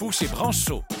Vendredi fou chez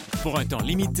Branchaud. Pour un temps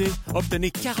limité,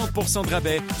 obtenez 40 % de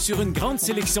rabais sur une grande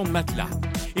sélection de matelas.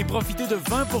 Et profitez de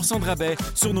 20 % de rabais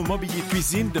sur nos mobiliers de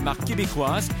cuisine de marque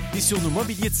québécoise et sur nos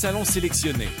mobiliers de salon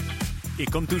sélectionnés. Et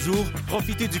comme toujours,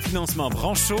 profitez du financement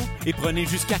Branchaud et prenez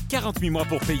jusqu'à 48 mois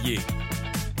pour payer.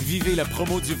 Vivez la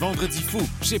promo du Vendredi fou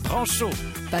chez Branchaud.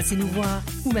 Passez nous voir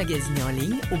ou magasinez en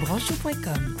ligne au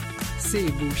branchaud.com. C'est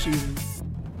beau chez vous.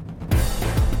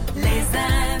 Les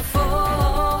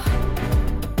infos.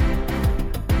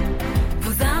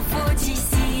 Vos infos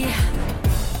d'ici.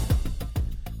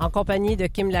 En compagnie de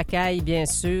Kim Lacaille, bien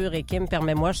sûr. Et Kim,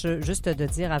 permets-moi juste de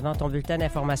dire avant ton bulletin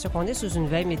d'information qu'on est sous une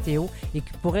veille météo et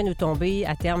qu'il pourrait nous tomber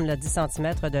à terme là, 10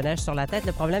 cm de neige sur la tête.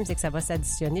 Le problème, c'est que ça va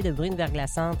s'additionner de bruines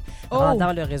verglaçantes,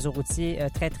 rendant le réseau routier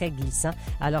très, très glissant.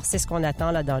 Alors, c'est ce qu'on attend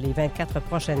là, dans les 24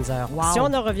 prochaines heures. Wow. Si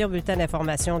on en revient au bulletin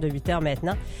d'information de 8 heures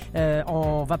maintenant,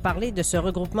 on va parler de ce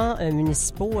regroupement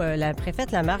municipal. La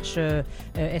préfète Lamarche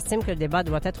estime que le débat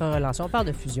doit être relancé. On parle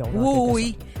de fusion. Là,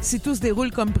 oui. Si tout se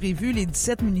déroule comme prévu, les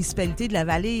 17 municipalités de la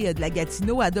vallée de la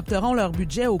Gatineau adopteront leur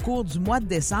budget au cours du mois de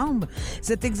décembre.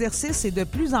 Cet exercice est de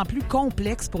plus en plus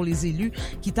complexe pour les élus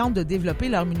qui tentent de développer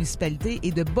leur municipalité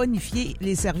et de bonifier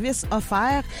les services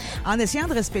offerts en essayant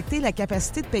de respecter la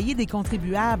capacité de payer des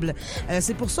contribuables.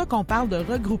 C'est pour ça qu'on parle de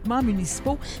regroupements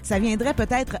municipaux. Ça viendrait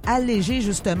peut-être alléger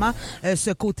justement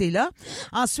ce côté-là.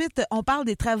 Ensuite, on parle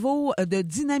des travaux de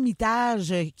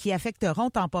dynamitage qui affecteront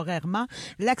temporairement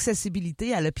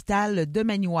l'accessibilité à l'hôpital de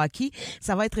Maniwaki.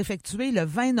 Ça va être effectué le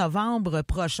 20 novembre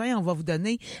prochain. On va vous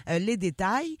donner les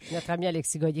détails. Notre ami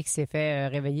Alexis Goyer qui s'est fait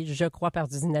réveiller, je crois, par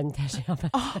du dynamitage.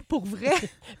 Ah, pour vrai?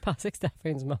 Je pensais que c'était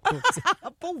la fin du monde.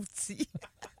 Pauvre petit.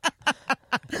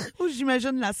 Oh,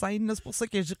 j'imagine la scène, là, c'est pour ça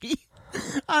que je ris.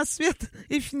 Ensuite,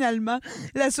 et finalement,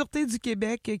 la Sûreté du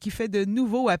Québec qui fait de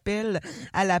nouveaux appels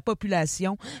à la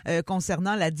population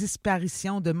concernant la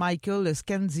disparition de Michael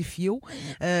Scandifio.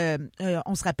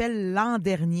 On se rappelle, l'an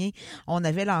dernier, on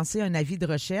avait lancé un avis de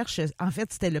recherche. En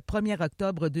fait, c'était le 1er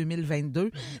octobre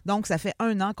 2022. Donc, ça fait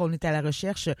 1 an qu'on est à la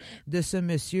recherche de ce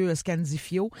monsieur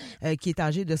Scandifio, qui est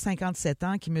âgé de 57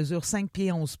 ans, qui mesure 5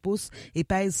 pieds 11 pouces et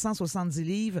pèse 170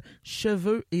 livres,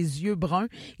 cheveux et yeux bruns.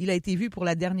 Il a été vu pour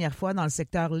la dernière fois dans le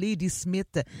secteur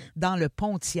Ladysmith, dans le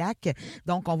Pontiac.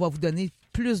 Donc, on va vous donner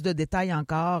plus de détails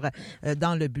encore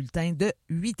dans le bulletin de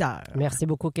 8 heures. Merci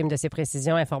beaucoup, Kim, de ces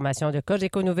précisions. Informations de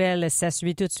Cogeco Nouvelles, ça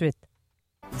suit tout de suite.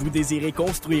 Vous désirez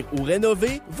construire ou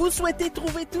rénover? Vous souhaitez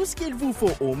trouver tout ce qu'il vous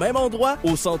faut au même endroit?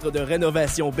 Au centre de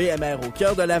rénovation BMR au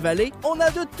cœur de la vallée, on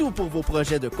a de tout pour vos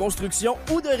projets de construction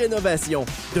ou de rénovation.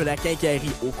 De la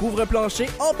quincaillerie au couvre-plancher,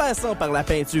 en passant par la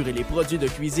peinture et les produits de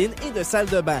cuisine et de salle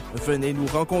de bain. Venez nous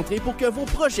rencontrer pour que vos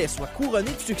projets soient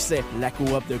couronnés de succès. La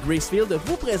coop de Gracefield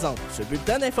vous présente ce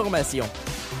bulletin d'information.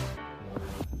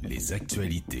 Les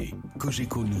actualités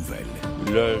Cogeco Nouvelles.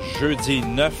 Le jeudi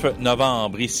 9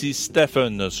 novembre, ici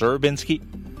Stephen Zerbinski.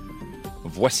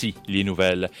 Voici les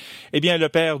nouvelles. Eh bien, le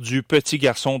père du petit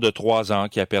garçon de 3 ans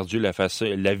qui a perdu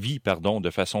la vie de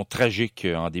façon tragique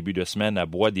en début de semaine à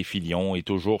Bois-des-Filions est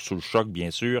toujours sous le choc,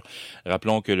 bien sûr.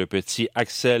 Rappelons que le petit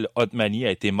Axel Otmani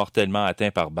a été mortellement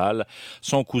atteint par balle.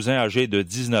 Son cousin âgé de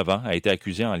 19 ans a été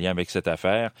accusé en lien avec cette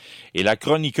affaire. Et la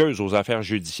chroniqueuse aux affaires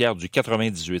judiciaires du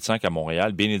 98.5 à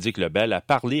Montréal, Bénédicte Lebel, a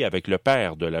parlé avec le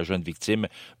père de la jeune victime,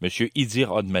 M.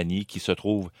 Idir Otmani, qui se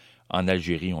trouve en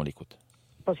Algérie. On l'écoute.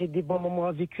 Passer des bons moments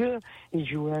avec eux, il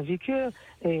jouait avec eux,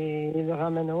 et il le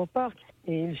ramène au parc,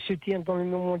 et il soutient dans les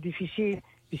moments difficiles,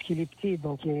 puisqu'il est petit,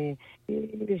 donc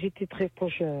j'étais très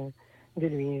proche de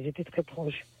lui, j'étais très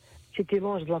proche. C'était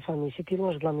loin de la famille, c'était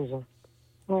loin de la maison.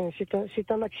 Ouais,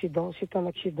 c'est un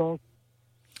accident.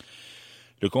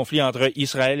 Le conflit entre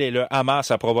Israël et le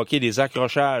Hamas a provoqué des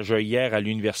accrochages hier à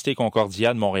l'Université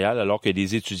Concordia de Montréal, alors que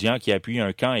des étudiants qui appuient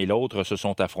un camp et l'autre se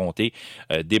sont affrontés.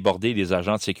 Débordés, les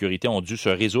agents de sécurité ont dû se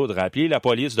résoudre à appeler la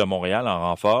police de Montréal en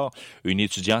renfort. Une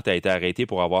étudiante a été arrêtée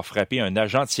pour avoir frappé un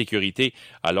agent de sécurité,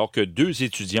 alors que 2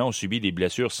 étudiants ont subi des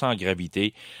blessures sans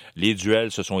gravité. Les duels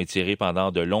se sont étirés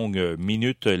pendant de longues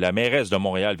minutes. La mairesse de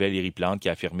Montréal, Valérie Plante, qui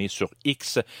a affirmé sur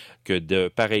X que de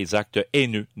pareils actes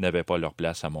haineux n'avaient pas leur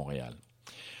place à Montréal.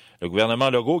 Le gouvernement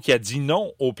Legault qui a dit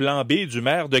non au plan B du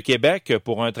maire de Québec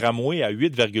pour un tramway à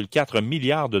 8,4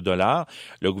 milliards de dollars.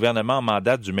 Le gouvernement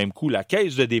mandate du même coup la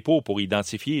Caisse de dépôt pour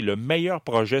identifier le meilleur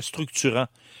projet structurant.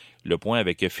 Le point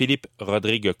avec Philippe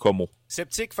Rodrigue-Comeau.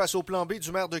 Sceptique face au plan B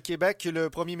du maire de Québec, le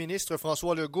premier ministre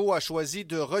François Legault a choisi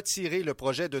de retirer le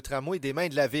projet de tramway des mains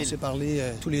de la ville. On s'est parlé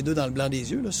tous les deux dans le blanc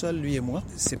des yeux, seul lui et moi.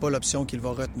 C'est pas l'option qu'il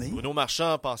va retenir. Bruno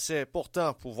Marchand pensait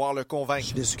pourtant pouvoir le convaincre. Je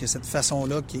suis déçu que cette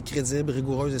façon-là, qui est crédible,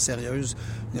 rigoureuse et sérieuse,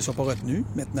 ne soit pas retenue.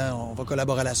 Maintenant, on va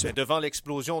collaborer à la suite. Mais devant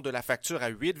l'explosion de la facture à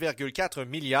 8,4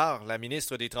 milliards, la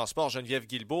ministre des Transports, Geneviève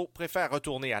Guilbeault, préfère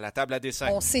retourner à la table à dessin.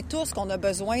 On sait tous qu'on a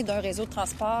besoin d'un réseau de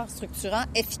transport structurant,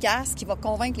 efficace, qui va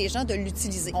convaincre les gens de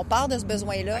l'utiliser. On part de ce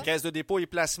besoin-là. La Caisse de dépôt et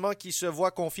placement qui se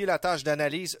voit confier la tâche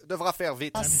d'analyse devra faire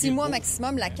vite. En 6 mois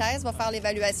maximum, la Caisse va faire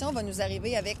l'évaluation, va nous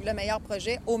arriver avec le meilleur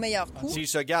projet au meilleur coût. S'il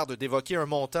se garde d'évoquer un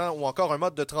montant ou encore un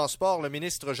mode de transport, le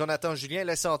ministre Jonathan Julien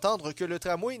laisse entendre que le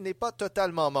tramway n'est pas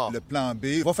totalement mort. Le plan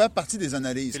B va faire partie des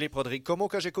analyses. Philippe Rodrigue-Comeau,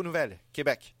 Cogeco Nouvelles,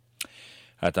 Québec.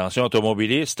 Attention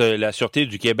automobilistes, la Sûreté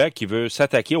du Québec qui veut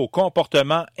s'attaquer au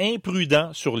comportement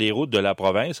imprudent sur les routes de la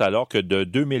province, alors que de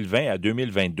 2020 à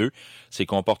 2022, ces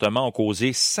comportements ont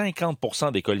causé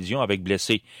 50% des collisions avec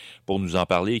blessés. Pour nous en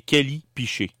parler, Kelly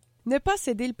Piché. Ne pas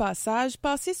céder le passage,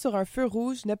 passer sur un feu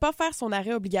rouge, ne pas faire son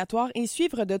arrêt obligatoire et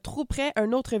suivre de trop près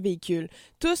un autre véhicule.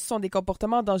 Tous sont des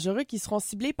comportements dangereux qui seront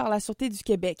ciblés par la Sûreté du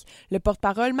Québec. Le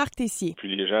porte-parole, Marc Tessier.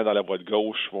 Puis les gens dans la voie de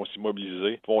gauche vont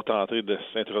s'immobiliser, vont tenter de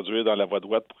s'introduire dans la voie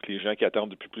droite pour que les gens qui attendent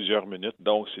depuis plusieurs minutes.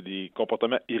 Donc, c'est des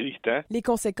comportements irritants. Les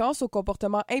conséquences au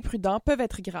comportement imprudent peuvent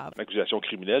être graves. Accusation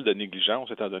criminelle de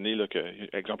négligence, étant donné là, que,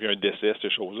 par exemple, il y a un décès,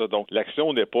 ces choses-là. Donc,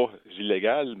 l'action n'est pas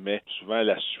illégale, mais souvent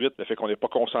la suite, le fait qu'on n'est pas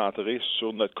concentré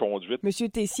sur notre conduite. M.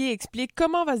 Tessier explique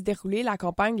comment va se dérouler la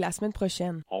campagne la semaine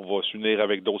prochaine. On va s'unir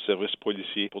avec d'autres services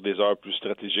policiers pour des heures plus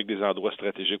stratégiques, des endroits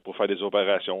stratégiques pour faire des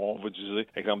opérations. On va utiliser,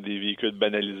 par exemple, des véhicules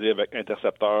banalisés avec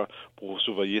intercepteurs pour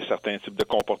surveiller certains types de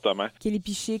comportements. Kelly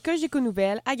Piché, Cogeco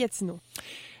Nouvelles, à Gatineau.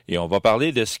 Et on va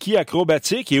parler de ski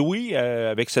acrobatique. Et oui,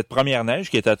 avec cette première neige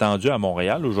qui est attendue à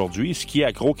Montréal aujourd'hui, Ski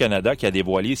Acro Canada qui a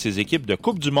dévoilé ses équipes de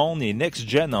Coupe du Monde et Next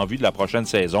Gen en vue de la prochaine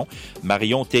saison.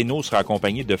 Marion Thénault sera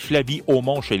accompagnée de Flavie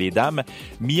Aumont chez les dames,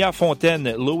 Mia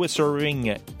Fontaine, Louis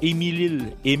Herring,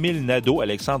 Émile Nadeau,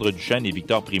 Alexandre Duchesne et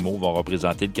Victor Primo vont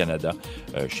représenter le Canada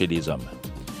chez les hommes.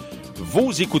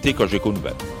 Vous écoutez Cogeco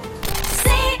Nouvelles.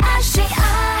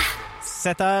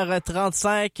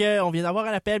 7h35, on vient d'avoir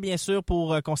un appel, bien sûr,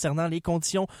 pour concernant les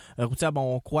conditions routières.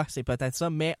 Bon, on croit que c'est peut-être ça,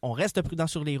 mais on reste prudent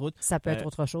sur les routes. Ça peut être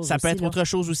autre chose Ça aussi, peut être là. autre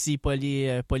chose aussi,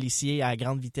 policiers à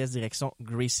grande vitesse direction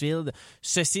Gracefield.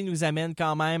 Ceci nous amène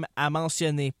quand même à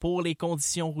mentionner, pour les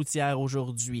conditions routières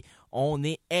aujourd'hui, on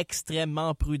est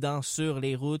extrêmement prudent sur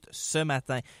les routes ce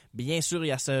matin. Bien sûr, il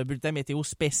y a ce bulletin météo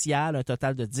spécial, un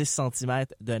total de 10 cm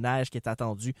de neige qui est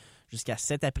attendu jusqu'à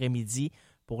cet après-midi.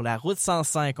 Pour la route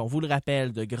 105, on vous le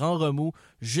rappelle, de Grand Remous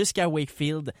jusqu'à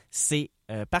Wakefield, c'est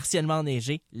partiellement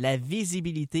enneigé. La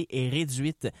visibilité est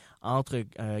réduite entre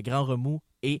Grand Remous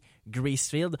et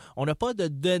Gracefield. On n'a pas de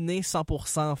données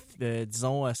 100%,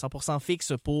 100%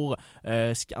 fixes pour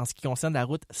en ce qui concerne la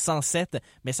route 107,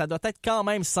 mais ça doit être quand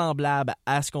même semblable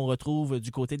à ce qu'on retrouve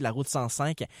du côté de la route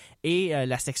 105 et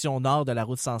la section nord de la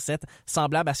route 107,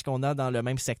 semblable à ce qu'on a dans le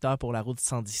même secteur pour la route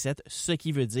 117, ce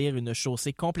qui veut dire une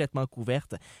chaussée complètement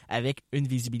couverte avec une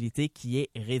visibilité qui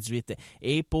est réduite.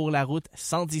 Et pour la route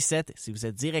 117, si vous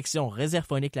êtes direction Réserve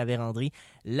Phonique La Vérandrie,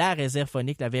 la Réserve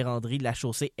Phonique La Vérandrie, la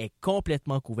chaussée est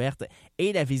complètement couverte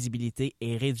et la visibilité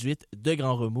est réduite de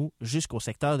Grand Remous jusqu'au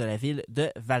secteur de la ville de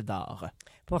Val-d'Or.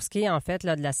 Pour ce qui est en fait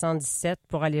là, de la 117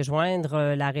 pour aller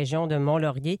joindre la région de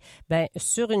Mont-Laurier, bien,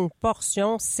 sur une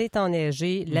portion, c'est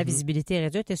enneigé, la visibilité est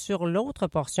réduite et sur l'autre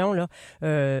portion, là,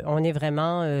 on est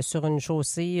vraiment sur une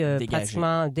chaussée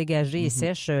pratiquement dégagée et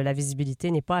sèche. La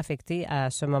visibilité n'est pas affectée à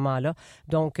ce moment-là.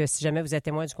 Donc, si jamais vous êtes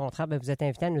témoin du contrat, bien, vous êtes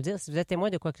invité à nous dire. Si vous êtes témoin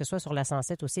de quoi que ce soit sur la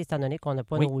 107 aussi, étant donné qu'on n'a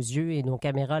pas nos yeux et nos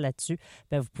caméras là-dessus,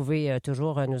 bien, vous pouvez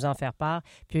toujours nous en faire part.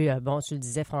 Puis, bon, tu le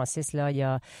disais, Francis, là, il y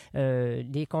a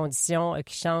des conditions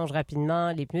qui changent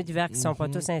rapidement, les pneus d'hiver qui ne sont pas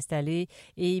tous installés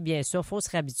et bien sûr, il faut se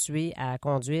réhabituer à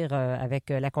conduire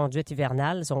avec la conduite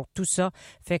hivernale. Donc, tout ça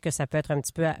fait que ça peut être un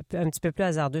petit peu plus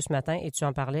hasardeux ce matin et tu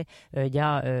en parlais, il y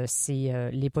a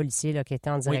les policiers là, qui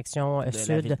étaient en direction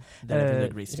sud de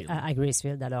Gracefield. À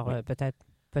Gracefield. Alors,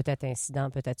 peut-être incident,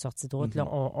 peut-être sortie de route. Là,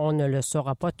 on ne le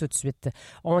saura pas tout de suite.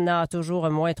 On a toujours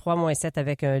 -3, -7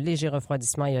 avec un léger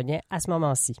refroidissement éolien à ce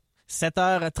moment-ci.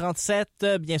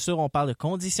 7h37, bien sûr, on parle de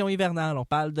conditions hivernales, on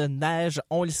parle de neige,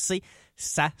 on le sait,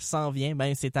 ça s'en vient,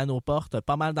 ben c'est à nos portes,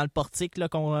 pas mal dans le portique, là,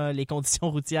 les conditions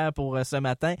routières pour ce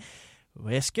matin.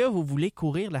 Est-ce que vous voulez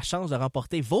courir la chance de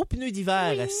remporter vos pneus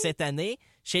d'hiver cette année?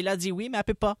 Sheila dit oui, mais elle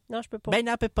peut pas. Non, je peux pas. Ben,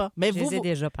 elle peut pas. Mais je les ai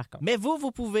déjà, par contre. Mais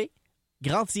vous pouvez.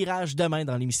 Grand tirage demain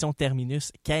dans l'émission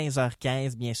Terminus,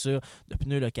 15h15, bien sûr, de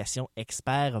pneus location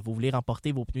expert. Vous voulez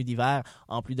remporter vos pneus d'hiver.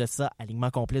 En plus de ça, alignement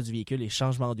complet du véhicule et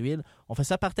changement d'huile. On fait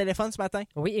ça par téléphone ce matin?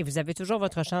 Oui, et vous avez toujours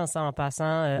votre chance en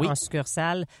passant en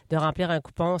succursale de remplir un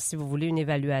coupon si vous voulez une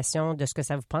évaluation de ce que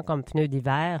ça vous prend comme pneus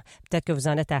d'hiver. Peut-être que vous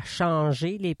en êtes à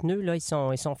changer les pneus. Là, ils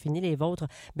sont finis, les vôtres.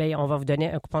 Bien, on va vous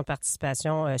donner un coupon de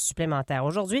participation supplémentaire.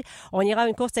 Aujourd'hui, on ira à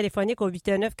une course téléphonique au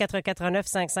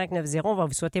 819-449-5590. On va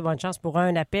vous souhaiter bonne chance pour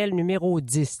un appel numéro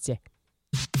 10, tiens.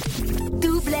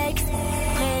 Double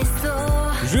Expresso.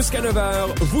 Jusqu'à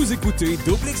 9h, vous écoutez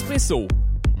Double Expresso.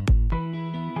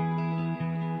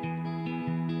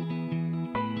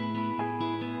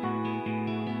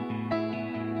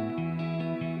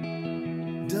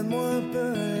 Donne-moi un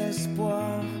peu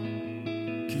l'espoir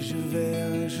que je vais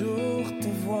un jour te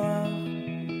voir.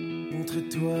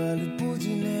 Montre-toi le bout du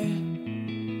nez,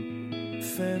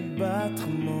 fais battre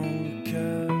mon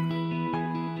cœur.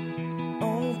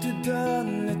 On te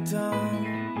donne le temps,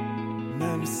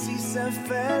 même si ça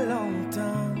fait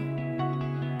longtemps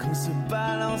qu'on se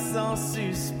balance en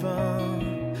suspens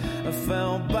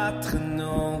afin de battre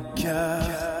nos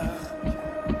cœurs.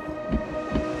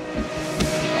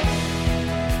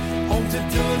 On te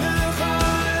donnera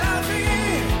la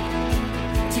vie,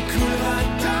 tu couleras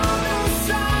dans nos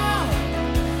sangs,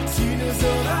 tu nous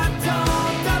auras tant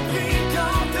appris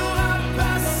quand t'auras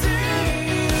passé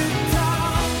le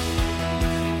temps.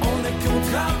 On ne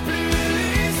comptera plus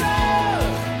les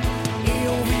heures et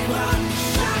on vivra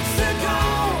chaque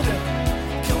seconde.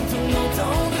 Quand on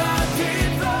entendra tes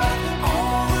pas,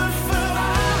 on refera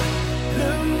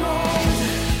le monde.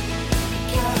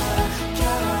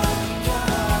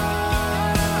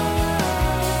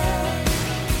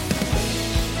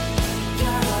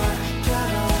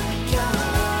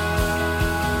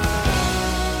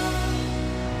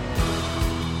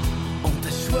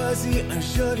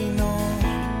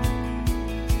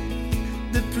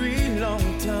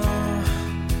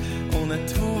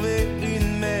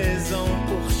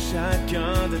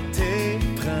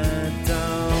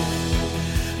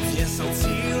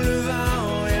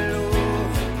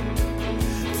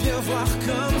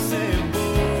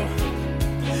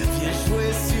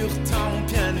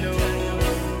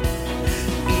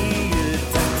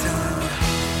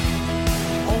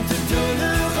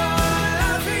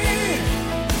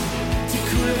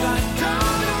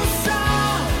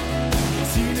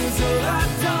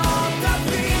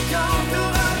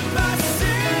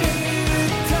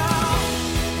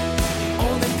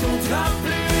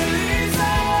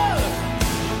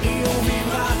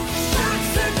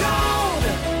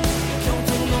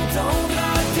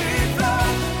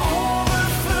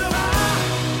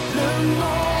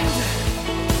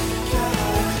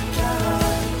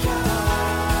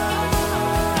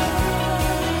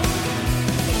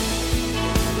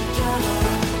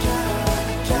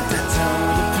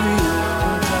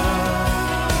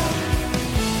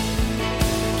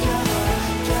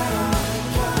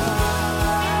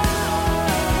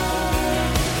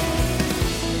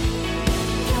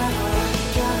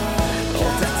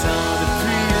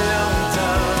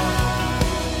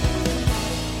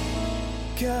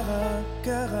 Cara,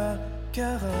 cara,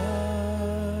 cara.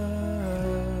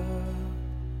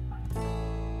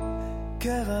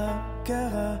 Cara,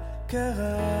 cara,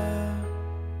 cara.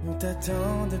 On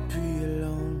t'attend depuis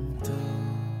longtemps.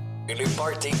 Le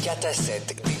Party 4 à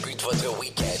 7 débute votre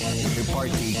week-end. Le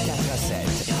Party 4 à 7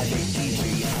 avec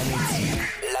DJ Anetti.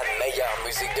 La meilleure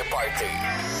musique de party.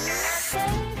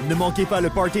 Ne manquez pas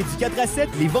le Party du 4 à 7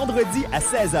 les vendredis à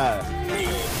 16h. Le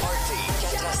Party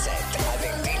 4 à 7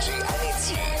 avec DJ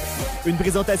Anetti. Une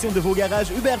présentation de vos garages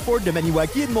Hubert Ford de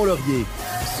Maniwaki et de Mont-Laurier.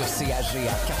 Sur CHG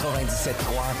à 97.3,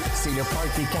 c'est le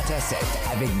Party 4 à 7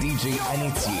 avec DJ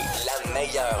Anetti. La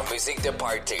meilleure musique de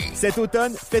party. Cet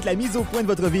automne, faites la mise au point de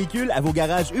votre véhicule à vos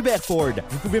garages Hubert Ford.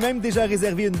 Vous pouvez même déjà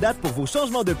réserver une date pour vos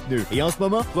changements de pneus. Et en ce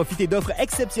moment, profitez d'offres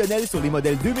exceptionnelles sur les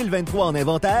modèles 2023 en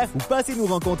inventaire ou passez nous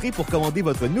rencontrer pour commander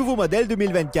votre nouveau modèle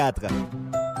 2024.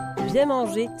 Bien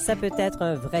manger, ça peut être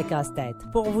un vrai casse-tête.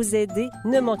 Pour vous aider,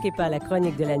 ne manquez pas la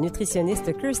chronique de la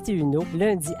nutritionniste Kirsty Huneau,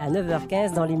 lundi à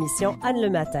 9h15 dans l'émission Anne le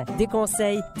matin. Des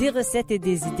conseils, des recettes et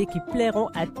des idées qui plairont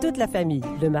à toute la famille.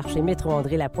 Le marché Métro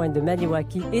André Lapointe de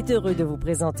Maniwaki est heureux de vous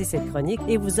présenter cette chronique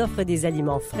et vous offre des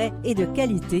aliments frais et de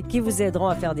qualité qui vous aideront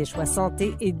à faire des choix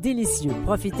santé et délicieux.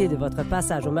 Profitez de votre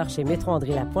passage au marché Métro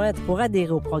André Lapointe pour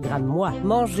adhérer au programme Moi.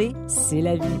 Manger, c'est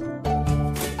la vie.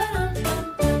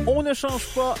 On ne change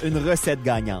pas une recette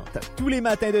gagnante. Tous les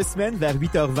matins de semaine, vers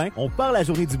 8h20, on part la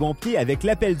journée du bon pied avec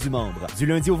l'appel du membre. Du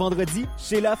lundi au vendredi,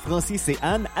 Sheila, Francis et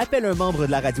Anne appellent un membre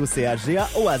de la radio CHGA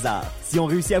au hasard. Si on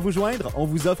réussit à vous joindre, on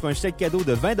vous offre un chèque cadeau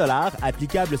de 20 $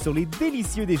 applicable sur les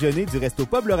délicieux déjeuners du Resto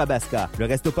Pub Le Rabasca. Le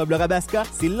Resto Pub Le Rabasca,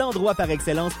 c'est l'endroit par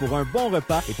excellence pour un bon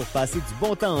repas et pour passer du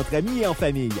bon temps entre amis et en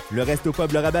famille. Le Resto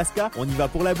Pub Le Rabasca, on y va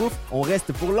pour la bouffe, on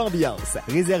reste pour l'ambiance.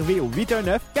 Réservé au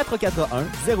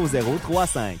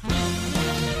 819-441-0035.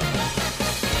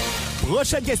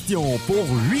 Prochaine question pour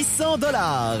 800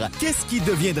 $. Qu'est-ce qui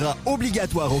deviendra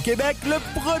obligatoire au Québec le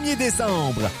 1er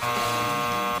décembre?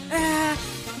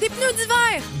 Des pneus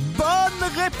d'hiver! Bonne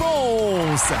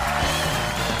réponse!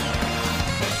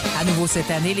 À nouveau cette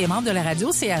année, les membres de la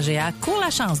radio CHGA courent la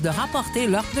chance de remporter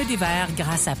leur pneu d'hiver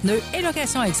grâce à Pneus et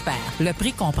Location Expert. Le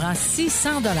prix comprend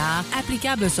 600 $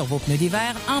 applicables sur vos pneus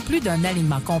d'hiver, en plus d'un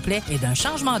alignement complet et d'un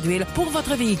changement d'huile pour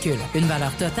votre véhicule. Une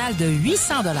valeur totale de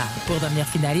 800 $. Pour devenir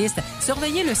finaliste,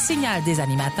 surveillez le signal des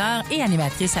animateurs et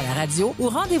animatrices à la radio ou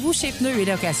rendez-vous chez Pneus et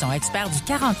Location Expert du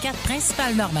 44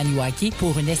 Principal Nord Maniwaki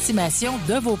pour une estimation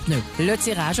de vos pneus. Le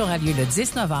tirage aura lieu le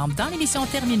 10 novembre dans l'émission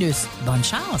Terminus. Bonne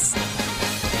chance!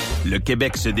 Le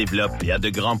Québec se développe et a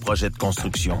de grands projets de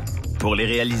construction. Pour les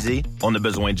réaliser, on a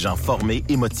besoin de gens formés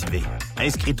et motivés.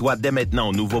 Inscris-toi dès maintenant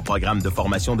au nouveau programme de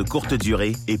formation de courte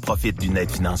durée et profite d'une aide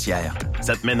financière.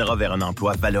 Ça te mènera vers un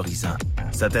emploi valorisant.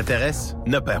 Ça t'intéresse?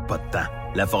 Ne perds pas de temps.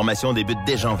 La formation débute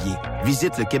dès janvier.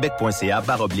 Visite le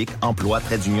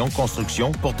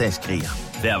québec.ca/emploi-construction pour t'inscrire.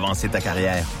 Fais avancer ta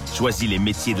carrière. Choisis les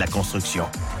métiers de la construction.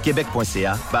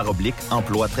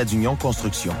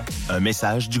 québec.ca/emploi-construction. Un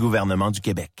message du gouvernement du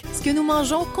Québec. Ce que nous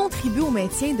mangeons contribue au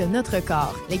maintien de notre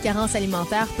corps. Les carences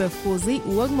alimentaires peuvent causer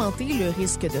ou augmenter le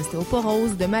risque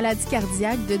d'ostéoporose, de maladies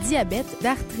cardiaques, de diabète,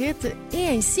 d'arthrite et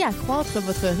ainsi accroître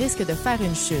votre risque de faire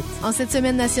une chute. En cette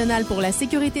semaine nationale pour la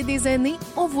sécurité des aînés,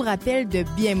 on vous rappelle de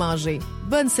bien manger.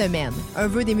 Bonne semaine. Un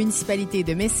vœu des municipalités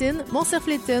de Messine,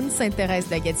 Montserfletton, Sainte-Thérèse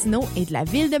de la Gatineau et de la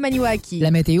ville de Maniwaki.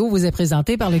 La météo vous est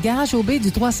présentée par le Garage OB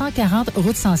du 340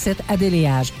 route 107 à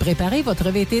Déléage. Préparez votre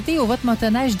VTT ou votre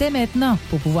motoneige dès maintenant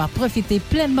pour pouvoir profiter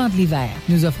pleinement de l'hiver.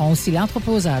 Nous offrons aussi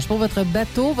l'entreposage pour votre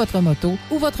bateau, votre moto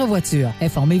ou votre voiture.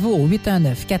 Informez-vous au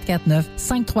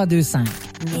 819-449-5325.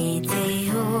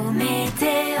 Météo,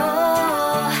 météo,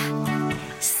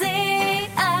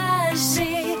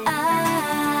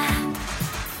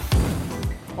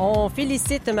 On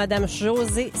félicite Mme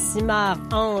Josée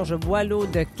Simard-Ange Boileau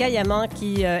de Caillaman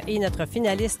qui est notre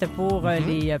finaliste pour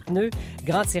les pneus.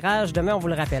 Grand tirage demain, on vous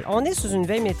le rappelle. On est sous une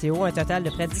veille météo, un total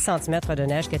de près de 10 cm de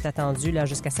neige qui est attendu là,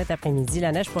 jusqu'à cet après-midi.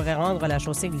 La neige pourrait rendre la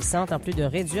chaussée glissante en plus de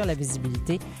réduire la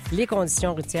visibilité. Les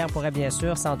conditions routières pourraient bien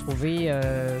sûr s'en trouver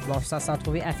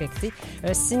affectées.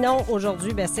 Sinon,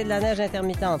 aujourd'hui, c'est de la neige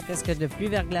intermittente. Risque de pluie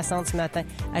verglaçante ce matin.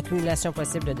 Accumulation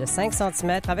possible de 5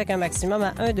 cm avec un maximum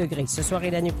à 1 degré. Ce soir et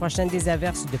la nuit prochaine, des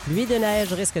averses de pluie de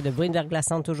neige. Risque de bruine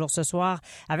verglaçante toujours ce soir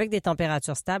avec des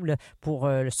températures stables pour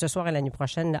ce soir et la nuit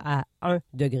prochaine à 1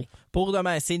 degré. Pour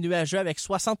demain, c'est nuageux avec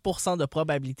 60 % de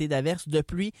probabilité d'averse, de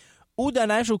pluie ou de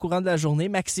neige au courant de la journée,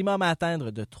 maximum à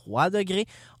atteindre de 3 degrés.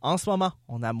 En ce moment,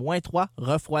 on a -3,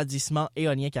 refroidissement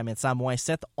éolien qui amène ça à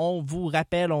 -7. On vous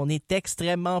rappelle, on est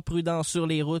extrêmement prudent sur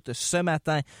les routes ce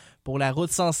matin. Pour la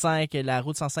route 105,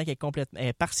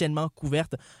 est partiellement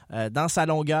couverte dans sa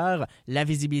longueur. La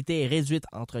visibilité est réduite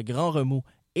entre Grand Remous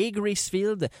et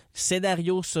Gracefield.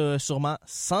 Scénario sûrement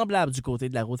semblable du côté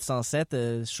de la route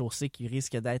 107, chaussée qui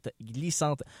risque d'être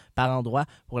glissante par endroits.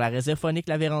 Pour la réserve phonique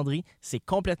La Vérandrie, c'est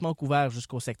complètement couvert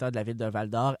jusqu'au secteur de la ville de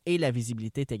Val-d'Or et la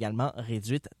visibilité est également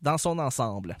réduite dans son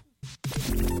ensemble.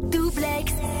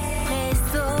 Doublex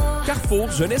Presso. Carrefour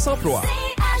Jeunesse Emploi.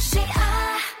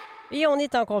 Et on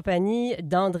est en compagnie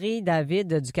d'André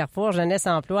David du Carrefour Jeunesse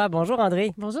Emploi. Bonjour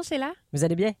André. Bonjour Sheila. Vous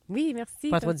allez bien? Oui, merci.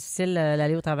 Pas trop difficile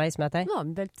d'aller au travail ce matin? Non,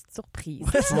 une belle petite surprise.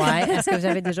 Ouais. Est-ce que vous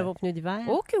avez déjà vos pneus d'hiver?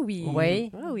 Oh que oui.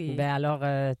 Oui? Ah oui. Ben alors,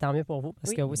 tant mieux pour vous,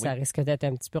 parce que ça risque d'être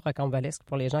un petit peu rocambolesque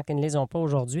pour les gens qui ne les ont pas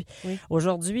aujourd'hui. Oui.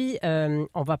 Aujourd'hui,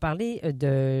 on va parler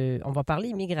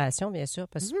immigration, bien sûr,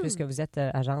 parce que puisque vous êtes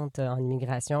agente en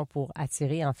immigration pour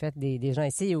attirer, en fait, des gens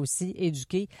ici et aussi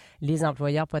éduquer les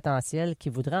employeurs potentiels qui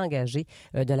voudraient engager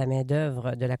de la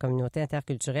main-d'œuvre de la communauté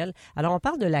interculturelle. Alors, on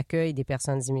parle de l'accueil des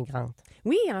personnes immigrantes.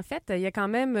 Oui, en fait, il y a quand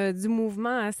même du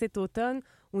mouvement cet automne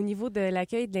au niveau de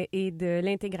l'accueil et de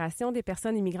l'intégration des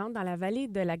personnes immigrantes dans la vallée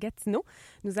de la Gatineau.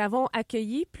 Nous avons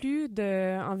accueilli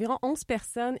environ 11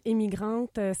 personnes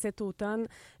immigrantes cet automne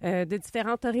de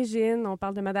différentes origines. On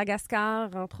parle de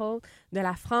Madagascar, entre autres, de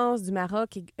la France, du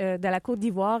Maroc, de la Côte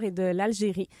d'Ivoire et de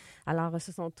l'Algérie. Alors,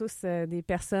 ce sont tous des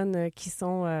personnes qui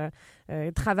sont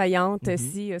travaillantes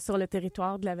ici sur le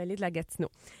territoire de la vallée de la Gatineau.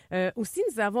 Aussi,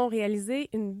 nous avons réalisé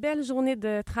une belle journée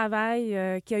de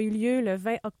travail qui a eu lieu le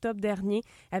 20 octobre dernier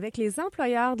avec les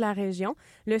employeurs de la région.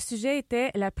 Le sujet était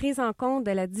la prise en compte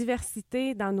de la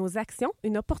diversité dans nos actions,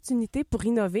 une opportunité pour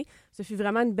innover. Ce fut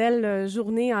vraiment une belle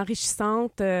journée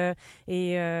enrichissante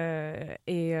et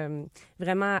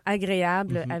vraiment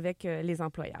agréable avec les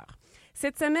employeurs.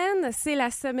 Cette semaine, c'est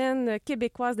la Semaine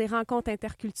québécoise des rencontres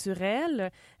interculturelles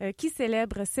qui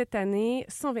célèbre cette année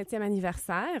son 20e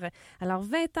anniversaire. Alors,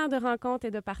 20 ans de rencontres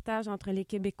et de partage entre les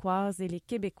Québécoises et les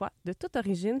Québécois de toute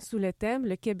origine sous le thème «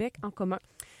 Le Québec en commun ».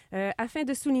 Afin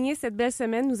de souligner cette belle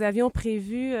semaine, nous avions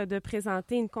prévu de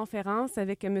présenter une conférence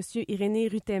avec M. Irénée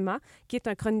Rutema, qui est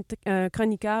un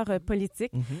chroniqueur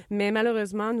politique. Mais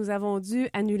malheureusement, nous avons dû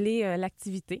annuler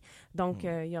l'activité. Donc,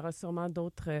 il y aura sûrement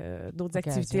d'autres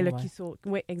activités là, qui sont...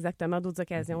 Oui, exactement, d'autres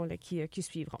occasions là, qui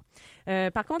suivront.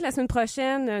 Par contre, la semaine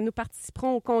prochaine, nous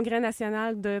participerons au Congrès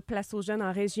national de Place aux jeunes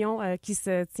en région qui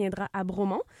se tiendra à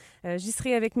Bromont. J'y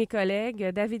serai avec mes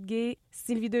collègues David Gay,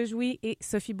 Sylvie Dejouy et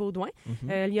Sophie Baudouin.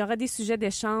 Il y aura des sujets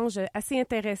d'échange assez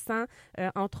intéressants,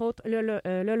 entre autres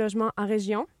le logement en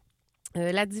région,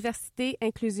 la diversité,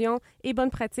 inclusion et bonnes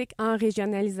pratiques en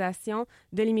régionalisation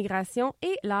de l'immigration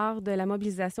et l'art de la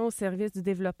mobilisation au service du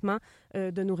développement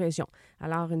de nos régions.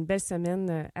 Alors, une belle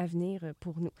semaine à venir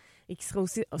pour nous et qui sera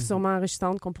aussi sûrement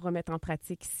enrichissante qu'on pourra mettre en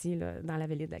pratique ici là, dans la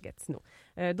vallée de la Gatineau.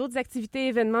 D'autres activités et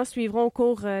événements suivront au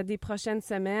cours des prochaines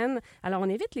semaines. Alors, on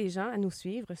invite les gens à nous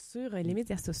suivre sur les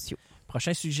médias sociaux.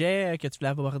 Prochain sujet que tu voulais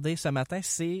aborder ce matin,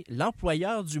 c'est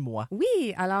l'employeur du mois.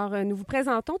 Oui, alors nous vous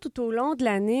présentons tout au long de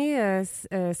l'année,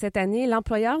 cette année,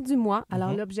 l'employeur du mois.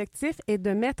 Alors, l'objectif est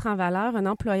de mettre en valeur un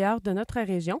employeur de notre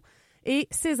région et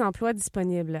ses emplois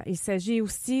disponibles. Il s'agit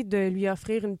aussi de lui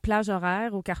offrir une plage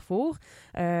horaire au Carrefour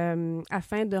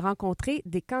afin de rencontrer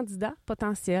des candidats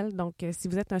potentiels. Donc, si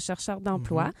vous êtes un chercheur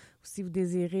d'emploi ou si vous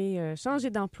désirez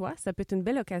changer d'emploi, ça peut être une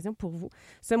belle occasion pour vous.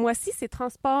 Ce mois-ci, c'est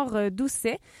Transport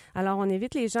Doucet. Alors, on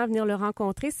invite les gens à venir le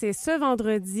rencontrer. C'est ce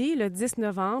vendredi, le 10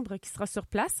 novembre, qui sera sur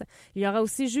place. Il y aura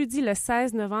aussi jeudi, le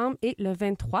 16 novembre et le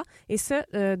 23, et ce,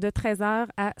 de 13h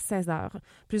à 16h.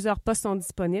 Plusieurs postes sont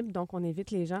disponibles, donc on invite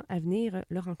les gens à venir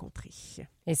le rencontrer.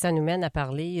 Et ça nous mène à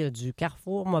parler du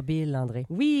Carrefour mobile, André.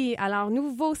 Oui, alors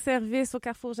nouveau service au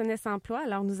Carrefour Jeunesse Emploi.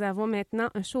 Alors nous avons maintenant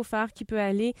un chauffeur qui peut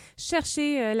aller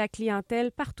chercher la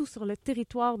clientèle partout sur le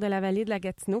territoire de la vallée de la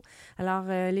Gatineau. Alors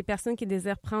les personnes qui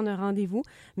désirent prendre un rendez-vous,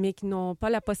 mais qui n'ont pas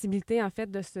la possibilité en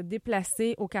fait de se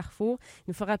déplacer au Carrefour, il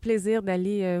nous fera plaisir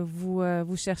d'aller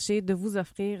vous chercher, de vous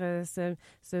offrir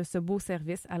ce beau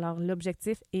service. Alors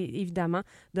l'objectif est évidemment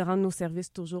de rendre nos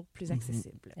services toujours plus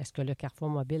accessibles. Est-ce que le Carrefour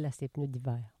mobile a ses pneus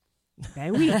d'hiver?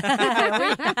 Ben oui.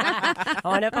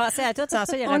 On a pensé à tout. Sans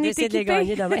ça, il aurait essayé de les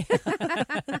gagner demain.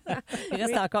 Il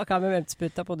reste encore quand même un petit peu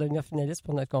de temps pour devenir finaliste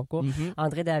pour notre concours.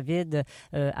 André David,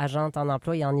 agente en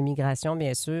emploi et en immigration,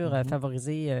 bien sûr,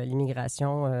 favoriser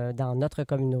l'immigration dans notre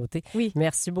communauté. Oui.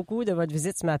 Merci beaucoup de votre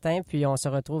visite ce matin, puis on se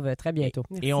retrouve très bientôt.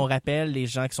 Et on rappelle les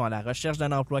gens qui sont à la recherche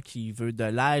d'un emploi, qui veulent de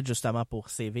l'aide justement pour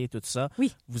CV et tout ça.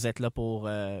 Oui. Vous êtes là pour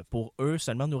eux.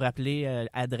 Seulement nous rappeler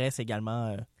adresse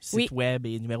également, site web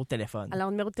et numéro de téléphone. Alors,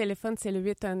 le numéro de téléphone, c'est le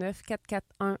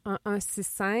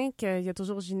 819-441-1165. Il y a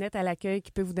toujours Ginette à l'accueil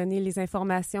qui peut vous donner les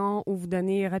informations ou vous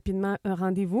donner rapidement un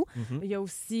rendez-vous. Il y a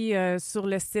aussi sur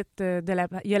le site il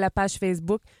y a la page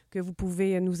Facebook que vous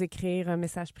pouvez nous écrire un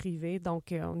message privé.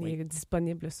 Donc, on est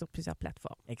disponible sur plusieurs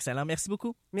plateformes. Excellent. Merci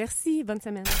beaucoup. Merci. Bonne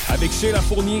semaine. Avec Sheila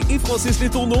Fournier et Francis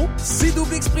Letourneau, c'est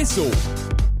Double Expresso.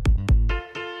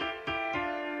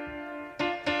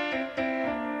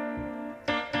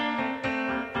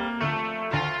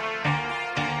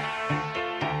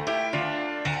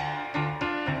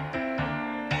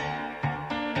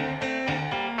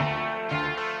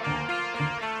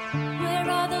 Where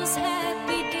are those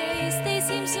happy days? They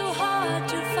seem so hard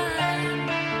to find.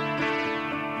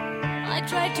 I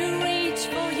tried to reach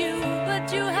for you,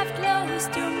 but you have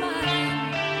closed your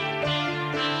mind.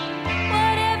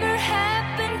 Whatever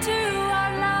happened to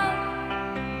our love?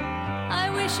 I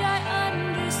wish I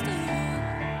understood.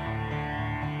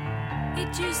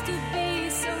 It used to be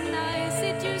so nice,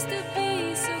 it used to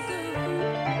be so good.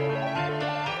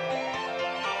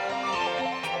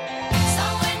 So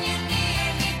when you're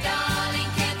near me, darling,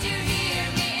 can't you hear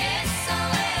me?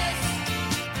 SOS.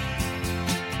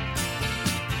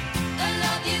 The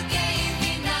love you gave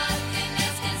me, nothing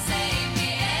else can save me.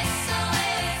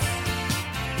 SOS.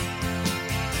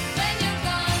 When you're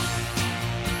gone,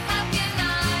 how can I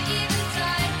even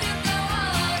try to go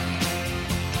on?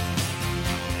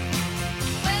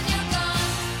 When you're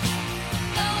gone,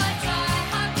 though I try,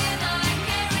 how can I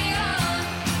carry on?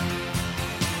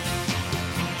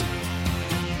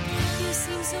 You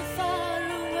seem so far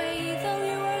away, though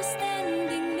you are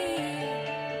standing near.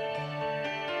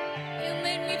 You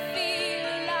made me feel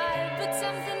alive, but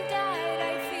something died,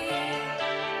 I fear.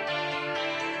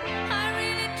 I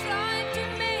really tried to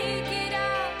make it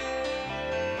out.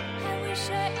 I wish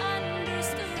I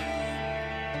understood.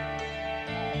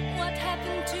 What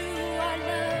happened to our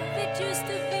love? It used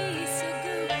to be so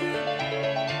good.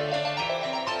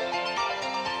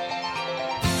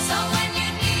 So when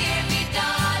you're near me,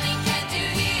 darling, can't you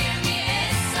hear me?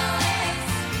 SOS.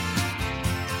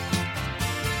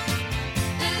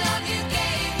 The love you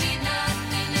gave me,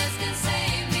 nothing else can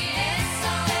save me.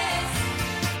 SOS.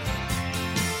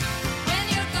 When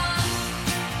you're gone,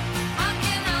 how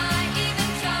can I even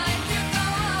try to go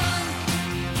on?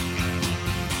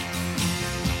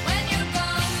 When you're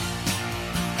gone,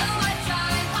 though I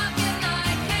try, how can I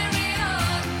carry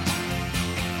on?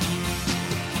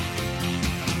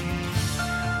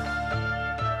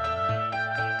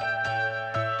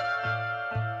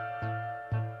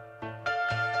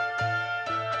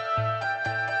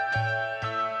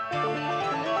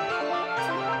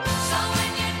 So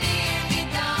when you're near me,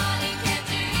 darling, can't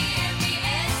you hear me?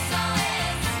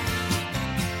 SOS.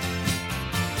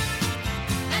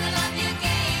 And the love you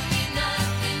gave me,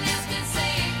 nothing else can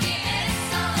save me.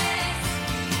 SOS.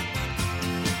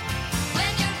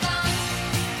 When you're gone,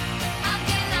 how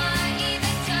can I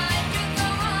even try to go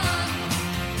on?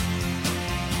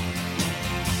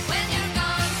 When you're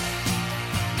gone,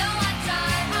 though I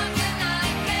try, how can I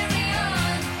carry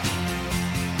on?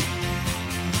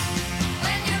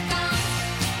 When you're gone,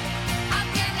 how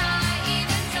can I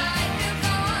even try to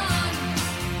go on?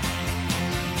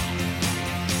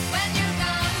 When you're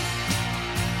gone,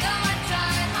 though I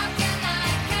try, how can I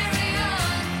carry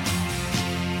on?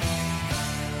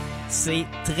 C'est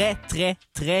très, très,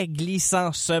 très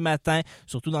glissant ce matin,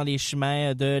 surtout dans les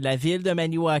chemins de la ville de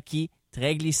Maniwaki.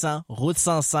 Très glissant. Route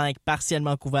 105,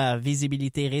 partiellement couvert,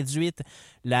 visibilité réduite.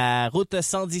 La route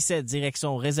 117,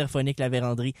 direction Réserphonique La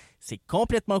Vérandrie, c'est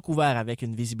complètement couvert avec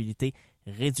une visibilité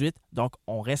réduite. Donc,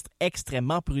 on reste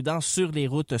extrêmement prudent sur les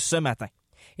routes ce matin.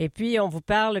 Et puis, on vous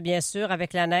parle, bien sûr,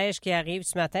 avec la neige qui arrive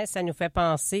ce matin, ça nous fait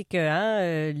penser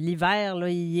que l'hiver, là,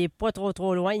 il n'est pas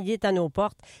trop loin, il est à nos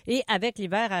portes. Et avec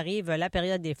l'hiver arrive la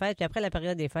période des fêtes. Puis après la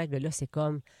période des fêtes, bien là, c'est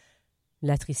comme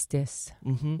la tristesse,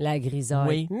 la grisaille.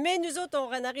 Oui. Mais nous autres,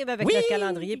 on en arrive avec le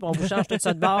calendrier, puis on vous change tout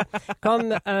ça de bord.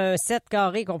 Comme un 7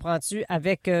 carré, comprends-tu,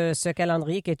 avec ce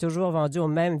calendrier qui est toujours vendu au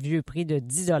même vieux prix de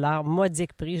 10 $,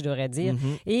 modique prix, je devrais dire,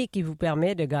 et qui vous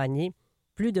permet de gagner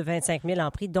plus de 25 000 en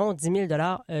prix, dont 10 000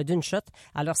 d'une shot.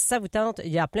 Alors, si ça vous tente,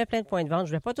 il y a plein de points de vente.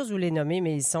 Je ne vais pas tous vous les nommer,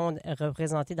 mais ils sont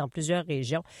représentés dans plusieurs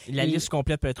régions. La liste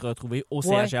complète peut être retrouvée au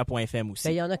CHGA.fm aussi.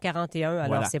 Bien, il y en a 41,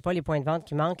 alors c'est pas les points de vente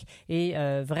qui manquent. Et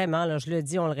vraiment, là, je le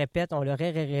dis, on le répète, on le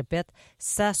répète,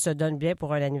 ça se donne bien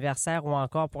pour un anniversaire ou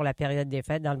encore pour la période des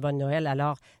fêtes dans le bon Noël.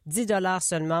 Alors, 10 $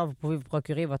 seulement, vous pouvez vous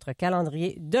procurer votre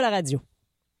calendrier de la radio.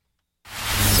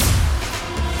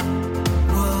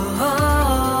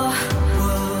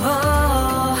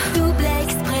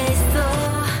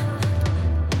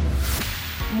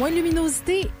 Moins de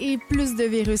luminosité et plus de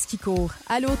virus qui courent.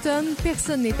 À l'automne,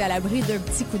 personne n'est à l'abri d'un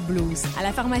petit coup de blues. À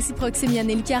la pharmacie Proxime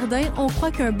Yann Cardin, on croit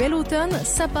qu'un bel automne,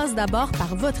 ça passe d'abord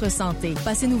par votre santé.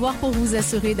 Passez nous voir pour vous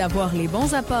assurer d'avoir les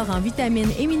bons apports en vitamines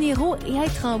et minéraux et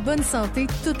être en bonne santé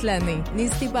toute l'année.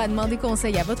 N'hésitez pas à demander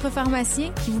conseil à votre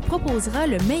pharmacien qui vous proposera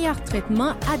le meilleur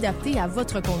traitement adapté à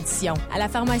votre condition. À la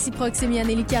pharmacie Proxime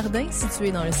Yann Cardin,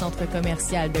 située dans le centre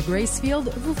commercial de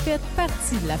Gracefield, vous faites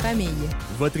partie de la famille.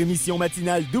 Votre émission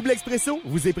matinale Double Expresso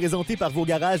vous est présentée par vos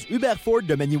garages Hubert Ford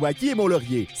de Maniwaki et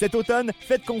Mont-Laurier. Cet automne,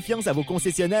 faites confiance à vos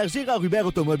concessionnaires Gérard Hubert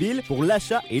Automobile pour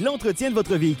l'achat et l'entretien de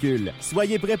votre véhicule.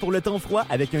 Soyez prêts pour le temps froid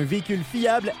avec un véhicule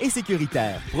fiable et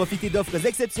sécuritaire. Profitez d'offres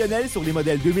exceptionnelles sur les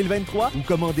modèles 2023 ou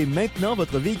commandez maintenant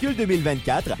votre véhicule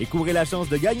 2024 et courez la chance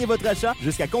de gagner votre achat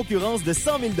jusqu'à concurrence de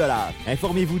 100 000 $.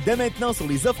 Informez-vous dès maintenant sur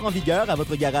les offres en vigueur à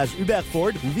votre garage Hubert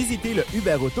Ford ou visitez le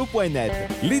hubertauto.net.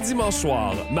 Les dimanches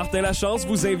soirs, Martin Lachance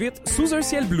vous invite sous un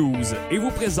ciel blues et vous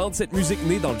présente cette musique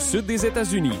née dans le sud des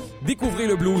États-Unis. Découvrez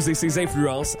le blues et ses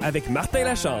influences avec Martin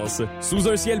Lachance. Sous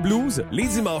un ciel blues, les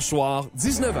dimanches soirs,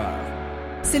 19h.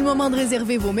 C'est le moment de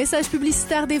réserver vos messages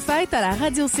publicitaires des fêtes à la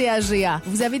radio CHGA.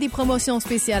 Vous avez des promotions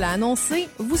spéciales à annoncer,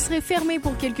 vous serez fermé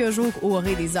pour quelques jours ou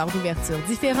aurez des heures d'ouverture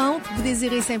différentes, vous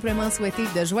désirez simplement souhaiter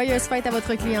de joyeuses fêtes à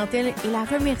votre clientèle et la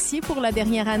remercier pour la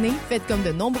dernière année, faites comme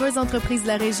de nombreuses entreprises de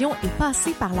la région et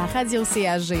passez par la radio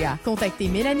CHGA. Contactez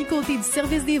Mélanie Côté du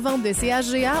service des ventes de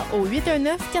CHGA au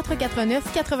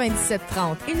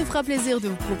 819-449-9730. Il nous fera plaisir de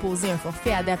vous proposer un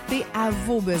forfait adapté à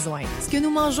vos besoins. Ce que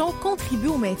nous mangeons contribue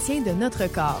au maintien de notre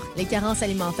corps. Les carences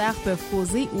alimentaires peuvent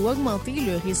causer ou augmenter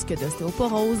le risque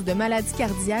d'ostéoporose, de maladies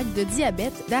cardiaques, de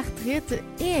diabète, d'arthrite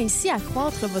et ainsi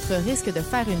accroître votre risque de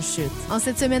faire une chute. En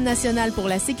cette semaine nationale pour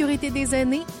la sécurité des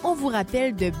aînés, on vous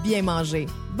rappelle de bien manger.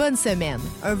 Bonne semaine.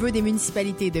 Un vœu des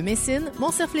municipalités de Messine,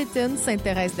 Montserfleton,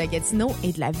 Sainte-Thérèse-de-Gatineau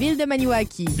et de la ville de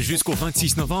Maniwaki. Jusqu'au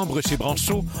 26 novembre chez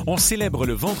Branchot, on célèbre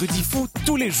le vendredi fou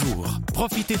tous les jours.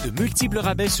 Profitez de multiples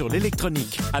rabais sur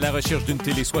l'électronique. À la recherche d'une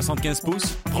télé 75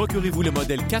 pouces, procurez-vous le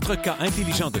modèle 4K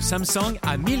intelligent de Samsung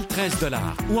à 1 013 $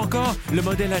 ou encore le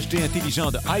modèle HD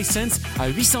intelligent de iSense à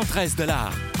 813 $.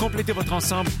 Complétez votre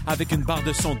ensemble avec une barre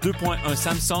de son 2.1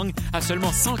 Samsung à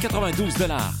seulement 192 $.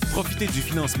 Profitez du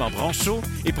financement Branchot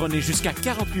et prenez jusqu'à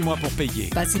 48 mois pour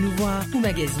payer. Passez nous voir ou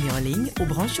magasinez en ligne au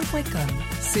branchot.com.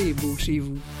 C'est beau chez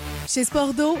vous. Chez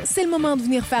Sportdo, c'est le moment de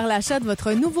venir faire l'achat de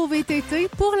votre nouveau VTT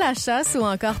pour la chasse ou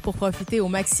encore pour profiter au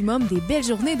maximum des belles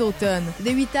journées d'automne.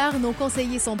 De 8h, nos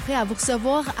conseillers sont prêts à vous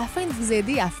recevoir afin de vous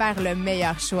aider à faire le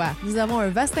meilleur choix. Nous avons un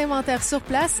vaste inventaire sur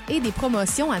place et des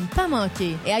promotions à ne pas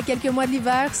manquer. Et à quelques mois de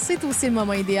l'hiver, c'est aussi le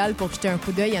moment idéal pour jeter un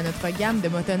coup d'œil à notre gamme de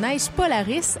motoneige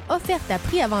Polaris offerte à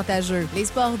prix avantageux. Les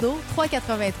Sportdo,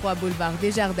 383 boulevard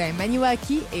Desjardins,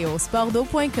 Maniwaki et au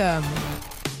sportdo.com.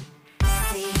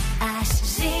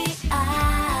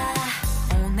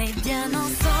 On est bien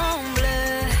ensemble.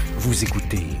 Vous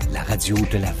écoutez la radio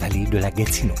de la vallée de la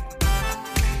Gatineau.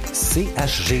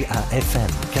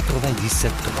 CHGA-FM 97.3.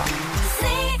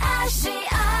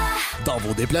 Dans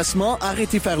vos déplacements,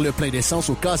 arrêtez faire le plein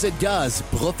d'essence au Cazette Gaz.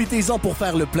 Profitez-en pour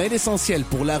faire le plein d'essentiel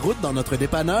pour la route dans notre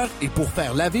dépanneur et pour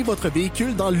faire laver votre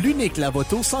véhicule dans l'unique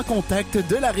lave-auto sans contact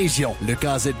de la région. Le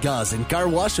Cazette Gaz &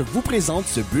 Car Wash vous présente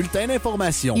ce bulletin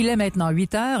d'information. Il est maintenant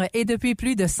 8 heures et depuis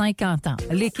plus de 50 ans,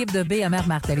 l'équipe de BMR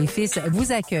Martel & Fils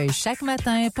vous accueille chaque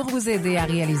matin pour vous aider à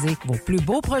réaliser vos plus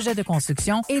beaux projets de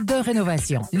construction et de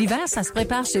rénovation. L'hiver, ça se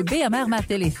prépare chez BMR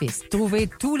Martel & Fils. Trouvez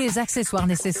tous les accessoires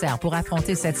nécessaires pour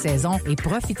affronter cette saison et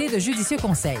profitez de judicieux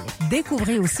conseils.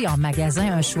 Découvrez aussi en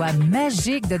magasin un choix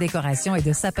magique de décoration et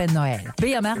de sapins de Noël.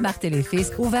 BMR Martel & Fils,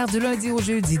 ouvert du lundi au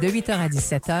jeudi de 8h à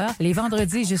 17h, les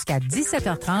vendredis jusqu'à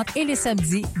 17h30 et les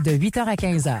samedis de 8h à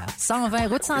 15h. 120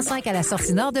 route 105 à la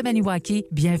sortie nord de Maniwaki.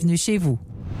 Bienvenue chez vous.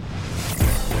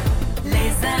 Les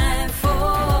infos.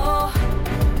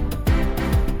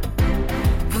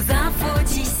 Vos infos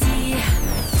d'ici.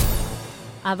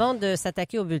 Avant de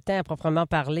s'attaquer au bulletin à proprement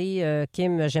parler,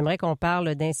 Kim, j'aimerais qu'on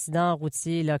parle d'incidents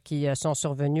routiers là, qui sont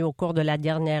survenus au cours de la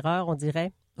dernière heure, on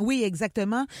dirait. Oui,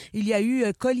 exactement. Il y a eu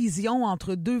collision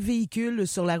entre 2 véhicules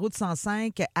sur la route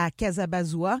 105 à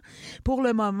Casabazoua. Pour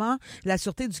le moment, la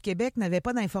Sûreté du Québec n'avait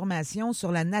pas d'informations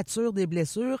sur la nature des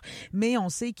blessures, mais on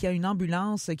sait qu'il y a une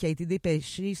ambulance qui a été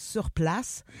dépêchée sur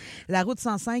place. La route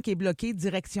 105 est bloquée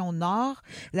direction nord.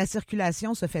 La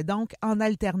circulation se fait donc en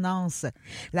alternance.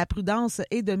 La prudence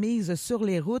est de mise sur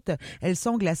les routes. Elles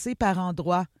sont glacées par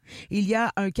endroits. Il y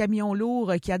a un camion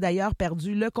lourd qui a d'ailleurs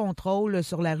perdu le contrôle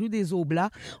sur la rue des Aublats,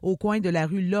 au coin de la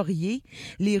rue Laurier.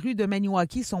 Les rues de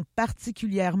Maniwaki sont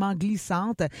particulièrement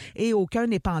glissantes et aucun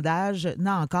épandage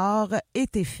n'a encore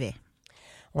été fait.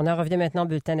 On en revient maintenant au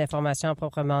bulletin d'information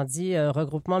proprement dit.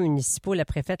 Regroupement municipaux, la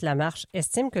préfète Lamarche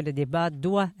estime que le débat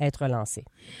doit être lancé.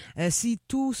 Si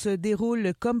tout se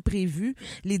déroule comme prévu,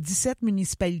 les 17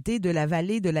 municipalités de la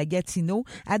vallée de la Gatineau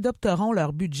adopteront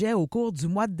leur budget au cours du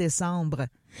mois de décembre.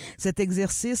 Cet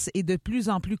exercice est de plus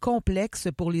en plus complexe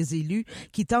pour les élus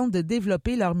qui tentent de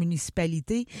développer leur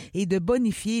municipalité et de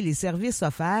bonifier les services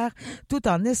offerts tout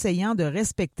en essayant de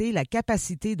respecter la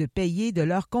capacité de payer de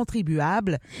leurs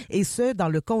contribuables, et ce, dans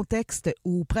le contexte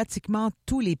où pratiquement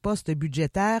tous les postes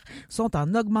budgétaires sont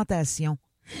en augmentation.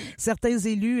 Certains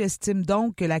élus estiment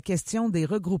donc que la question des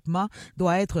regroupements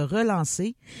doit être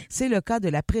relancée. C'est le cas de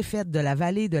la préfète de la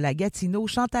vallée de la Gatineau,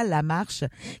 Chantal Lamarche,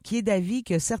 qui est d'avis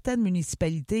que certaines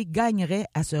municipalités gagneraient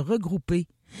à se regrouper.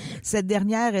 Cette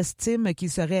dernière estime qu'il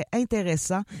serait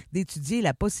intéressant d'étudier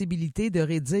la possibilité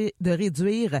de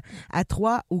réduire à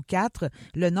 3 ou 4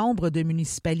 le nombre de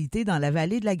municipalités dans la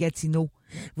vallée de la Gatineau.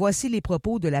 Voici les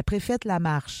propos de la préfète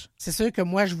Lamarche. C'est sûr que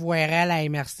moi, je voirais la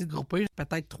MRC de grouper,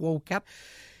 peut-être 3 ou 4.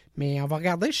 Mais on va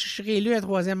regarder. Je suis réélu un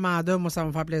 3e mandat. Moi, ça va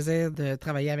me faire plaisir de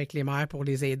travailler avec les maires pour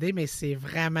les aider, mais c'est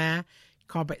vraiment...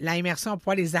 La MRC, on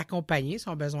peut les accompagner si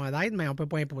on a besoin d'aide, mais on ne peut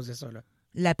pas imposer ça, là.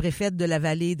 La préfète de la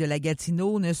vallée de la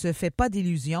Gatineau ne se fait pas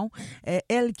d'illusions,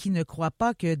 elle qui ne croit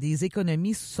pas que des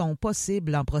économies sont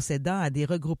possibles en procédant à des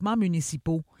regroupements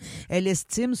municipaux. Elle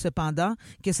estime cependant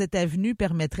que cette avenue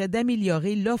permettrait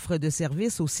d'améliorer l'offre de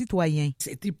services aux citoyens.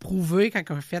 C'est prouvé quand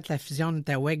on fait la fusion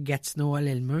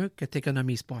d'Outaouais-Gatineau-Hall-Elmeux que tu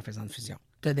n'économises pas en faisant une fusion.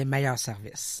 Tu as des meilleurs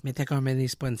services, mais tu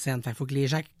n'économises pas une scène. Il faut que les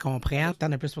gens comprennent que tu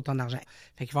en as plus pour ton argent.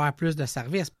 Fait qu'il va y avoir plus de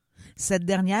services. Cette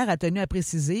dernière a tenu à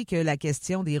préciser que la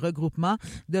question des regroupements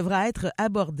devra être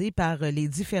abordée par les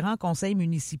différents conseils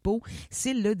municipaux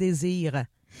s'ils le désirent.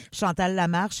 Chantal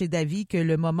Lamarche est d'avis que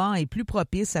le moment est plus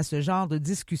propice à ce genre de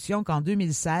discussion qu'en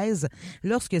 2016,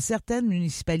 lorsque certaines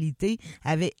municipalités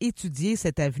avaient étudié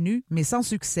cette avenue, mais sans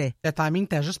succès. Le timing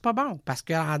n'était juste pas bon, parce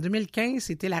qu'en 2015,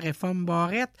 c'était la réforme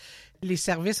Barrette. Les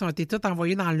services ont été tous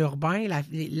envoyés dans l'urbain,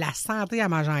 la santé à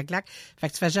manger en claque. Fait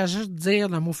que tu faisais juste dire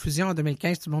le mot fusion en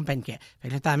 2015, tout le monde paniquait. Fait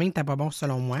que le timing n'était pas bon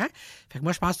selon moi. Fait que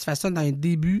moi, je pense que tu fais ça dans un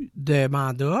début de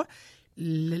mandat.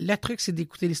 Le truc, c'est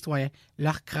d'écouter les citoyens,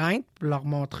 leurs craintes, pour leur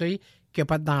montrer qu'il n'y a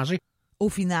pas de danger. Au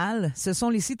final, ce sont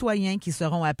les citoyens qui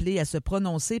seront appelés à se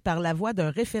prononcer par la voie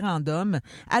d'un référendum,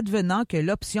 advenant que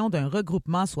l'option d'un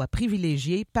regroupement soit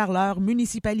privilégiée par leur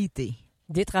municipalité.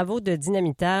 Des travaux de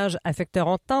dynamitage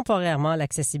affecteront temporairement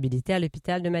l'accessibilité à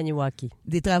l'hôpital de Maniwaki.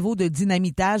 Des travaux de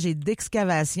dynamitage et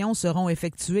d'excavation seront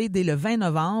effectués dès le 20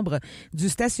 novembre du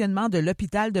stationnement de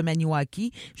l'hôpital de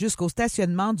Maniwaki jusqu'au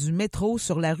stationnement du métro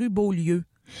sur la rue Beaulieu.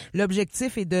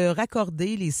 L'objectif est de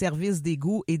raccorder les services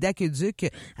d'égout et d'aqueduc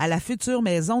à la future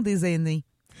maison des aînés.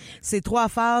 Ces 3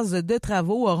 phases de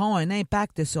travaux auront un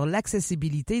impact sur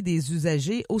l'accessibilité des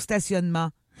usagers au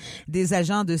stationnement. Des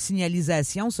agents de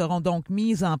signalisation seront donc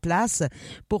mis en place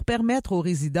pour permettre aux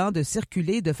résidents de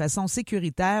circuler de façon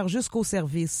sécuritaire jusqu'au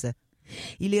service.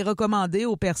 Il est recommandé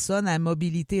aux personnes à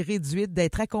mobilité réduite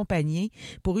d'être accompagnées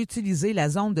pour utiliser la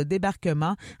zone de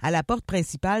débarquement à la porte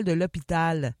principale de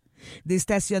l'hôpital. Des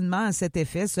stationnements à cet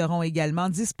effet seront également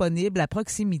disponibles à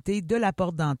proximité de la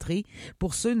porte d'entrée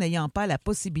pour ceux n'ayant pas la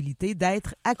possibilité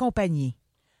d'être accompagnés.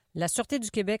 La Sûreté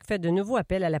du Québec fait de nouveaux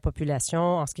appels à la population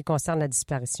en ce qui concerne la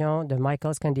disparition de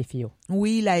Michael Scandifio.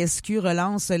 Oui, la SQ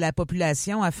relance la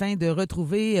population afin de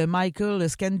retrouver Michael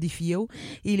Scandifio.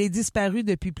 Il est disparu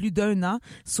depuis plus d'1 an,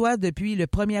 soit depuis le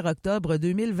 1er octobre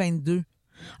 2022.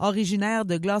 Originaire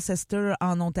de Gloucester,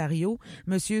 en Ontario,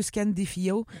 M.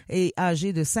 Scandifio est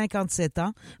âgé de 57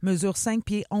 ans, mesure 5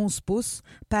 pieds 11 pouces,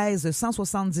 pèse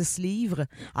 170 livres,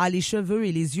 a les cheveux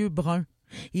et les yeux bruns.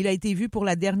 Il a été vu pour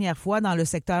la dernière fois dans le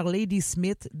secteur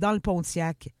Ladysmith, dans le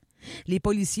Pontiac. Les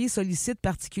policiers sollicitent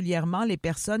particulièrement les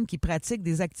personnes qui pratiquent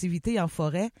des activités en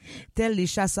forêt, tels les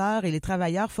chasseurs et les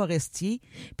travailleurs forestiers,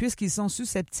 puisqu'ils sont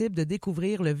susceptibles de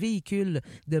découvrir le véhicule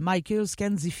de Michael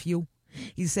Scandifio.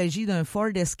 Il s'agit d'un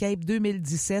Ford Escape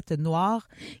 2017 noir,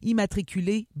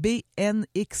 immatriculé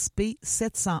BNXP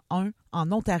 701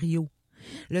 en Ontario.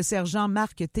 Le sergent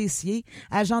Marc Tessier,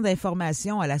 agent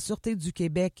d'information à la Sûreté du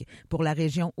Québec pour la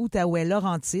région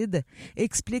Outaouais-Laurentides,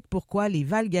 explique pourquoi les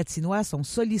Val-Gatinois sont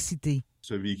sollicités.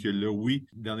 Ce véhicule-là, oui,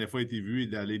 la dernière fois a été vu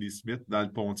d'aller des Smith dans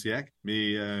le Pontiac,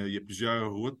 mais il y a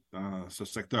plusieurs routes dans ce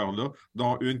secteur-là,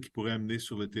 dont une qui pourrait amener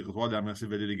sur le territoire de la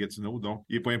Mauricie-Vallée-des-Gatineaux. Donc,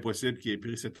 il n'est pas impossible qu'il ait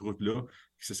pris cette route-là,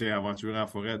 qu'il s'est aventuré en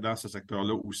forêt dans ce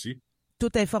secteur-là aussi.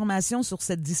 Toute information sur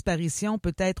cette disparition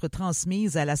peut être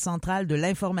transmise à la centrale de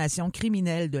l'information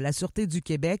criminelle de la Sûreté du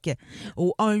Québec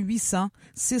au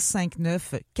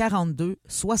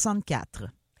 1-800-659-42-64.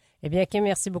 Eh bien, Kim,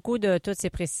 merci beaucoup de toutes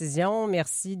ces précisions.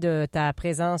 Merci de ta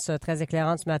présence très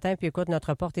éclairante ce matin. Puis écoute,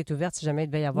 notre porte est ouverte si jamais il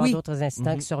devait y avoir d'autres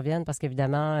incidents qui surviennent, parce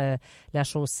qu'évidemment, la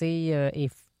chaussée est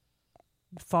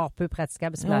fort peu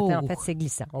praticable ce matin. En fait, c'est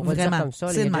glissant. On va dire comme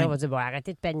ça. Les gens vont dire, bon,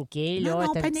 arrêtez de paniquer. Là,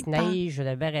 t'as une petite neige, vous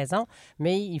avez raison.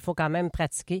 Mais il faut quand même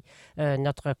pratiquer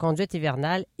notre conduite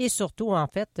hivernale. Et surtout, en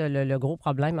fait, le gros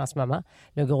problème en ce moment,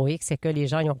 le gros X, c'est que les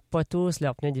gens n'ont pas tous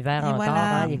leurs pneus d'hiver encore.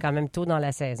 Hein. Il est quand même tôt dans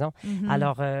la saison.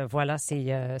 Alors, voilà,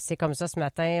 c'est comme ça ce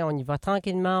matin. On y va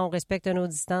tranquillement. On respecte nos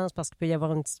distances parce qu'il peut y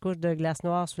avoir une petite couche de glace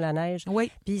noire sous la neige.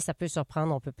 Puis, ça peut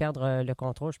surprendre. On peut perdre le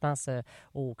contrôle. Je pense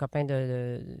au copain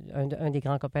un des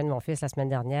grands copains de mon fils la semaine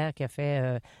dernière qui a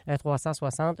fait un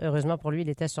 360. Heureusement pour lui, il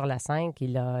était sur la 5.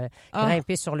 Il a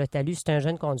grimpé sur le talus. C'est un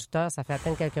jeune conducteur. Ça fait à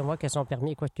peine quelques mois que son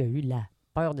permis, quoi qu'il a eu la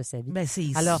peur de sa vie.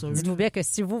 Alors, dites-vous bien que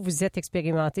si vous êtes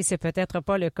expérimenté, c'est peut-être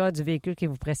pas le cas du véhicule qui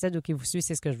vous précède ou qui vous suit.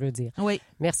 C'est ce que je veux dire. Oui.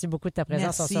 Merci beaucoup de ta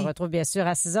présence. Merci. On se retrouve bien sûr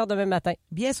à 6h demain matin.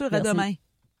 Bien sûr, à demain.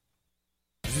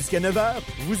 Jusqu'à 9h,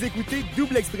 vous écoutez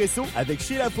Double Expresso avec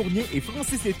Sheila Fournier et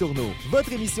Francis Letourneau.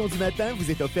 Votre émission du matin vous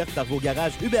est offerte par vos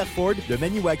garages Hubert Ford de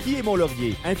Maniwaki et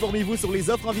Mont-Laurier. Informez-vous sur les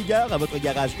offres en vigueur à votre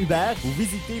garage Hubert ou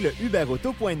visitez le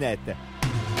hubertauto.net.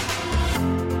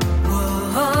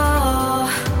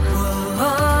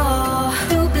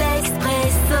 Double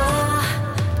Expresso.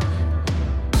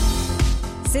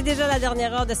 C'est déjà la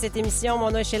dernière heure de cette émission.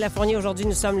 Mon nom est Sheila Fournier. Aujourd'hui,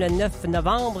 nous sommes le 9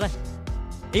 novembre.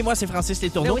 Et moi, c'est Francis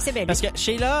Letourneau. Ben oui, c'est bien. Parce que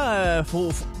Sheila,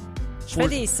 je fais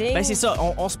des signes. Ben c'est ça,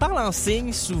 on se parle en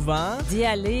signes souvent. D'y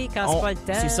aller quand c'est pas le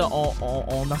temps. C'est ça,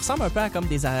 on ressemble un peu à comme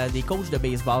des coachs de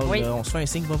baseball. Oui. On se fait un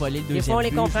signe, va voler le deuxième. Des fois on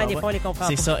les but, comprend, des fois on les comprend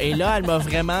c'est pas. ça, et là, elle m'a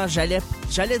vraiment... J'allais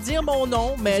dire mon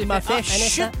nom, mais elle m'a fait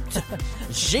chut.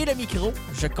 J'ai le micro,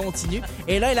 je continue.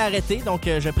 Et là, elle a arrêté, donc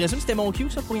je présume que c'était mon cue,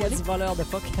 ça, pour y aller. Du voleur de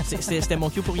POC. C'était mon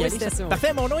cue pour y aller. Ça.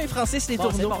 Parfait, mon nom est Francis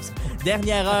Letourneau. Bon,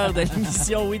 Dernière heure de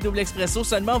l'émission, oui, Double Expresso.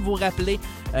 Seulement vous rappeler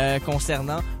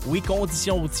concernant, oui,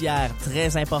 conditions routières,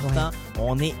 très important.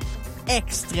 On est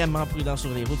extrêmement prudent sur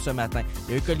les routes ce matin.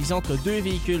 Il y a eu collision entre deux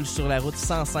véhicules sur la route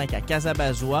 105 à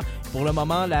Casabazois. Pour le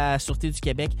moment, la Sûreté du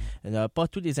Québec n'a pas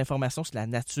toutes les informations sur la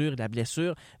nature de la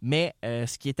blessure, mais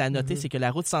ce qui est à noter, c'est que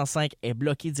la route 105 est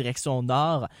bloquée direction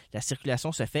nord. La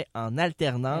circulation se fait en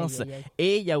alternance.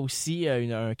 Et il y a aussi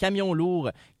un camion lourd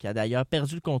qui a d'ailleurs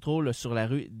perdu le contrôle sur la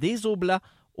rue des Oblats,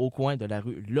 au coin de la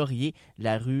rue Laurier.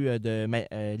 Les rues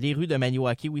de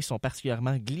Maniwaki, oui, sont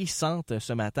particulièrement glissantes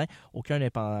ce matin. Aucun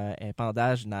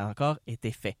épandage n'a encore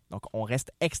été fait. Donc, on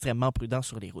reste extrêmement prudent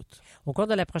sur les routes. Au cours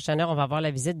de la prochaine heure, on va avoir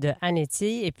la visite de Anne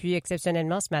Etier. Et puis,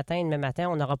 exceptionnellement, ce matin et demain matin,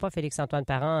 on n'aura pas Félix-Antoine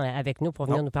Parent avec nous pour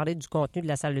venir nous parler du contenu de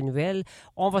la salle de nouvelles.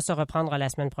 On va se reprendre la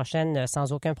semaine prochaine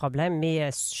sans aucun problème. Mais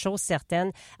chose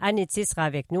certaine, Anne Etier sera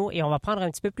avec nous et on va prendre un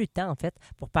petit peu plus de temps, en fait,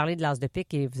 pour parler de l'as de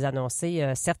pique et vous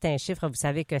annoncer certains chiffres. Vous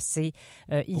savez que c'est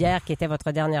hier qui était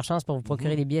votre dernière chance pour vous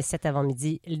procurer les billets cet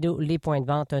avant-midi. Les points de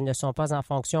vente ne sont pas en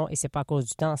fonction et c'est pas à cause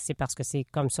du temps, c'est parce que c'est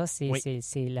comme ça. C'est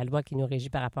la loi qui nous régit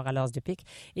par rapport à l'as de pique.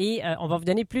 Et on va vous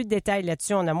donner plus de détails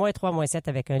là-dessus. On a -3, -7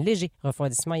 avec un léger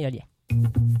refroidissement éolien.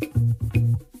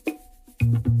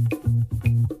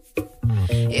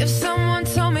 If someone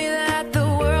told me that the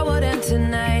world would end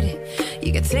tonight,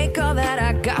 you could take all that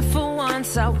I got for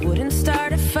once, I wouldn't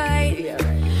start a fight.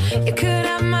 You could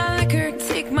have my liquor,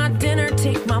 take my dinner,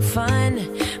 take my fun,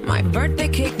 my birthday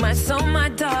cake, my soul, my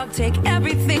dog, take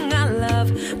everything I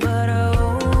love. But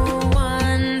oh,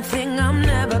 one thing I'm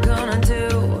never gonna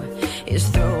do is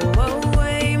throw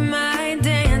away my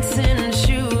dancing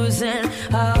shoes. And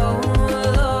oh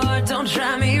Lord, don't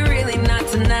try me, really not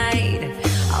tonight.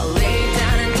 I'll lay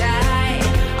down and die,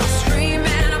 I'll scream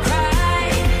and I'll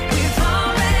cry. We've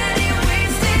already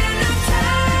wasted enough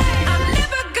time. I'm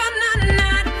never gonna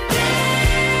not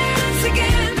dance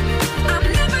again. I'm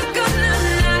never gonna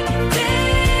not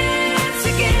dance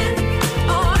again.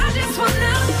 Oh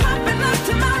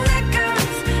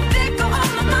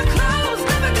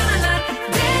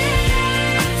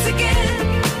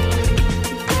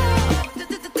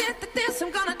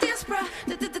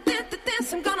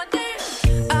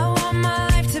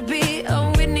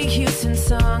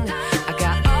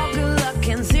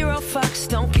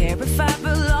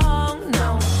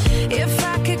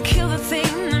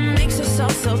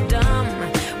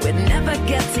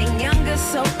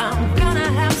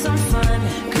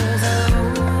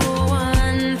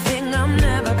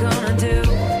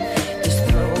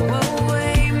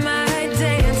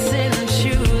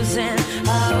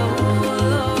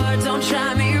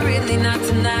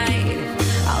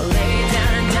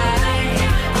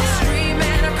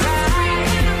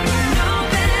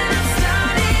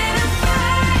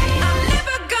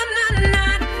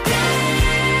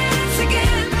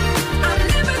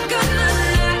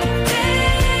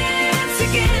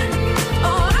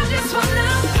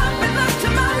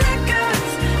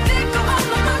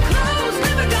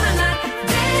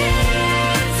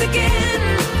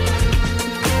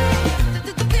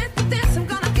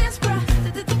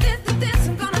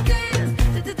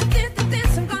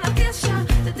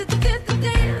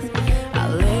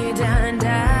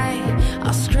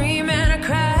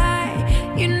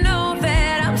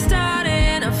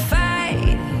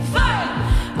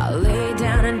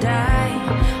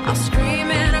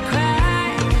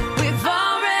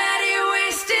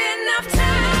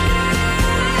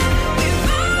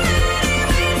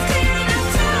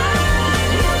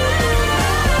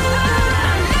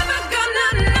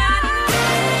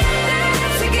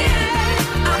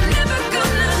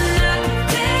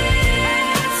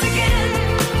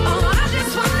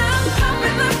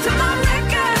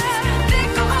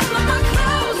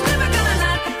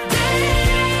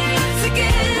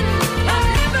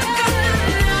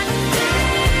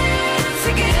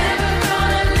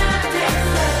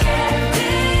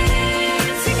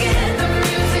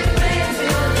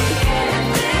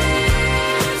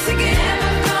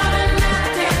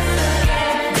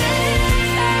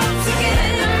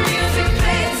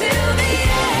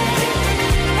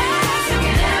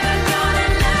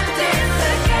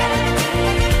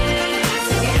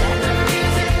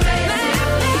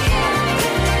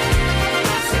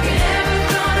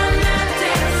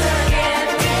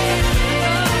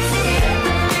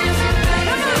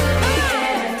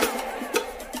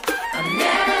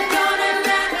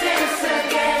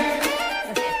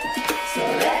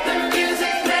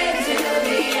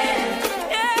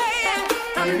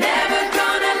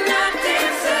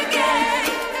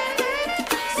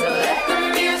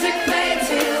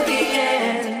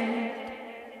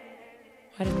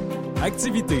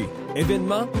activités,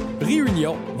 événements,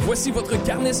 réunions, voici votre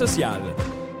carnet social.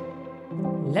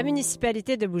 La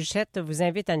municipalité de Bouchette vous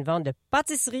invite à une vente de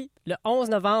pâtisserie le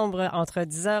 11 novembre entre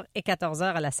 10h et 14h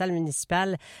à la salle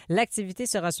municipale. L'activité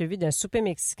sera suivie d'un souper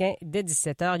mexicain dès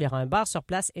 17h. Il y aura un bar sur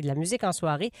place et de la musique en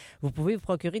soirée. Vous pouvez vous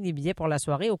procurer des billets pour la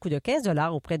soirée au coût de 15 $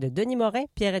 auprès de Denis Morin,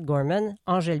 Pierrette Gorman,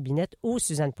 Angèle Binette ou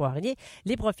Suzanne Poirier.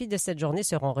 Les profits de cette journée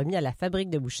seront remis à la Fabrique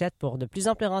de Bouchette. Pour de plus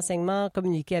amples renseignements,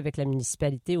 communiquez avec la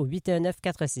municipalité au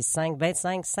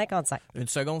 819-465-2555. Une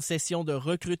seconde session de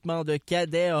recrutement de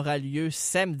cadets aura lieu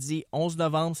samedi 11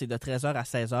 novembre, c'est de 13h à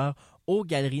 16h aux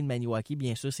Galeries de Maniwaki.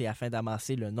 Bien sûr, c'est afin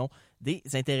d'amasser le nom des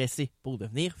intéressés pour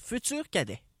devenir futurs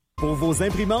cadets. Pour vos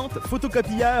imprimantes,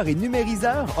 photocopieurs et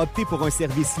numériseurs, optez pour un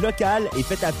service local et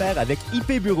faites affaire avec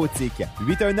IP Bureautique.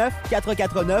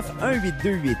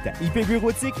 819-449-1828. IP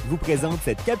Bureautique vous présente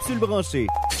cette capsule branchée.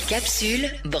 Capsule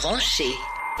branchée.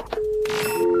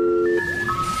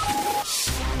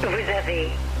 Vous avez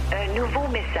un nouveau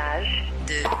message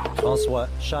de François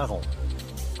Charon.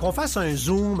 Qu'on fasse un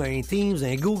Zoom, un Teams,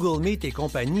 un Google Meet et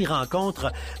compagnie,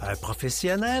 rencontre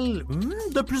professionnelle,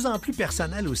 de plus en plus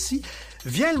personnelle aussi,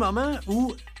 vient le moment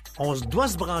où on doit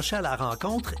se brancher à la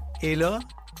rencontre et là,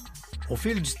 au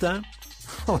fil du temps,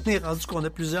 on est rendu qu'on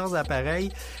a plusieurs appareils.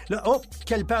 Là, oh,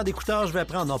 quelle paire d'écouteurs je vais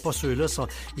prendre? Non, pas ceux-là,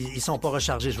 ils sont pas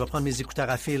rechargés. Je vais prendre mes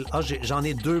écouteurs à fil. Ah, j'en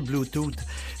ai 2 Bluetooth.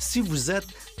 Si vous êtes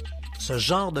ce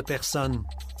genre de personne,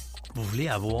 vous voulez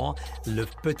avoir le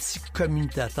petit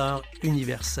commutateur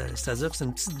universel. C'est-à-dire que c'est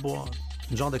une petite boîte,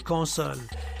 une genre de console,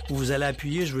 où vous allez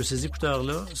appuyer, je veux ces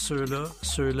écouteurs-là, ceux-là,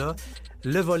 ceux-là.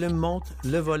 Le volume monte,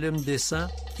 le volume descend,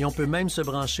 et on peut même se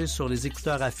brancher sur les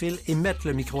écouteurs à fil et mettre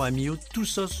le micro à mute, tout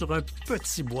ça sur un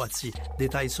petit boîtier.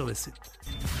 Détails sur le site.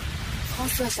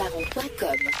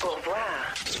 FrançoisCharon.com. Au revoir.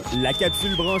 La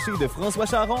capsule branchée de François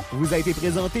Charon vous a été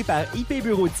présentée par IP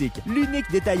Bureautique,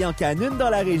 l'unique détaillant Canon dans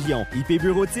la région. IP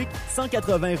Bureautique,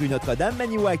 180 rue Notre-Dame,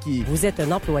 Maniwaki. Vous êtes un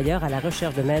employeur à la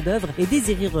recherche de main-d'œuvre et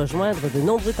désirez rejoindre de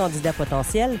nombreux candidats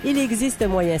potentiels? Il existe un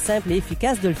moyen simple et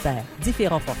efficace de le faire.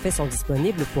 Différents forfaits sont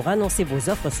disponibles pour annoncer vos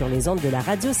offres sur les ondes de la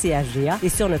radio CHGA et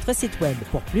sur notre site web.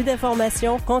 Pour plus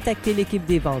d'informations, contactez l'équipe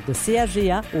des ventes de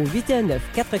CHGA au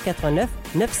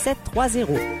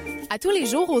 819-449-9730. À tous les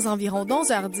jours, aux environs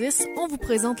d'11h10, on vous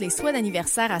présente les souhaits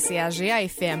d'anniversaire à CHGA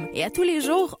FM. Et à tous les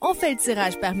jours, on fait le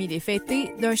tirage parmi les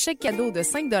fêtés d'un chèque cadeau de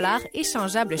 5 $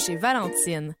 échangeable chez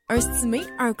Valentine. Un stimé,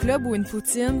 un club ou une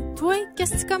poutine? Toi,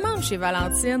 qu'est-ce que tu commandes chez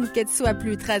Valentine? Que tu sois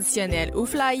plus traditionnel ou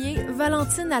flyé,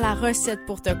 Valentine a la recette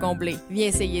pour te combler. Viens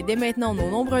essayer dès maintenant nos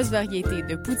nombreuses variétés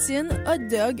de poutine, hot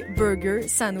dog, burger,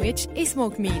 sandwich et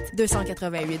smoke meat.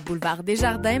 288 boulevard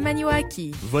Desjardins,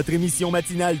 Maniwaki. Votre émission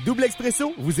matinale Double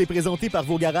Expresso vous est présentée par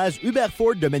vos garages Hubert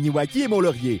Ford de Maniwaki et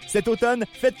Mont-Laurier. Cet automne,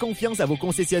 faites confiance à vos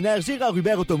concessionnaires Gérard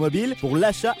Hubert Automobile pour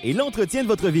l'achat et l'entretien de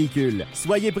votre véhicule.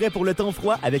 Soyez prêts pour le temps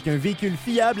froid avec un véhicule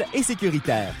fiable et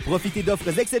sécuritaire. Profitez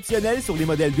d'offres exceptionnelles sur les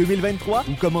modèles 2023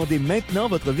 ou commandez maintenant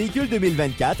votre véhicule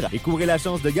 2024 et courez la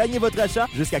chance de gagner votre achat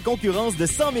jusqu'à concurrence de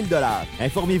 100 000 $.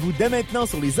 Informez-vous dès maintenant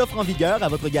sur les offres en vigueur à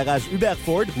votre garage Hubert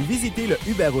Ford ou visitez le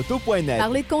hubertauto.net.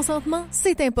 Parler de consentement,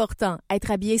 c'est important.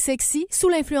 Être habillé sexy, sous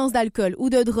l'influence d'alcool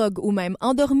ou de drogue ou même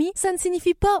endormi, ça ne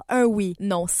signifie pas un oui.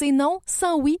 Non, c'est non.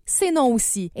 Sans oui, c'est non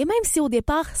aussi. Et même si au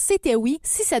départ, c'était oui,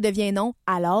 si ça devient non,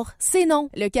 alors c'est non.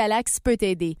 Le Calax peut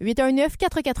t'aider.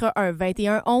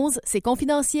 819-441-2111, c'est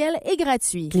confidentiel et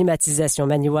gratuit. Climatisation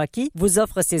Maniwaki vous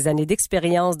offre ses années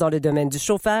d'expérience dans le domaine du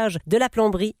chauffage, de la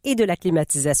plomberie et de la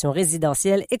climatisation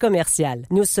résidentielle et commerciale.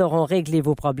 Nous saurons régler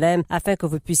vos problèmes afin que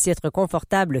vous puissiez être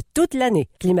confortable toute l'année.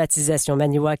 Climatisation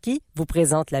Maniwaki vous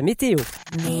présente la météo.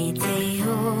 Météo,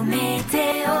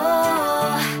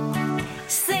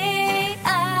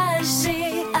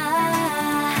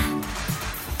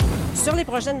 Sur les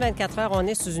prochaines 24 heures, on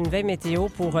est sous une veille météo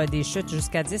pour des chutes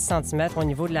jusqu'à 10 cm au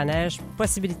niveau de la neige.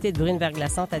 Possibilité de bruine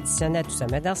verglaçante additionnée à tout ça.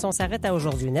 Maintenant, si on s'arrête à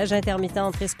aujourd'hui, neige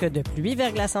intermittente, risque de pluie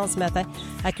verglaçante ce matin.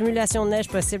 Accumulation de neige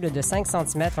possible de 5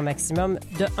 cm au maximum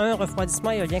de 1. Refroidissement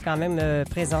éolien quand même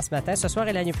présent ce matin. Ce soir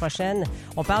et la nuit prochaine,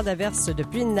 on parle d'averses de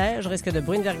pluie de neige, risque de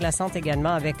bruine verglaçante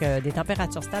également avec des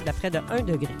températures stables à près de 1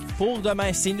 degré. Pour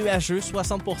demain, c'est nuageux,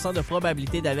 60 % de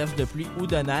probabilité d'averses de pluie ou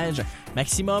de neige.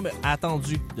 Maximum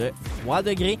attendu de 3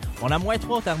 degrés. On a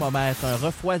 -3 au thermomètre. Un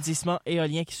refroidissement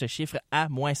éolien qui se chiffre à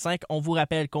 -5. On vous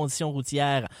rappelle, conditions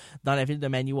routières dans la ville de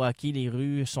Maniwaki. Les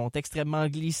rues sont extrêmement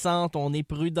glissantes. On est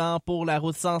prudent pour la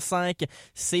route 105.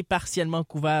 C'est partiellement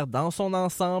couvert dans son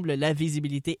ensemble. La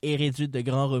visibilité est réduite de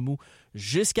grands remous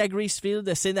jusqu'à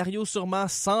Gracefield. Scénario sûrement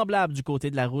semblable du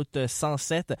côté de la route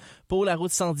 107. Pour la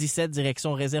route 117,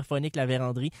 direction Réserve Phonique La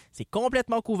Vérandrie, c'est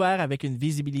complètement couvert avec une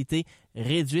visibilité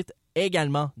réduite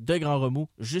également de Grand Remous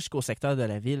jusqu'au secteur de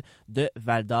la ville de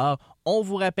Val-d'Or. On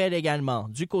vous rappelle également,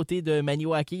 du côté de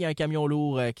Maniwaki, il y a un camion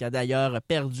lourd qui a d'ailleurs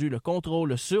perdu le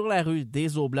contrôle sur la rue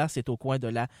des Oblats. C'est au coin de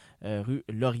la rue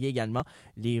Laurier également.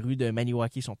 Les rues de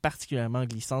Maniwaki sont particulièrement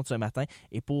glissantes ce matin.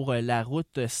 Et pour la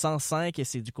route 105,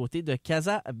 c'est du côté de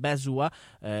Casa-Bazoua.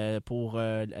 Il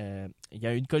y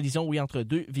a une collision, entre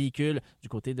deux véhicules du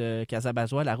côté de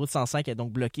Casa-Bazoua. La route 105 est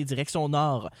donc bloquée direction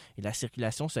nord et la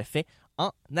circulation se fait en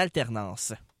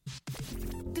alternance.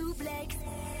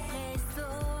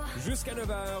 Jusqu'à 9h,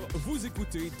 vous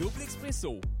écoutez Double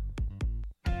Expresso.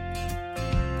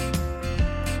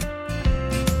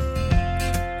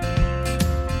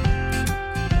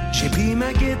 J'ai pris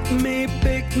ma guitare, mes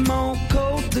pics, mon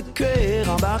côte de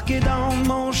cuir, embarqué dans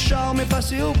mon char, mais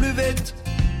passé au plus vite.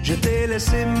 Je t'ai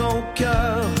laissé mon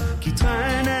cœur qui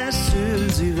traînait sur le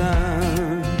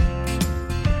divan.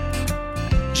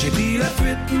 J'ai pris la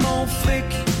fuite, mon fric,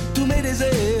 tous mes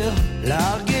désirs,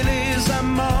 larguer les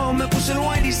amours, me pousser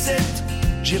loin d'ici.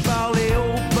 J'ai parlé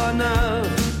au bonheur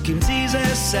qui me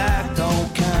disait ça ton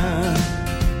cœur.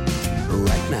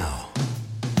 Right now.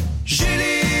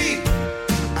 Julie,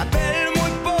 appelle-moi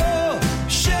pas,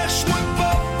 cherche-moi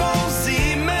pas,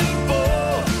 pense-y même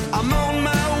pas. I'm on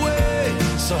my way,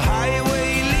 so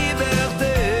highway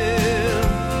liberté.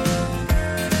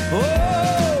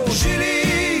 Oh,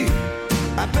 Julie,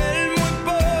 appelle-moi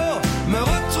pas, me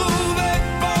retrouver,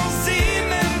 pense-y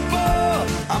même pas.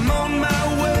 I'm on my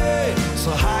way,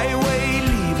 so highway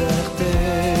liberté.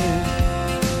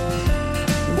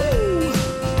 Woo!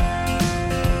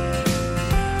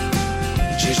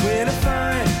 J'ai joué le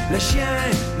fin, le chien,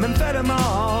 même fait le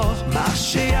mort.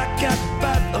 Marché à quatre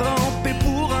pattes, rampé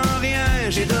pour un rien.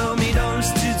 J'ai dormi dans le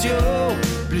studio,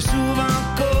 plus souvent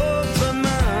qu'autrement.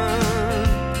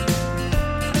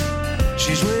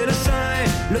 J'ai joué le saint,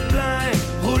 le plein,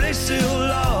 roulé sur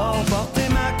l'or. Porté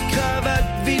ma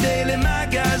cravate, vidé les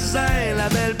magasins. La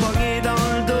belle poignée dans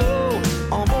le dos,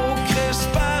 en beau Christ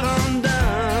par en dedans.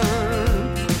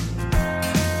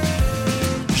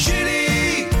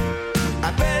 Julie,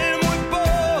 appelle-moi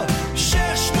pas,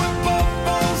 cherche-moi pas,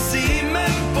 pense-y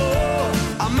même pas.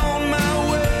 I'm on my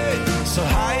way, so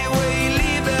highway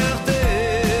liberté.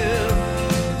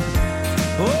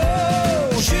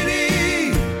 Oh,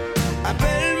 Julie,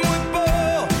 appelle-moi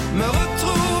pas, me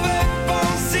retrouver,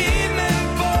 pense-y même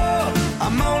pas.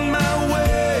 I'm on my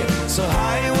way, so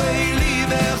highway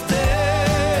liberté.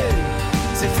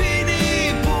 C'est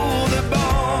fini pour de bon.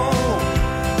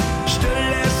 Je te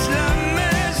laisse la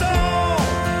maison.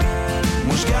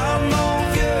 Moi je garde mon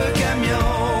vieux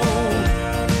camion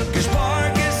que je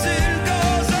parquais sur le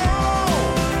gazon.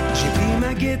 J'ai pris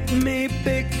ma guitare, mes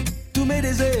pics, tous mes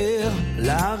désirs,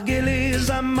 larguer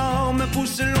les amours, me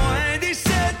pousser loin d'ici.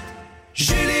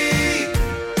 Julie,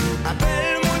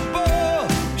 appelle-moi pas,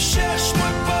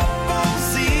 cherche-moi pas,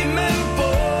 pense-y même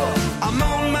pas. I'm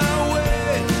on my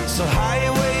way, so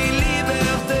highway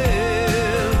liberté.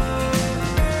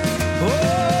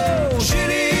 Oh,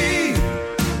 Julie,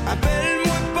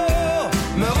 appelle-moi pas,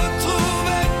 me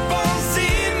retrouver,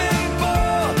 pense-y même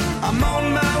pas. I'm on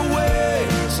my way,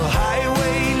 so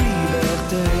highway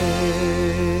liberté.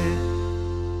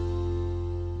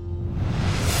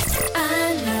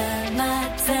 Anne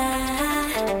matin.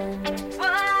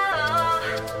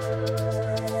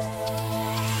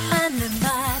 Anne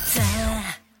matin.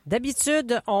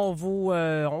 D'habitude, on vous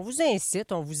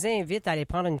incite, on vous invite à aller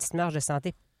prendre une petite marche de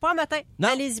santé. Pas matin. Non.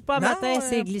 Allez-y pas Non, matin,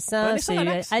 c'est glissant. prenez ça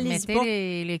relax. Allez-y Mettez pas.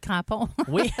 les crampons.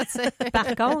 Oui.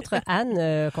 Par contre,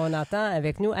 Anne, qu'on entend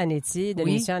avec nous, Anne Etier, de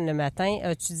Oui. l'émission Anne le matin,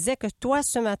 tu disais que toi,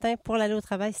 ce matin, pour aller au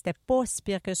travail, c'était pas si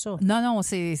pire que ça. Non,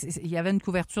 il y avait une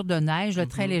couverture de neige là,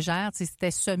 très légère.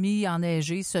 C'était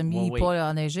semi-enneigé, Oui.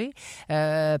 pas enneigé.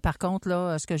 Par contre,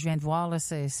 là, ce que je viens de voir, là,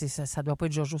 ça doit pas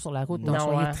être jojo sur la route. Donc, Non,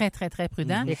 soyez hein. très, très, très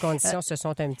prudents. Les conditions se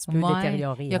sont un petit peu Ouais.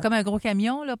 détériorées. Il y a hein. comme un gros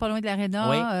camion, là, pas loin de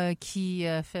l'aréna, Oui. qui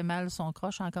fait mal son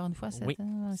croche encore une fois. Oui,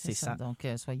 c'est ça. Donc,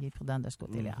 soyez prudents de ce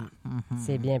côté-là.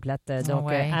 C'est bien plate. Donc,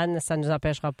 Ouais. Anne, ça ne nous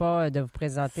empêchera pas de vous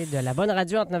présenter de la bonne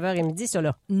radio entre 9h et midi, ça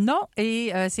là. Non,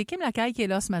 et c'est Kim Lacaille qui est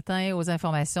là ce matin aux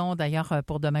informations, d'ailleurs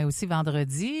pour demain aussi,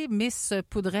 vendredi. Miss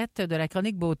Poudrette de la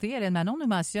chronique beauté, Hélène Manon nous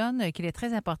mentionne qu'il est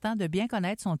très important de bien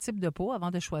connaître son type de peau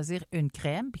avant de choisir une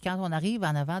crème. Puis quand on arrive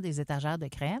en avant des étagères de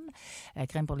crème, la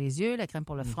crème pour les yeux, la crème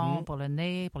pour le front, pour le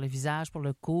nez, pour le visage, pour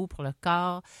le cou, pour le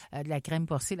corps, de la crème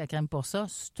pour forcer la crème pour ça.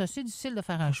 C'est assez difficile de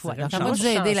faire un choix. C'est Donc, vrai, on va je nous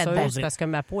suis aider là-dedans. chanceuse parce que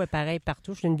ma peau est pareille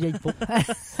partout. Je suis une vieille peau.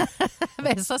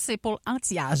 Ben, ça, c'est pour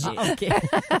l'anti-âge. Ah, OK.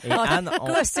 Et Anne,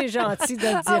 C'est gentil de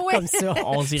le dire comme ça.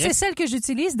 On dirait, C'est celle que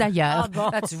j'utilise d'ailleurs. Ah, bon.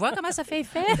 Ah, tu vois comment ça fait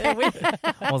effet? Oui.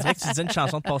 on dirait que tu disais une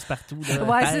chanson de passe-partout. Là.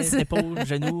 Ouais, Tête, c'est ça. épaule,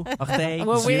 genou, orteil,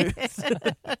 Oui, yeux. oui.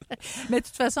 Mais de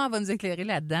toute façon, elle va nous éclairer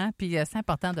là-dedans, puis c'est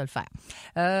important de le faire.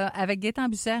 Avec Gaëtan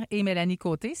Bussière et Mélanie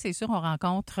Côté, c'est sûr, on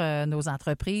rencontre nos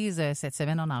entreprises. Cette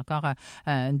semaine, on a encore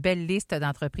une belle liste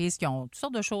d'entreprises qui ont toutes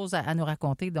sortes de choses à nous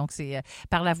raconter. Donc, c'est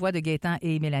par la voix de Gaëtan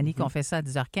et Mélanie qu'on fait ça à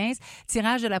 10h15.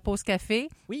 Tirage de la pause café.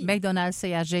 Oui. McDonald's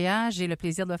CAGA. J'ai le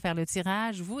plaisir de faire le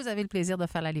tirage. Vous avez le plaisir de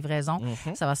faire la livraison.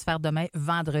 Ça va se faire demain,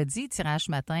 vendredi. Tirage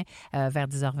matin vers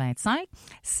 10h25.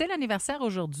 C'est l'anniversaire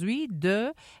aujourd'hui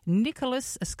de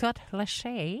Nicholas Scott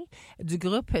Lachey du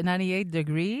groupe 98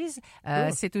 Degrees.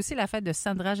 C'est aussi la fête de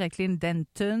Sandra Jacqueline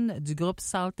Denton du groupe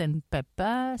Salt and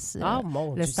Pepper.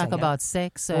 Mon Le Dieu Talk Seigneur. About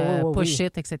Sex, Oui. Push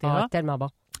It, etc. Ah, tellement bon.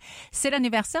 C'est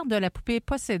l'anniversaire de la poupée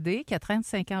possédée qui a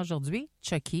 35 ans aujourd'hui,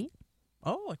 Chucky.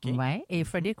 Oh, OK. Ouais, et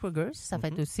Freddy Krueger, ça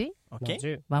fait aussi. OK. Mon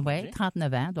Dieu. Ben ouais,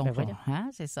 39 ans, donc voyons.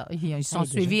 c'est ça. Ils sont Ah,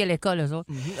 suivis à l'école, eux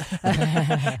autres.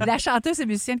 La chanteuse et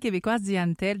musicienne québécoise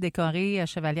Diane Tell, décorée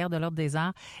chevalière de l'Ordre des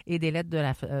Arts et des Lettres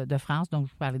de France. Donc,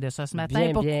 je vous parlais de ça ce matin.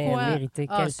 Bien, Pourquoi? bien mérité.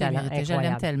 Quel c'est talent mérité. Je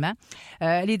l'aime incroyable.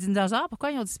 tellement. Les dinosaures,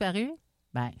 pourquoi ils ont disparu?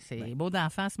 Ben, c'est beau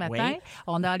d'enfant ce matin. Oui.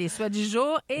 On a les souhaits du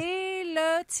jour et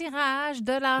le tirage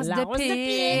de l'as L'as de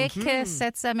de pique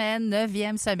cette semaine,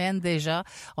 9e semaine déjà.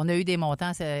 On a eu des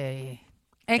montants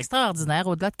extraordinaires,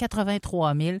 au-delà de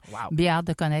 83 000. Wow. Bien hâte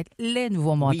de connaître les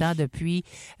nouveaux montants depuis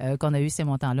qu'on a eu ces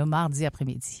montants-là mardi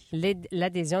après-midi.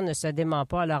 L'adhésion ne se dément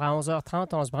pas. Alors, à 11h30,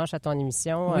 on se branche à ton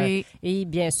émission. Oui. Et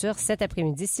bien sûr, cet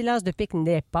après-midi, si l'as de pique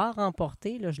n'est pas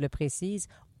remporté, là, je le précise,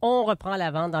 on reprend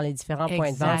la vente dans les différents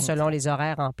points de vente Exact. selon les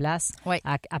horaires en place Oui.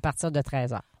 à partir de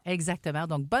 13h. Exactement.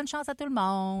 Donc, bonne chance à tout le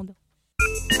monde.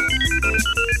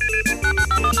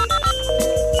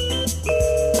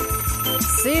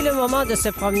 C'est le moment de se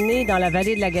promener dans la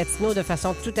vallée de la Gatineau de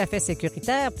façon tout à fait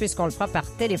sécuritaire puisqu'on le fera par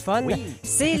téléphone. Oui.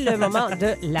 C'est le moment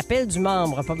de l'appel du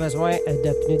membre. Pas besoin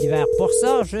de pneus d'hiver pour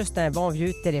ça, juste un bon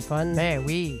vieux téléphone. Ben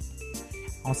oui.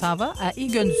 On s'en va à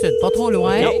Egan Sud, pas trop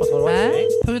loin. Non, pas trop loin. Hein?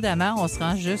 Prudemment, on se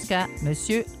rend jusqu'à M.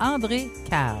 André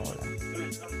Carl.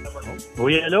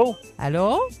 Oui, allô?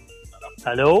 Allô?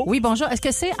 Allô? Oui, bonjour. Est-ce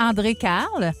que c'est André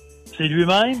Carl? C'est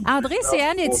lui-même? André, c'est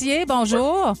Anne Etier.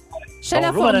 Bonjour.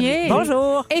 Sheila Bonjour, Madame Fournier. Etier.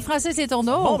 Bonjour. Et Francis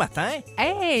Letourneau. Bon matin.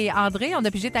 Hey, André, on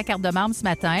a pigé ta carte de membre ce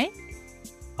matin.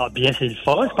 Ah, bien, c'est le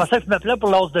fun. Je pensais que tu m'appelais pour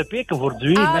l'as de pique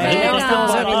aujourd'hui. Ah, Mais ben non,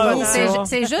 non, c'est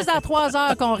c'est juste dans 3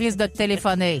 heures qu'on risque de te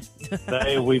téléphoner.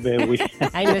 Ben oui, ben oui.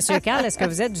 Hey, Monsieur Carl, est-ce que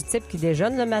vous êtes du type qui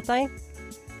déjeune le matin?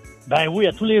 Ben oui,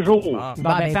 à tous les jours. Ah. Bon,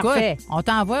 ben, écoute, parfait. on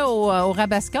t'envoie au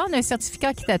Rabasca. On a un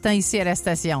certificat qui t'attend ici à la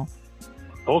station.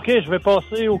 OK, je vais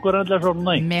passer au courant de la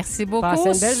journée. Merci beaucoup. Passez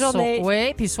une belle journée.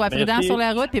 Oui, puis sois prudent Merci. sur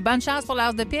la route, puis bonne chance pour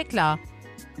l'as de pique, là.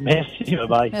 Merci,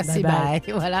 bye-bye. Merci, Bye-bye.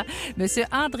 bye. Voilà. Monsieur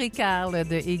André Carl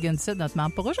de Egan Sud, notre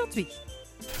membre pour aujourd'hui.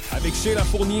 Avec Sheila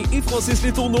Fournier et Francis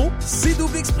Letourneau, c'est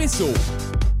Double Expresso. Le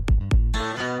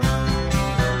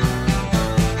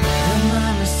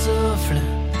même souffle,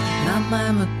 la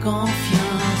même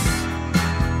confiance,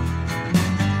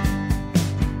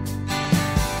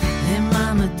 les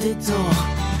mêmes détours,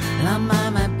 la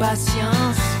même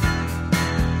impatience.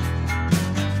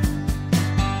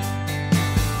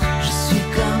 Je suis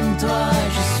comme toi,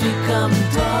 je suis comme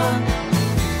toi.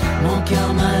 Mon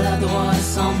cœur maladroit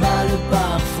s'emballe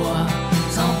parfois,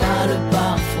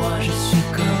 je suis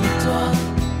comme toi.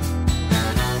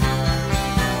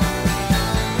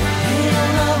 Et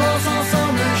on avance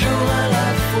ensemble un jour à la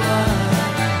fois.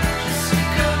 Je suis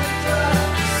comme toi,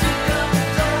 je suis comme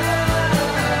toi.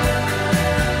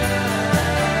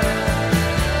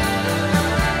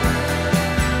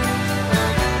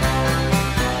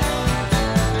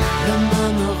 Le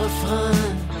même refrain,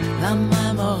 la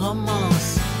même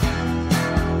romance,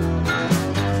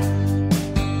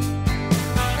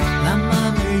 la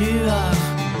même lueur,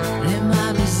 les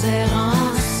mêmes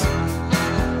errances.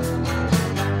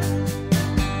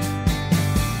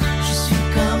 Je suis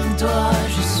comme toi,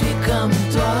 je suis comme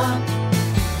toi.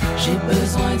 J'ai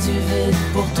besoin du vide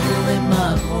pour trouver ma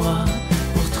voie,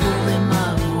 pour trouver ma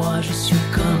voie. Je suis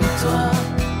comme toi.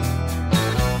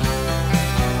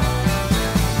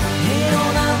 Et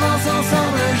on avance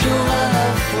ensemble un jour à la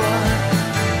fois.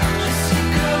 Je suis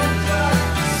comme toi,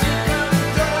 je suis comme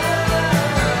toi.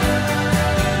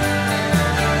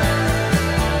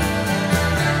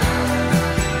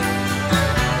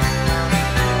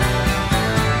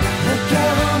 Le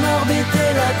cœur en orbite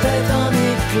et la tête en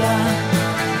éclat.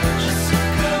 Je suis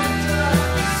comme toi,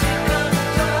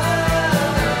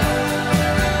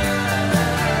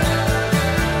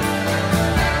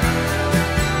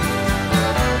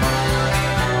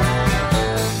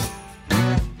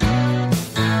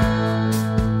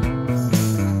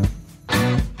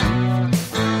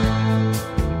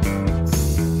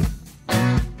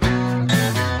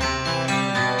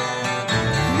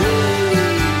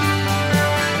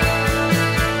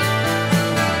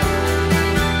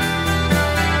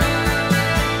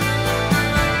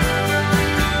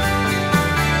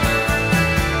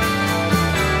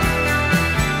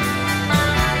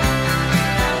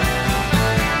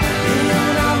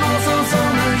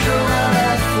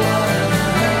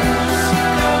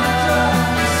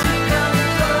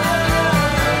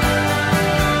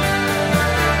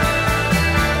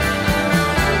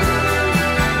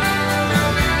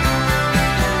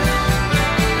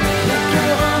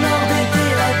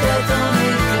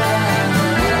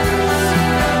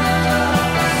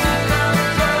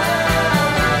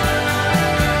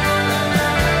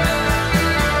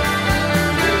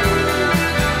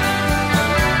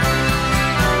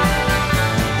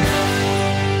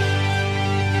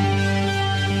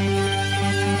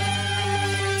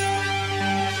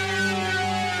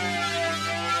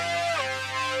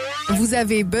 Vous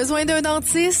avez besoin d'un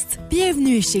dentiste?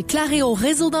 Bienvenue chez Claréo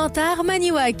Réseau Dentaire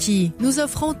Maniwaki. Nous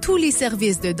offrons tous les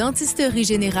services de dentisterie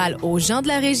générale aux gens de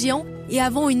la région et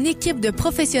avons une équipe de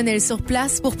professionnels sur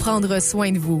place pour prendre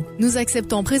soin de vous. Nous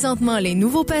acceptons présentement les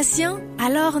nouveaux patients,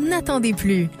 alors n'attendez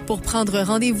plus. Pour prendre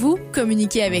rendez-vous,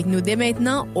 communiquez avec nous dès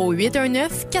maintenant au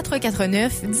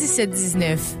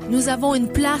 819-449-1719. Nous avons une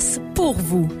place pour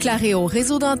vous. Claréo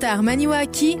Réseau Dentaire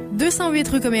Maniwaki, 208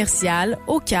 rue Commerciale,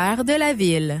 au cœur de la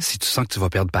ville. Si tu sens que tu vas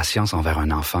perdre patience envers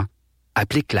un enfant,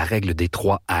 applique la règle des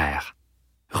 3 R.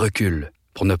 Recule,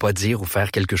 pour ne pas dire ou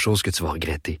faire quelque chose que tu vas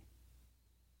regretter.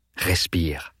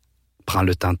 Respire. Prends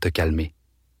le temps de te calmer.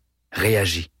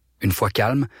 Réagis. Une fois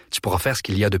calme, tu pourras faire ce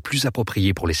qu'il y a de plus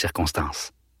approprié pour les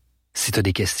circonstances. Si tu as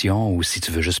des questions ou si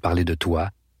tu veux juste parler de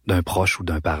toi, d'un proche ou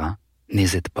d'un parent,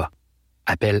 n'hésite pas.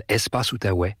 Appelle Espace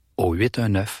Outaouais au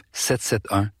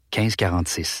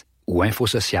 819-771-1546 ou Info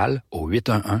Sociale au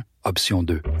 811 option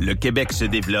 2. Le Québec se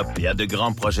développe et a de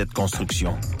grands projets de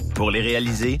construction. Pour les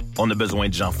réaliser, on a besoin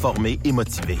de gens formés et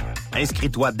motivés.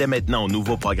 Inscris-toi dès maintenant au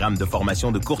nouveau programme de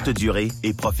formation de courte durée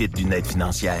et profite d'une aide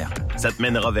financière. Ça te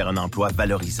mènera vers un emploi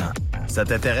valorisant. Ça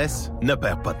t'intéresse? Ne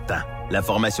perds pas de temps. La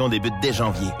formation débute dès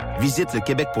janvier. Visite le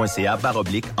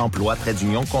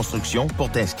québec.ca/emploi-construction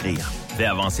pour t'inscrire. Fais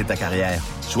avancer ta carrière.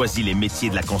 Choisis les métiers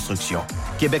de la construction.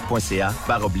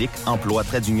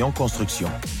 québec.ca/emploi-construction.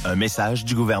 Un message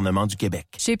du gouvernement du Québec.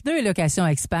 Chez Pneus et Location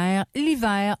Expert,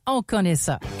 l'hiver, on connaît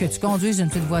ça. Que tu conduises une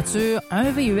petite voiture,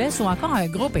 un VUS ou encore un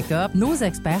gros pick-up, nos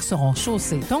experts sauront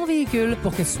chausser ton véhicule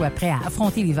pour que tu sois prêt à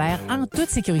affronter l'hiver en toute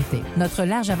sécurité. Notre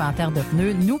large inventaire de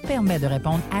pneus nous permet de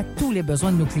répondre à tous les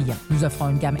besoins de nos clients. Nous offrons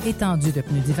une gamme étendue de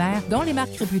pneus d'hiver, dont les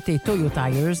marques réputées Toyo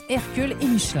Tires, Hercule et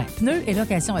Michelin. Pneus et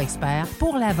Location Expert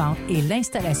pour la vente et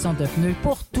l'installation de pneus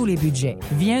pour tous les budgets.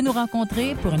 Viens nous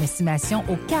rencontrer pour une estimation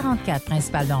au 44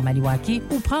 Principal Nord Maniwaki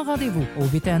ou prends rendez-vous au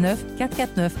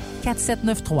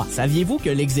 819-449-4793. Saviez-vous que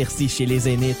l'exercice chez les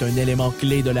aînés est un élément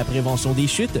clé de la prévention des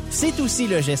chutes? C'est aussi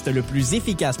le geste le plus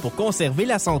efficace pour conserver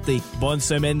la santé. Bonne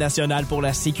semaine nationale pour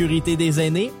la sécurité des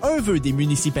aînés. Un vœu des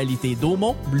municipalités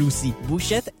d'Aumont, Bloussy,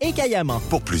 Bouchette et Cayamant.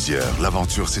 Pour plusieurs,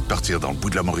 l'aventure, c'est de partir dans le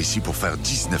bout de la Mauricie pour faire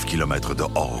 19 km de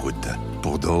hors-route.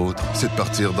 Pour d'autres, c'est de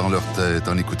partir dans leur tête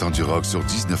en écoutant du rock sur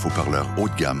 19 haut-parleurs haut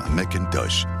de gamme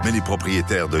Macintosh. Mais les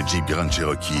propriétaires de Jeep Grand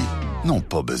Cherokee n'ont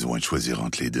pas besoin de choisir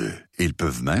entre les deux. Ils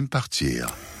peuvent même partir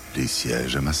les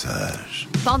sièges à massage.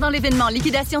 Pendant l'événement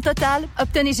Liquidation Totale,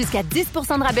 obtenez jusqu'à 10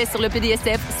 % de rabais sur le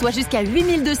PDSF, soit jusqu'à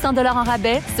 8 200 $ en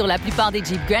rabais sur la plupart des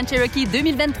Jeep Grand Cherokee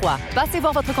 2023. Passez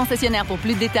voir votre concessionnaire pour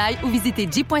plus de détails ou visitez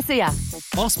jeep.ca.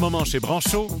 En ce moment, chez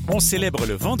Brancho, on célèbre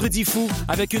le Vendredi fou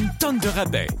avec une tonne de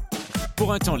rabais.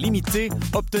 Pour un temps limité,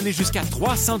 obtenez jusqu'à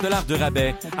 300 $ de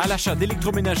rabais à l'achat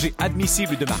d'électroménagers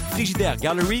admissibles de marque Frigidaire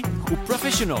Gallery ou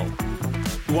Professional.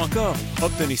 Ou encore,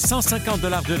 obtenez 150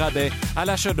 $ de rabais à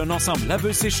l'achat d'un ensemble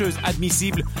laveuse-sécheuse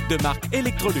admissible de marque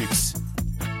Electrolux.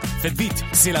 Faites vite,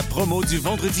 c'est la promo du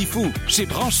Vendredi fou chez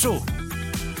Brancho.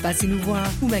 Passez nous voir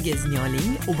ou magasinez en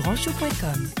ligne au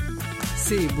brancho.com.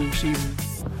 C'est beau chez vous.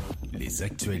 Les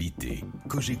actualités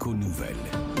Cogeco Nouvelles.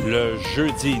 Le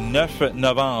jeudi 9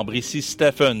 novembre, ici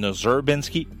Stephen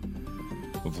Zerbinski.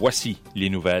 Voici les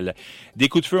nouvelles. Des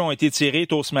coups de feu ont été tirés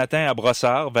tôt ce matin à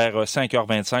Brossard. Vers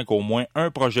 5h25, au moins un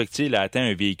projectile a atteint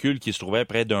un véhicule qui se trouvait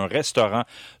près d'un restaurant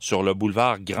sur le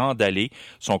boulevard Grande Allée.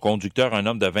 Son conducteur, un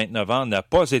homme de 29 ans, n'a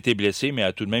pas été blessé, mais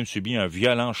a tout de même subi un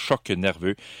violent choc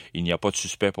nerveux. Il n'y a pas de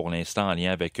suspect pour l'instant en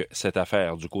lien avec cette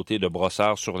affaire du côté de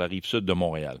Brossard sur la rive sud de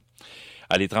Montréal.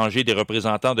 À l'étranger, des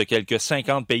représentants de quelques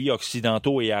 50 pays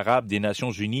occidentaux et arabes des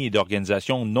Nations unies et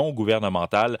d'organisations non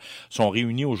gouvernementales sont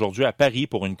réunis aujourd'hui à Paris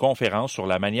pour une conférence sur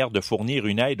la manière de fournir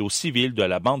une aide aux civils de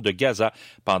la bande de Gaza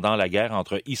pendant la guerre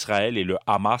entre Israël et le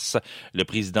Hamas. Le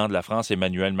président de la France,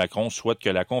 Emmanuel Macron, souhaite que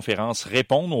la conférence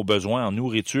réponde aux besoins en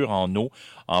nourriture, en eau,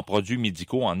 en produits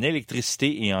médicaux, en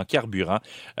électricité et en carburant.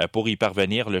 Pour y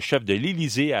parvenir, le chef de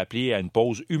l'Élysée a appelé à une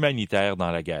pause humanitaire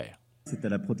dans la guerre. C'est à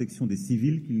la protection des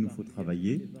civils qu'il nous faut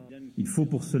travailler. Il faut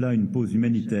pour cela une pause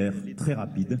humanitaire très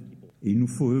rapide et il nous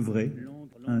faut œuvrer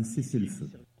à un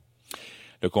cessez-le-feu.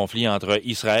 Le conflit entre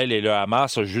Israël et le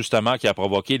Hamas, justement, qui a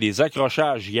provoqué des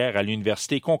accrochages hier à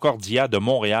l'Université Concordia de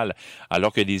Montréal,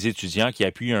 alors que des étudiants qui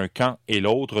appuient un camp et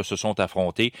l'autre se sont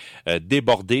affrontés.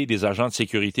 Débordés, des agents de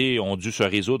sécurité ont dû se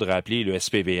résoudre à appeler le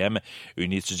SPVM.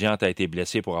 Une étudiante a été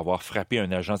blessée pour avoir frappé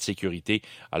un agent de sécurité,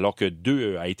 alors que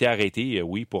a été arrêtée,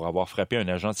 pour avoir frappé un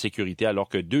agent de sécurité, alors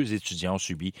que 2 étudiants ont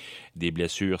subi des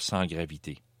blessures sans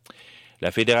gravité.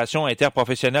 La Fédération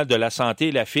interprofessionnelle de la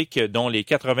santé, la FIC, dont les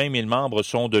 80 000 membres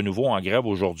sont de nouveau en grève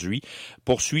aujourd'hui,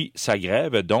 poursuit sa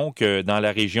grève. Donc, dans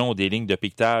la région, des lignes de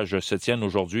piquetage se tiennent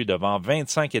aujourd'hui devant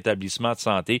 25 établissements de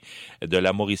santé de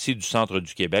la Mauricie du centre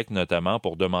du Québec, notamment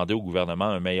pour demander au gouvernement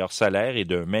un meilleur salaire et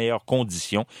de meilleures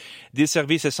conditions. Des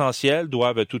services essentiels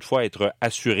doivent toutefois être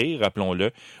assurés,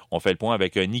 rappelons-le. On fait le point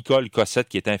avec Nicole Cossette,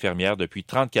 qui est infirmière depuis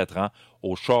 34 ans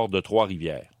au Char de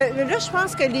Trois-Rivières. Là, je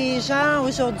pense que les gens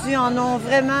aujourd'hui en ont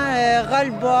vraiment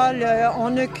ras-le-bol.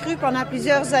 On a cru pendant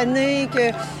plusieurs années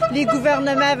que les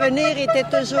gouvernements à venir étaient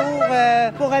toujours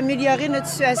pour améliorer notre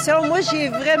situation. Moi, j'ai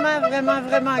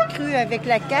vraiment cru avec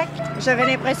la CAQ. J'avais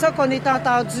l'impression qu'on était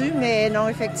entendu, mais non,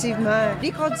 effectivement.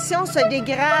 Les conditions se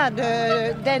dégradent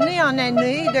d'année en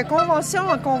année, de convention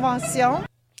en convention.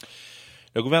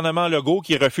 Le gouvernement Legault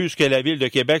qui refuse que la Ville de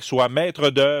Québec soit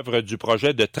maître d'œuvre du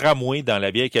projet de tramway dans la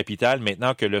vieille capitale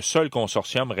maintenant que le seul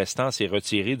consortium restant s'est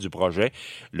retiré du projet.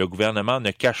 Le gouvernement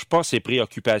ne cache pas ses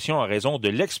préoccupations en raison de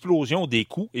l'explosion des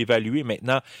coûts évalués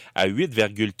maintenant à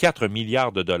 8,4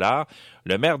 milliards de dollars.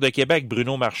 Le maire de Québec,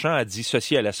 Bruno Marchand, a dit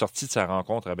ceci à la sortie de sa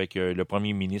rencontre avec le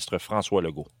premier ministre François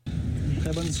Legault.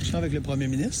 Très bonne discussion avec le premier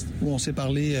ministre où on s'est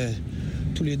parlé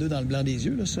tous les deux dans le blanc des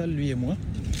yeux, là, seul, lui et moi.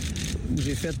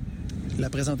 J'ai fait la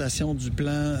présentation du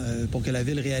plan pour que la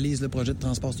Ville réalise le projet de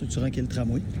transport structurant qui est le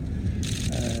tramway.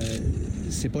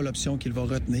 C'est pas l'option qu'il va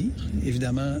retenir.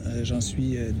 Évidemment, j'en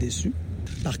suis déçu.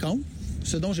 Par contre,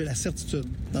 ce dont j'ai la certitude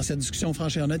dans cette discussion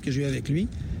franche et honnête que j'ai eue avec lui,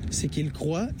 c'est qu'il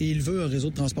croit et il veut un réseau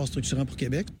de transport structurant pour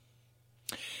Québec.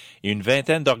 Une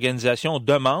vingtaine d'organisations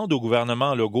demandent au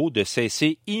gouvernement Legault de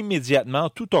cesser immédiatement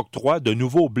tout octroi de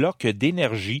nouveaux blocs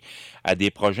d'énergie à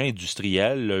des projets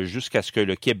industriels jusqu'à ce que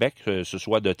le Québec se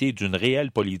soit doté d'une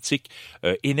réelle politique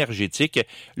énergétique.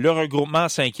 Le regroupement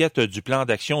s'inquiète du plan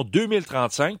d'action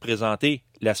 2035 présenté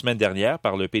la semaine dernière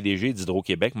par le PDG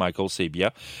d'Hydro-Québec, Michael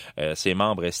Sabia. Ses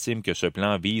membres estiment que ce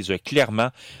plan vise clairement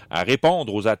à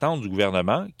répondre aux attentes du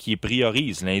gouvernement qui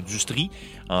priorise l'industrie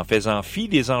en faisant fi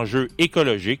des enjeux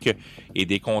écologiques et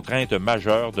des contraintes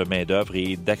majeures de main-d'œuvre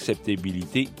et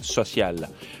d'acceptabilité sociale.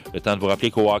 Le temps de vous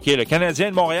rappeler qu'au hockey, le Canadien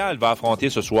de Montréal va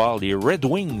affronter ce soir les Red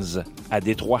Wings à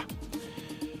Détroit.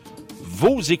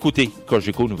 Vous écoutez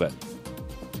Cogeco Nouvelles.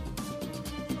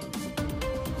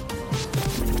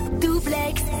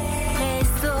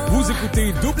 Vous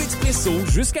écoutez Double Expresso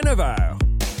jusqu'à 9h.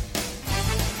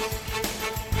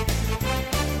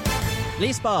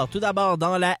 Les sports, tout d'abord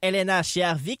dans la LNH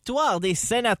hier, victoire des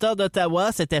Sénateurs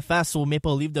d'Ottawa, c'était face aux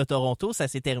Maple Leafs de Toronto, ça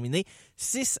s'est terminé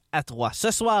 6-3. Ce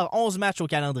soir, 11 matchs au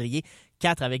calendrier,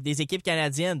 4 avec des équipes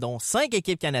canadiennes, dont 5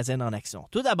 équipes canadiennes en action.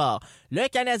 Tout d'abord, le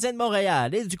Canadien de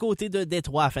Montréal est du côté de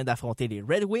Détroit afin d'affronter les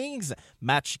Red Wings,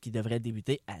 match qui devrait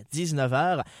débuter à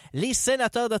 19h. Les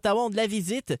Sénateurs d'Ottawa ont de la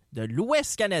visite de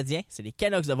l'Ouest canadien, c'est les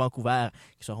Canucks de Vancouver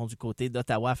qui seront du côté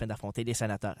d'Ottawa afin d'affronter les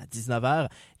Sénateurs à 19h.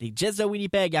 Les Jets de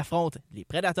Winnipeg affrontent les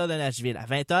Prédateurs de Nashville à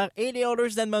 20h et les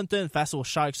Oilers d'Edmonton face aux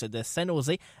Sharks de San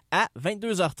Jose à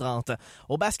 22h30.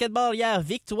 Au basketball hier,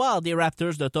 victoire des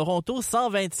Raptors de Toronto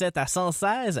 127-116.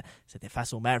 C'était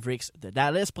face aux Mavericks de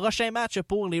Dallas. Prochain match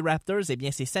pour les Raptors, eh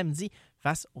bien c'est samedi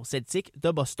face aux Celtics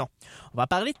de Boston. On va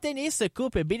parler de tennis,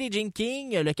 Coupe Billie Jean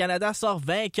King. Le Canada sort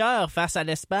vainqueur face à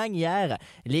l'Espagne hier.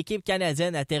 L'équipe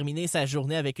canadienne a terminé sa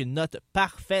journée avec une note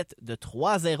parfaite de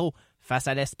 3-0. Face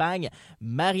à l'Espagne,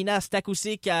 Marina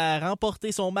Stakusic a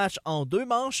remporté son match en 2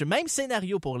 manches. Même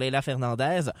scénario pour Leila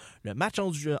Fernandez. Le match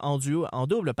en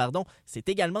double, s'est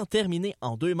également terminé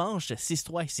en 2 manches,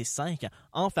 6-3 et 6-5,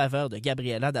 en faveur de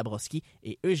Gabriela Dabrowski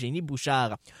et Eugénie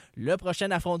Bouchard. Le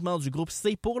prochain affrontement du groupe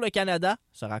C pour le Canada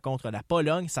sera contre la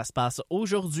Pologne. Ça se passe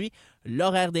aujourd'hui.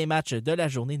 L'horaire des matchs de la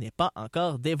journée n'est pas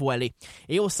encore dévoilé.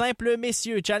 Et au simple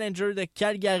messieurs, Challenger de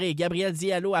Calgary, Gabriel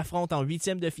Diallo affronte en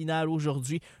 8e de finale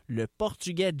aujourd'hui le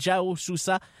Portugais João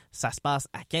Sousa. Ça se passe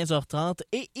à 15h30.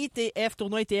 Et ITF,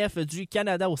 tournoi ITF du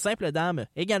Canada aux simples dames,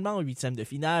 également en 8e de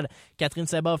finale. Catherine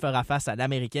Seba fera face à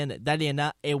l'Américaine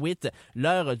Daliana Hewitt.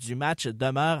 L'heure du match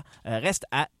reste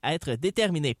à être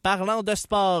déterminée. Parlant de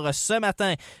sport, ce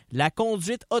matin, la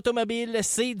conduite automobile,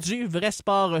 c'est du vrai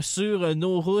sport sur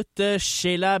nos routes.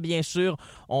 Sheila, bien sûr,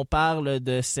 on parle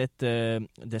de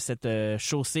cette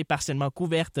chaussée partiellement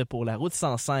couverte pour la route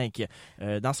 105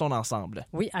 dans son ensemble.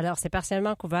 Oui, alors c'est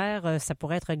partiellement couvert. Ça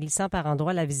pourrait être glissant par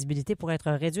endroits. La visibilité pourrait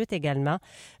être réduite également.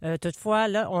 Toutefois,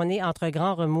 là, on est entre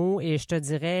Grand Remous et je te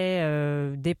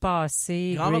dirais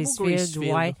dépassé Grand Remous,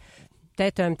 Gracefield. Ouais.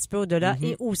 peut-être un petit peu au-delà,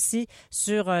 et aussi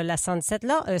sur la 117.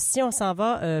 Là, si on s'en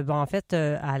va,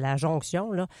 à la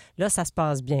jonction, là, ça se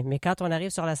passe bien. Mais quand on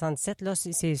arrive sur la 117, là,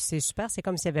 c'est super. C'est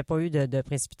comme s'il n'y avait pas eu de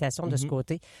précipitation de ce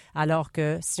côté. Alors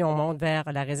que si on monte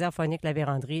vers la réserve faunique La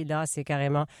Vérandrie, là, c'est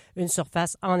carrément une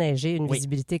surface enneigée, une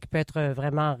visibilité qui peut être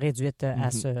vraiment réduite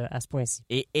à ce point-ci.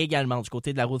 Et également, du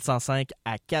côté de la route 105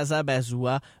 à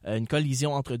Casabazoua, une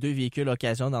collision entre deux véhicules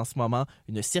occasionne en ce moment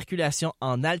une circulation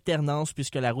en alternance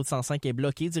puisque la route 105 est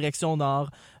bloquée direction nord.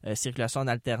 Circulation en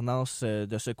alternance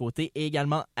de ce côté. Et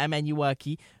également à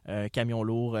Maniwaki, camion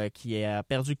lourd qui a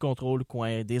perdu le contrôle au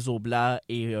coin des Oblats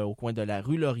et au coin de la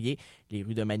rue Laurier. Les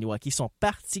rues de Maniwaki sont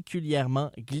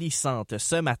particulièrement glissantes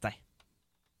ce matin.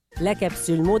 La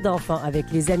capsule Mots d'enfant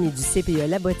avec les amis du CPE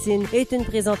La Bottine est une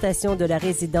présentation de la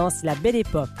résidence La Belle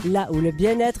Époque, là où le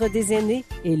bien-être des aînés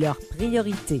est leur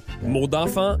priorité. Mots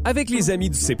d'enfant avec les amis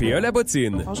du CPE La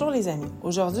Bottine. Bonjour les amis.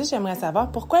 Aujourd'hui, j'aimerais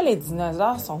savoir pourquoi les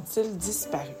dinosaures sont-ils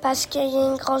disparus? Parce qu'il y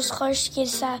a une grosse roche qui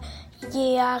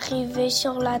est arrivée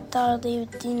sur la terre des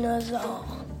dinosaures.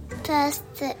 Parce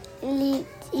que les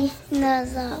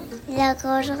dinosaures, la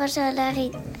grosse roche elle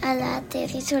a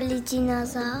atterri sur les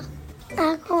dinosaures.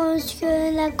 À cause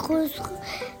que la grosse...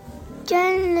 Quand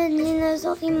le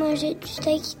dinosaure il mangeait du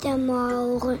steak, il était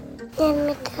mort. Il y a une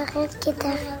météorite qui est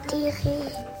atterrie.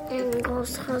 Il y a une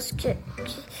grosse roche qui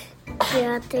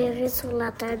a atterri sur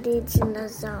la terre des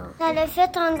dinosaures. Ça l'a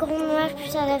fait un gros nuage, puis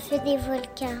ça l'a fait des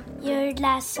volcans. Il y a eu de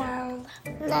la cendre.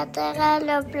 La terre, elle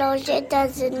a plongé dans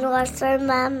une noirceur,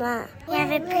 maman. Il n'y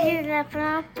avait plus de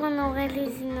plantes pour nourrir les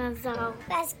dinosaures.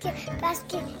 Parce que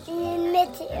y a une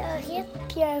météorite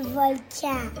puis un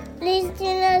volcan. Les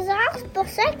dinosaures, c'est pour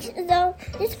ça qu'ils ont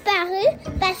disparu.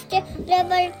 Parce que le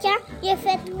volcan, il a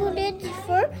fait couler du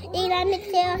feu. Et la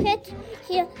météorite,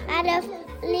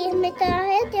 les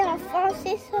météorites ont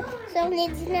foncé sur les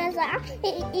dinosaures.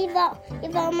 Et ils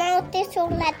vont monter sur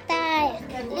la Terre.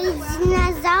 Les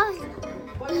dinosaures,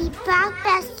 ils partent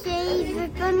parce qu'ils ne veulent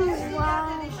pas nous voir.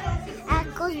 À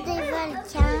cause des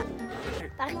volcans.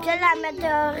 Parce que la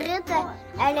météorite,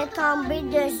 elle est tombée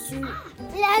dessus.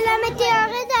 La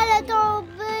météorite, elle est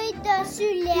tombée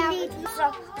dessus. Les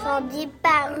sont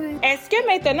disparus. Est-ce que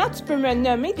maintenant, tu peux me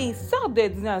nommer des sortes de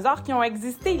dinosaures qui ont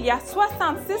existé il y a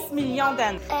 66 millions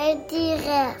d'années? Un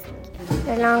T-Rex,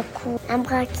 le Lancou, un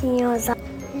Brachiosaure,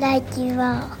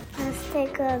 l'Aquivore, un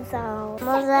Stégosaure,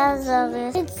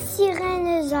 Mosasaurus, un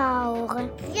Tyrannosaure,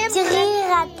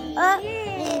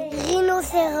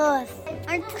 Rhinocéros,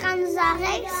 un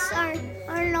Tyrannosaurus,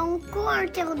 un Lonco, un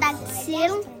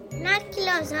Ptérodactyle,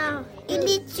 l'Ankylosaure. Il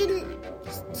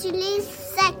utilise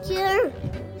sa queue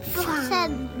pour se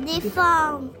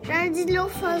déformer. J'ai un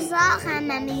Dilophosaure à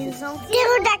ma maison.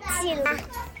 Ptérodactyle.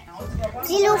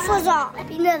 Dilophosaure.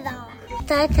 Pinosaure.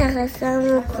 Peut-être ça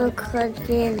ressemble au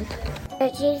crocodile. Le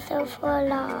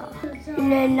Gilophosaure.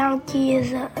 Le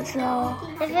Lankylosaure.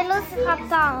 Le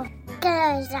Vélociraptor.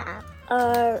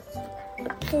 Un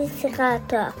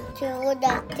Triceratops.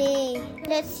 Ptérodactyle.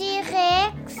 Le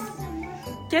T-Rex.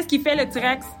 Qu'est-ce qui fait le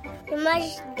T-Rex? Il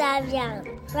mange de la viande.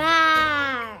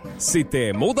 Rawr!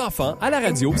 C'était Mots d'enfant à la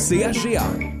radio CHGA.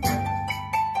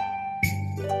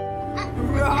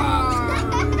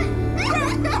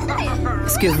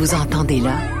 Ce que vous entendez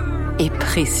là est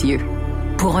précieux.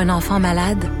 Pour un enfant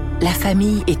malade, la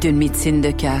famille est une médecine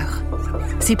de cœur.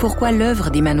 C'est pourquoi l'œuvre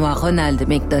des manoirs Ronald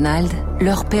McDonald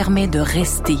leur permet de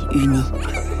rester unis.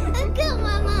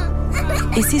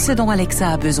 Et c'est ce dont Alexa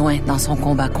a besoin dans son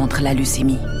combat contre la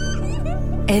leucémie.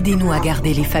 Aidez-nous à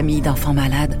garder les familles d'enfants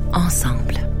malades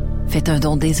ensemble. Faites un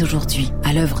don dès aujourd'hui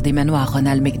à l'œuvre des manoirs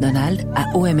Ronald McDonald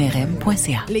à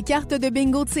omrm.ca. Les cartes de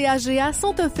bingo de CHGA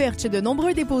sont offertes chez de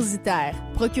nombreux dépositaires.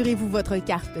 Procurez-vous votre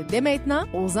carte dès maintenant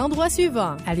aux endroits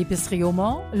suivants. À l'épicerie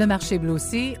Aumont, le marché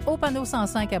Blossy, au panneau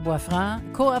 105 à Bois-Franc,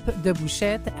 Coop de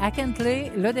Bouchette, à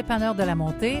Kentley, le dépanneur de la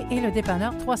Montée et le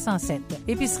dépanneur 307.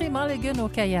 Épicerie Mulligan au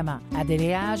Cayama. À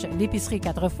Déléage, l'épicerie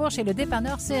 4 Fourches et le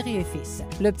dépanneur Série et Fils.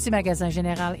 Le petit magasin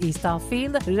général East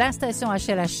Starfield, la station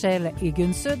HL et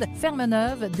Gun Sud,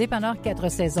 Ferme-Neuve, dépanneur 4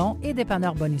 Saisons et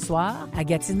dépanneur Bonissoir. À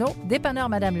Gatineau, dépanneur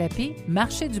Madame Lapie,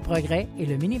 marché du Progrès et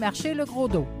le mini-marché Le Gros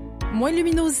Dos. Moins de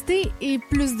luminosité et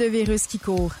plus de virus qui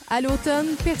courent. À l'automne,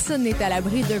 personne n'est à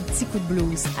l'abri d'un petit coup de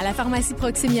blues. À la pharmacie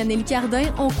Proxime Yanneli Cardin,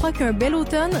 on croit qu'un bel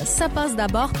automne, ça passe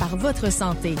d'abord par votre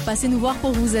santé. Passez nous voir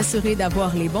pour vous assurer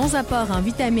d'avoir les bons apports en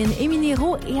vitamines et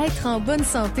minéraux et être en bonne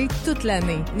santé toute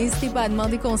l'année. N'hésitez pas à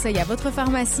demander conseil à votre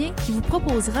pharmacien qui vous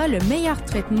proposera le meilleur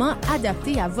traitement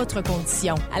adapté à votre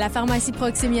condition. À la pharmacie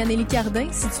Proxime Yanneli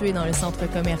Cardin, située dans le centre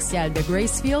commercial de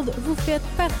Gracefield, vous faites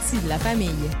partie de la famille.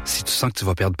 Si tu sens que tu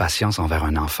vas perdre patience envers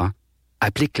un enfant,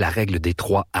 applique la règle des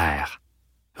 3 R.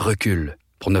 Recule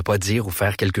pour ne pas dire ou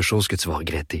faire quelque chose que tu vas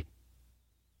regretter.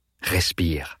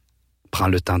 Respire. Prends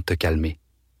le temps de te calmer.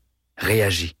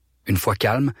 Réagis. Une fois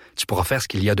calme, tu pourras faire ce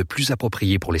qu'il y a de plus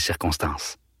approprié pour les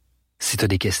circonstances. Si tu as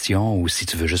des questions ou si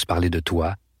tu veux juste parler de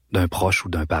toi, d'un proche ou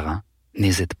d'un parent,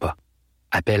 n'hésite pas.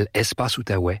 Appelle Espace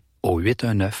Outaouais au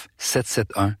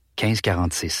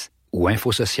 819-771-1546 ou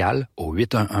Info Social au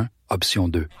 811 option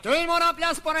 2. Tout le monde en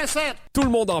place pour un set! Tout le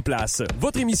monde en place.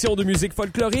 Votre émission de musique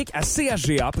folklorique à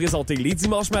CHGA présentée les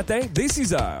dimanches matins dès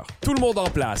 6h. Tout le monde en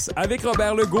place avec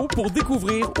Robert Legault pour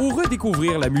découvrir ou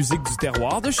redécouvrir la musique du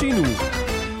terroir de chez nous.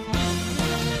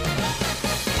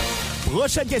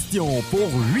 Prochaine question pour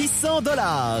 800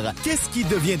 $. Qu'est-ce qui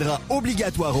deviendra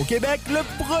obligatoire au Québec le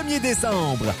 1er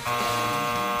décembre?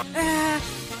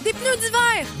 Des pneus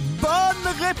d'hiver!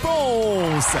 Bonne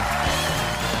réponse!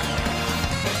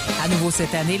 À nouveau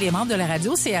cette année, les membres de la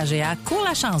radio CHGA courent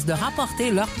la chance de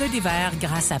remporter leurs pneus d'hiver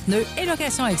grâce à Pneus et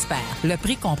Location Expert. Le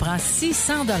prix comprend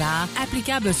 600 $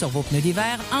 applicables sur vos pneus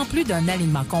d'hiver, en plus d'un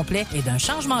alignement complet et d'un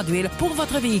changement d'huile pour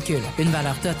votre véhicule. Une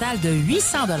valeur totale de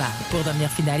 800 $. Pour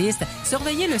devenir finaliste,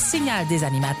 surveillez le signal des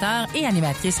animateurs et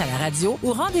animatrices à la radio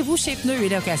ou rendez-vous chez Pneus et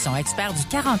Location Expert du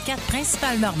 44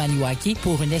 Principal Nord Maniwaki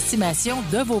pour une estimation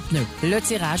de vos pneus. Le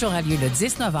tirage aura lieu le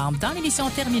 10 novembre dans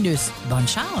l'émission Terminus. Bonne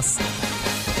chance!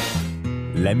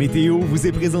 La météo vous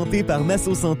est présentée par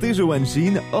Masso Santé Joanne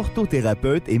Chine,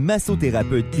 orthothérapeute et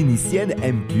massothérapeute clinicienne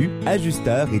MQ,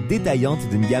 ajusteur et détaillante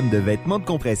d'une gamme de vêtements de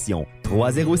compression.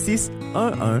 306-1113.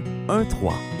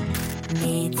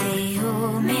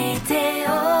 Météo,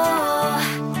 météo,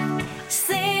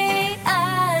 CHGA.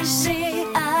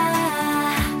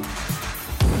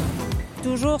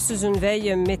 Toujours sous une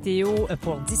veille météo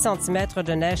pour 10 cm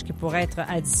de neige qui pourrait être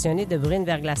additionnée de bruines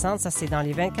verglaçantes. Ça, c'est dans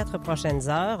les 24 prochaines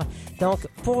heures. Donc,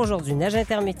 pour aujourd'hui, neige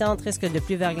intermittente, risque de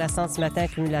pluie verglaçante ce matin,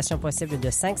 accumulation possible de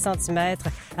 5 cm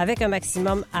avec un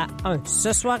maximum à 1.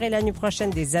 Ce soir et la nuit prochaine,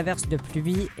 des averses de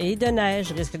pluie et de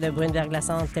neige, risque de bruines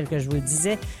verglaçantes, tel que je vous le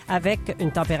disais, avec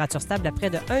une température stable à près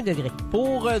de 1 degré.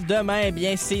 Pour demain, eh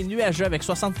bien, c'est nuageux avec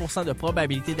 60 % de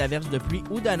probabilité d'averses de pluie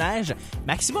ou de neige.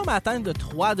 Maximum à atteindre de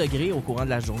 3 degrés au courant de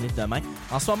la journée de demain.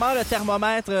 En ce moment, le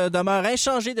thermomètre demeure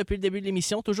inchangé depuis le début de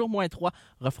l'émission, toujours -3.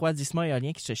 Refroidissement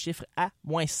éolien qui se chiffre à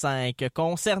 -5.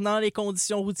 Concernant les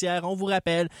conditions routières, on vous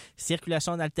rappelle,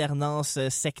 circulation en alternance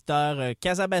secteur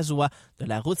Casabazois de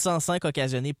la route 105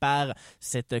 occasionnée par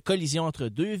cette collision entre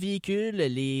deux véhicules.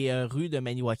 Les rues de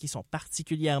Maniwaki sont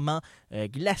particulièrement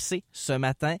glacées ce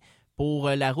matin. Pour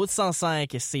la route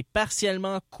 105, c'est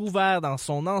partiellement couvert dans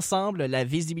son ensemble. La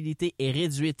visibilité est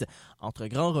réduite entre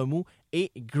Grand Remous et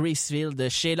Gracefield.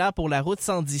 Sheila, pour la route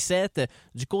 117,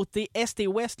 du côté est et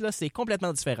ouest, là, c'est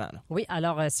complètement différent. Là. Oui,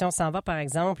 alors si on s'en va, par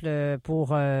exemple,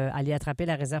 pour aller attraper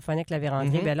la réserve phonique La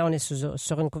Vérandrie, bien là, on est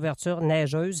sur une couverture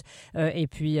neigeuse et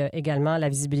puis également, la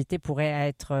visibilité pourrait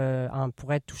être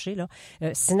touchée. Là.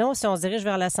 Sinon, si on se dirige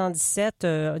vers la 117,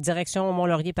 direction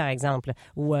Mont-Laurier, par exemple,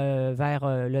 ou vers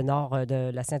le nord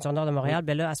de la ceinture nord de Montréal,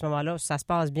 bien là, à ce moment-là, ça se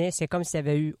passe bien. C'est comme s'il n'y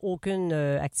avait eu aucune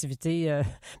activité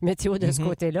météo de ce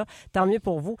côté-là. Tant mieux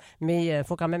pour vous, mais il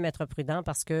faut quand même être prudent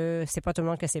parce que c'est pas tout le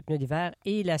monde qui a ses pneus d'hiver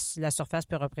et la surface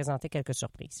peut représenter quelques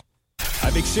surprises.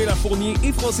 Avec Sheila Fournier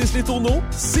et Francis Letourneau,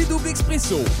 c'est Double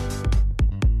Expresso.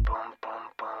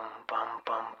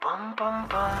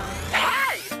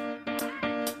 Hey!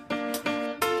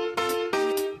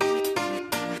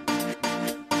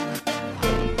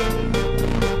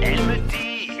 Elle me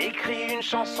dit, écris une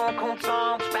chanson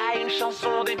contente, pas une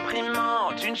chanson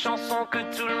déprimante, une chanson que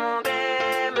tout le monde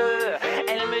aime.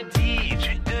 Elle me dit,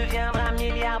 tu deviendras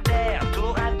milliardaire,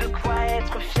 t'auras de quoi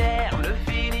être fier, ne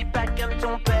finis pas comme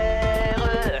ton père.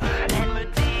 Elle me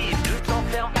dit, ne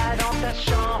t'enferme pas dans ta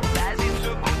chambre, vas-y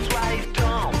secoue-toi et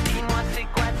danse, dis-moi c'est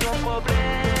quoi ton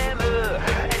problème.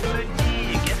 Elle me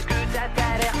dit, qu'est-ce que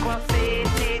t'as l'air coincé,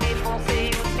 t'es défoncé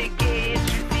ou t'es gay,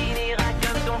 tu finiras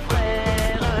comme ton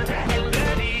frère. Elle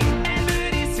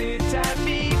me dit c'est ta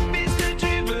vie, fais ce que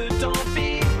tu veux, tant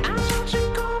pis. Un jour tu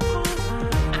comprends,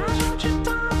 un jour tu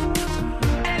t'en fous.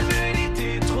 Elle me dit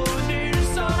t'es trop nul,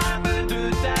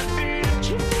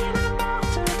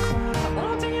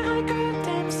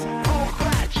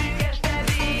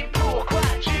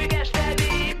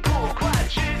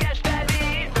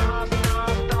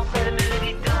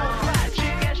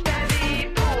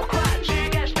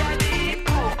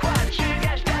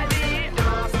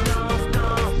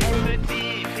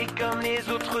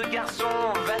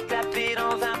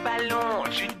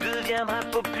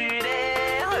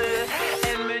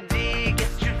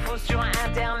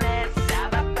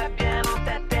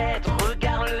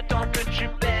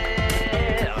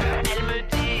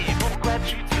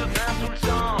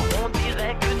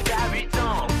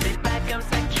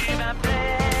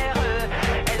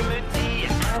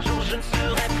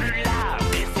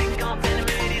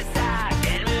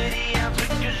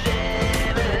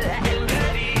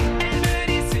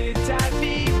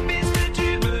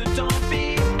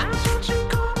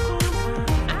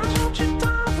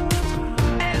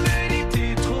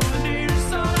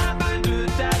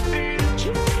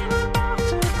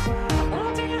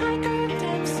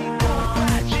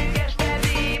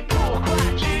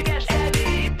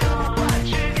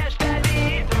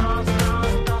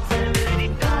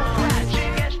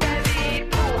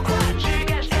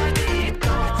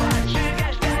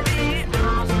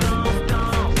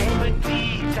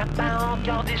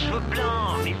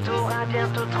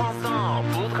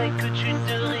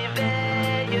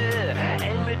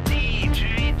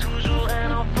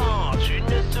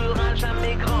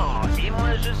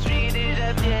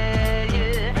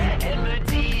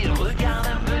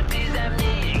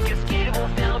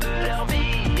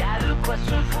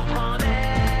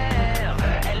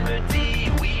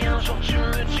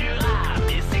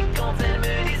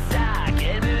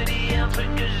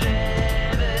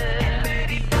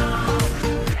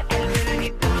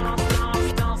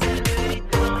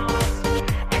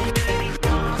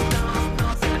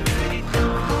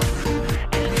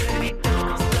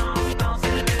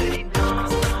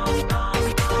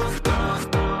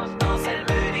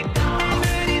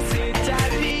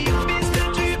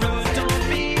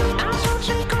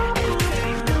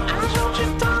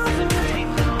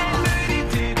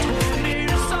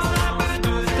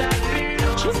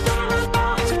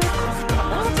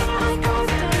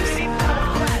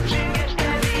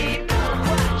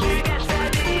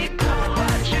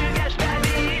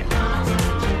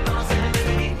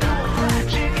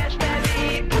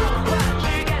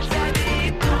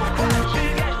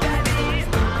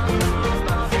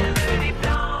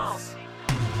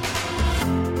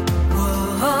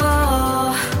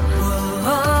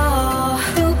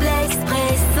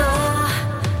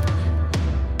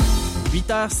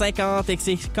 8h50 et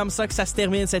c'est comme ça que ça se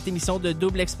termine cette émission de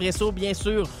Double Expresso. Bien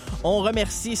sûr, on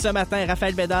remercie ce matin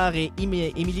Raphaël Bédard et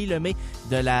Émilie Lemay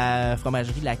de la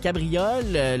fromagerie La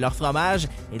Cabriole. Leur fromage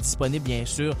est disponible bien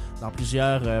sûr dans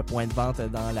plusieurs points de vente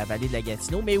dans la vallée de la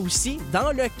Gatineau, mais aussi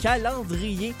dans le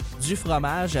calendrier du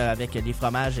fromage avec les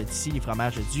fromages d'ici, les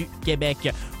fromages du Québec.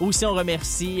 Aussi, on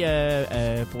remercie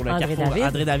pour le Carrefour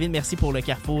André David, merci pour le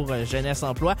Carrefour Jeunesse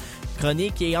Emploi.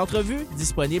 Chronique et entrevue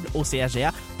disponible au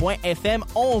CHGA.fm.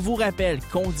 On vous rappelle,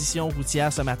 conditions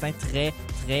routières ce matin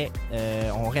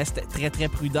on reste très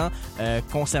prudent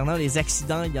concernant les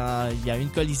accidents. Il y a une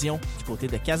collision du côté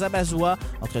de Casabazoua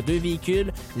entre deux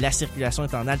véhicules. La circulation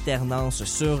est en alternance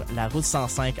sur la route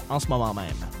 105 en ce moment même.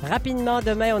 Rapidement,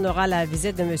 demain, on aura la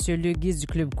visite de M. Luc Guise du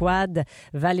Club Quad,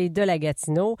 Vallée de la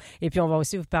Gatineau. Et puis, on va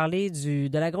aussi vous parler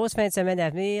de la grosse fin de semaine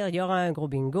à venir. Il y aura un gros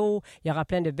bingo, il y aura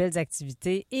plein de belles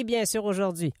activités. Et bien sûr,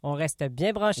 aujourd'hui, on reste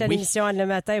bien branché à l'émission le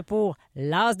matin pour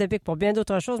l'As de pique, pour bien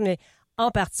d'autres choses, mais en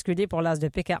particulier pour l'As de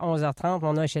pique à 11h30.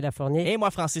 Mon nom est Sheila Fournier. Et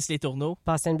moi, Francis Letourneau.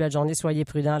 Passez une belle journée, soyez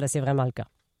prudents, là, c'est vraiment le cas.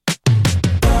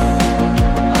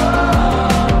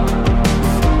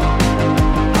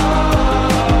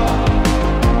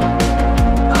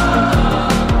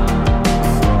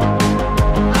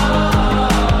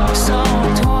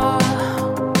 Sans toi,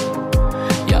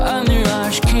 y a un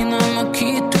nuage qui ne me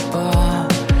quitte pas,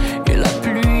 et la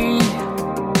pluie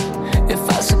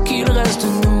efface ce qu'il reste de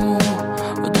nous.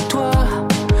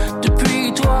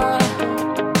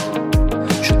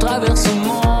 Traverse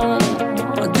mon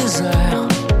désert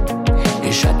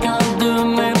et chacun de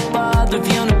mes pas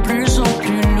devient de plus en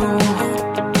plus lourd.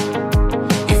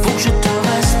 Il faut que je te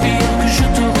respire, que je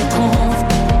te retrouve.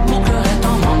 Mon cœur est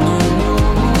en manque de nous.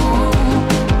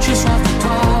 J'ai soif de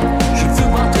toi, je veux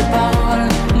boire tes paroles,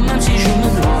 même si je me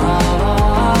noie.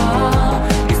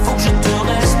 Il faut que je te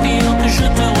respire, que je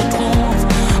te retrouve.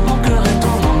 Mon cœur est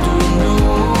en manque de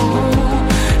nous.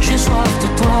 J'ai soif de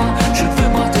toi, je veux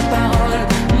boire tes paroles.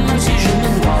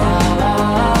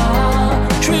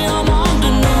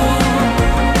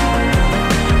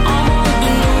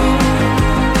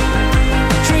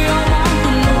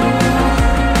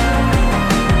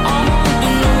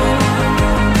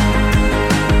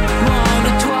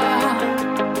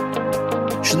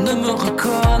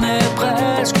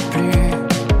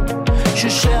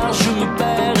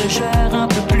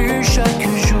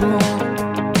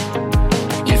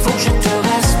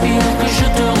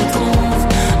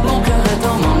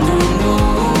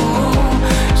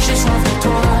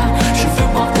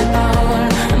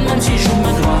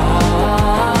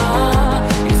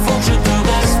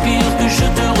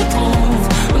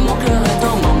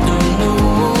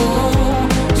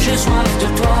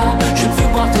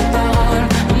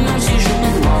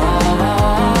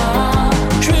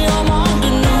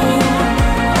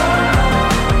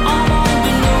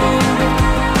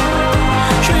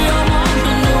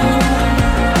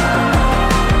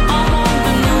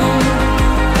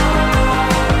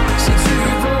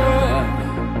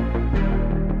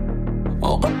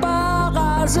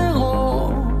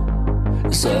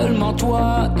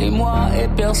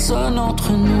 Personne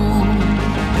entre nous.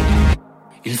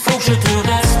 Il faut que je te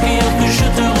respire, que je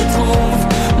te retrouve.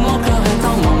 Mon cœur est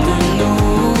en manque de nous.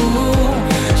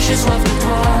 J'ai soif de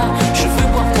toi, je veux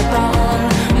boire tes paroles,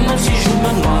 même si je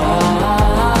me noie.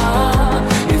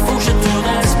 Il faut que je te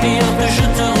respire, que je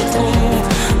te retrouve.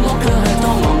 Mon cœur est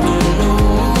en manque de nous.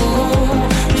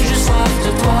 J'ai soif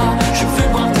de toi, je veux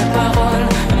boire tes paroles,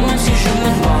 même si je me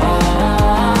noie.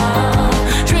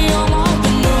 Je suis en manque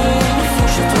de nous. Il faut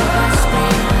que je te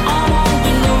respire.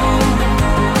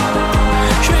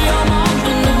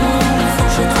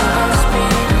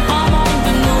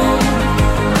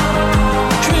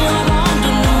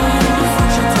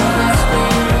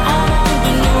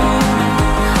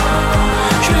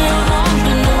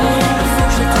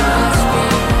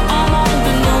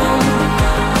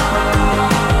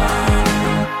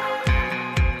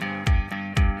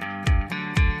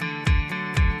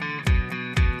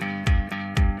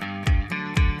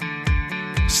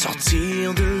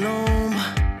 Sortir de l'ombre,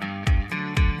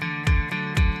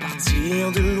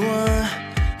 partir de loin,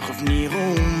 revenir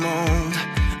au monde,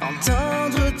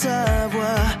 entendre ta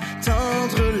voix,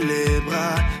 tendre les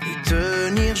bras et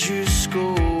tenir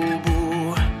jusqu'au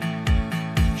bout.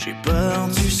 J'ai peur,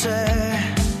 tu sais,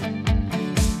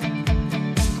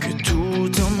 que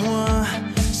tout en moi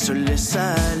se laisse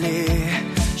aller.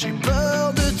 J'ai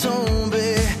peur de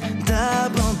tomber,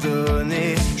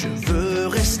 d'abandonner, je veux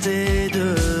rester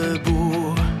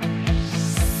debout.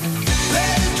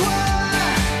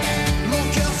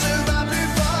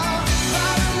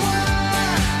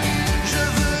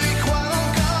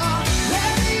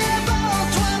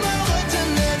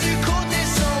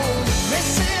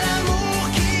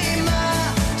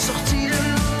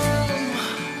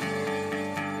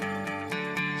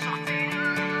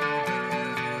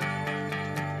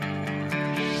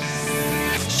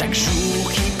 Chaque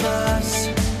jour qui passe,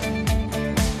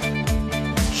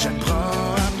 j'apprends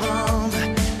à prendre,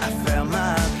 à faire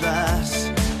ma place.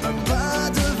 Un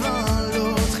pas devant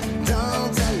l'autre, dans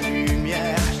ta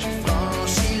lumière, j'ai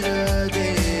franchi le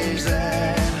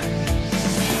désert.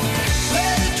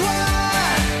 Près de toi,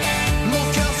 mon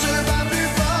cœur se bat plus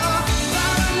fort.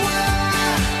 Parle-moi,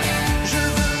 je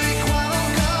veux y croire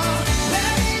encore. La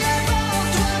vie avant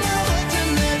toi me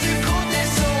retenait du côté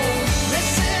sombre, mais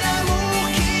c'est l'amour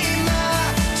qui m'a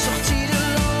sorti de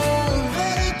l'ombre.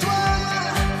 Près de toi,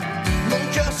 mon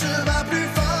cœur se bat plus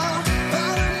fort.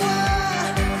 Parle-moi,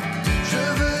 je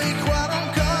veux y croire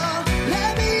encore. La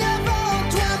vie avant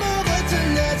toi me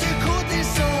retenait du côté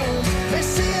sombre, mais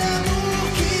c'est l'amour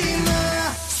qui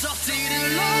m'a sorti de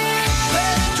l'ombre.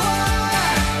 Près de toi,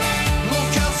 mon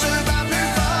cœur se bat plus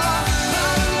fort.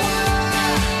 Parle-moi,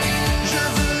 je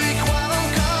veux y croire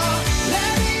encore. La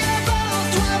vie avant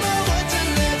toi me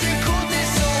retenait du côté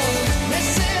sombre, mais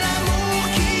c'est l'amour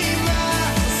qui m'a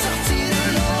sorti de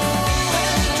l'ombre.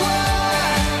 Près de toi,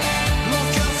 mon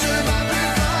cœur se bat plus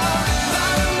fort.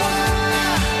 Parle-moi,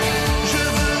 je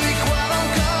veux y croire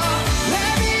encore. La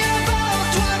vie avant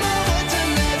toi me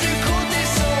retenait du côté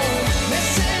sombre, mais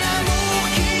c'est l'amour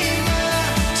qui m'a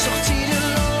sorti de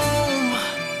l'ombre.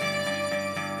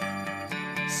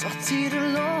 Sorti de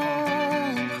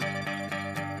l'ombre.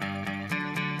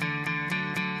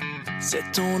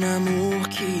 C'est ton amour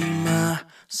qui m'a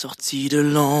sorti de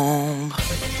l'ombre.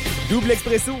 Double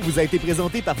Expresso vous a été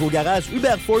présenté par vos garages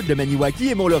Hubert Ford de Maniwaki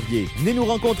et Mont-Laurier. Venez nous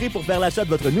rencontrer pour faire l'achat de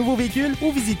votre nouveau véhicule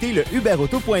ou visitez le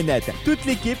hubertauto.net. Toute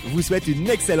l'équipe vous souhaite une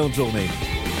excellente journée.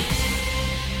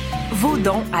 Vos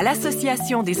dons à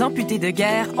l'Association des amputés de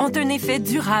guerre ont un effet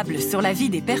durable sur la vie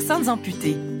des personnes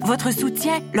amputées. Votre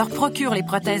soutien leur procure les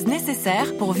prothèses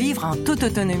nécessaires pour vivre en toute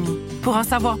autonomie. Pour en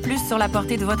savoir plus sur la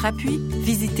portée de votre appui,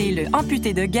 visitez le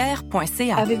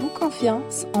amputédeguerre.ca. Avez-vous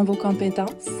confiance en vos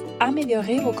compétences?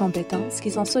 Améliorez vos compétences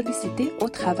qui sont sollicitées au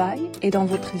travail et dans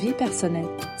votre vie personnelle.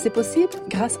 C'est possible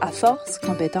grâce à Force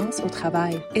Compétences au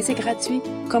travail. Et c'est gratuit.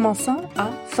 Commençons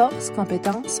à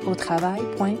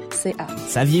forcecompétenceautravail.ca.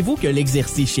 Saviez-vous que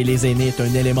l'exercice chez les aînés est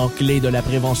un élément clé de la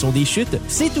prévention des chutes?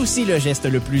 C'est aussi le geste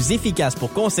le plus efficace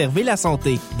pour conserver la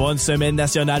santé. Bonne semaine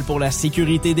nationale pour la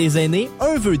sécurité des aînés.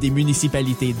 Un vœu des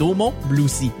municipalités d'Aumont,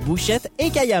 Bloussy, Bouchette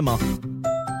et Cayamant.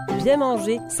 Bien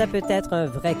manger, ça peut être un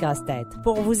vrai casse-tête.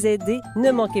 Pour vous aider,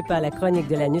 ne manquez pas la chronique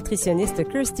de la nutritionniste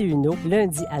Kirsty Huneau,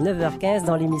 lundi à 9h15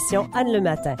 dans l'émission Anne le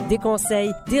matin. Des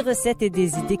conseils, des recettes et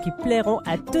des idées qui plairont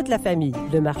à toute la famille.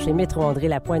 Le marché Métro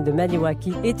André-Lapointe de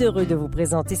Maniwaki est heureux de vous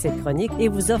présenter cette chronique et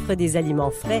vous offre des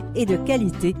aliments frais et de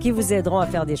qualité qui vous aideront à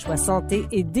faire des choix santé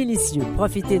et délicieux.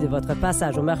 Profitez de votre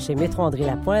passage au marché Métro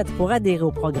André-Lapointe pour adhérer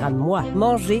au programme Moi.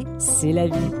 Manger, c'est la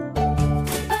vie.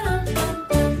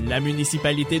 La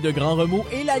municipalité de Grand-Remous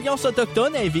et l'Alliance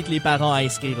autochtone invitent les parents à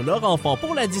inscrire leur enfant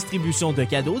pour la distribution de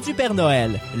cadeaux du Père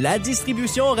Noël. La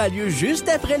distribution aura lieu juste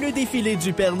après le défilé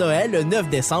du Père Noël le 9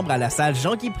 décembre à la salle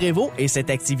Jean-Guy Prévost et cette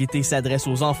activité s'adresse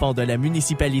aux enfants de la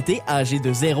municipalité âgés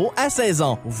de 0 à 16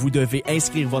 ans. Vous devez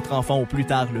inscrire votre enfant au plus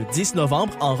tard le 10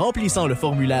 novembre en remplissant le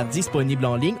formulaire disponible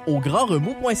en ligne au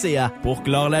grandremous.ca. Pour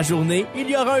clore la journée, il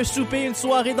y aura un souper et une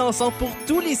soirée dansante pour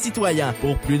tous les citoyens.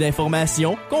 Pour plus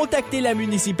d'informations, contactez la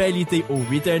municipalité au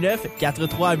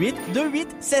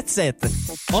 819-438-2877.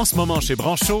 En ce moment chez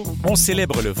Branchot, on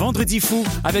célèbre le Vendredi fou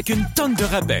avec une tonne de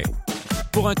rabais.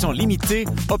 Pour un temps limité,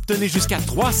 obtenez jusqu'à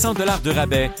 300 $ de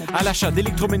rabais à l'achat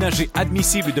d'électroménagers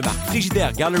admissibles de marque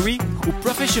Frigidaire Gallery ou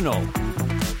Professional.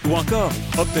 Ou encore,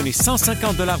 obtenez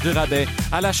 150 $ de rabais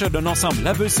à l'achat d'un ensemble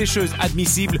laveuse-sécheuse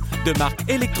admissible de marque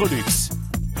Electrolux.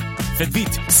 Faites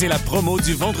vite, c'est la promo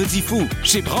du Vendredi fou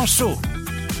chez Branchot.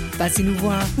 Passez nous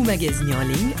voir ou magasinez en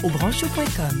ligne au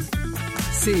branchot.com.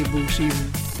 C'est beau chez vous.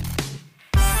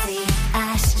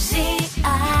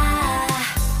 CHGA,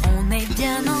 on est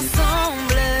bien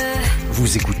ensemble.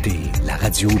 Vous écoutez la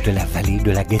radio de la vallée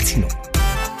de la Gatineau.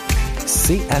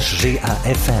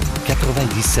 CHGA-FM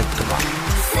 97.3.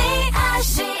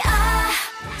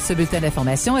 Ce bulletin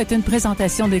d'information est une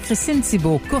présentation de Christine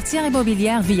Thibault, courtière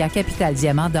immobilière via Capital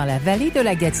Diamant dans la vallée de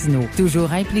la Gatineau.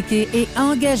 Toujours impliquée et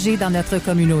engagée dans notre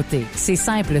communauté. C'est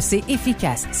simple, c'est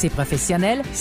efficace, c'est professionnel,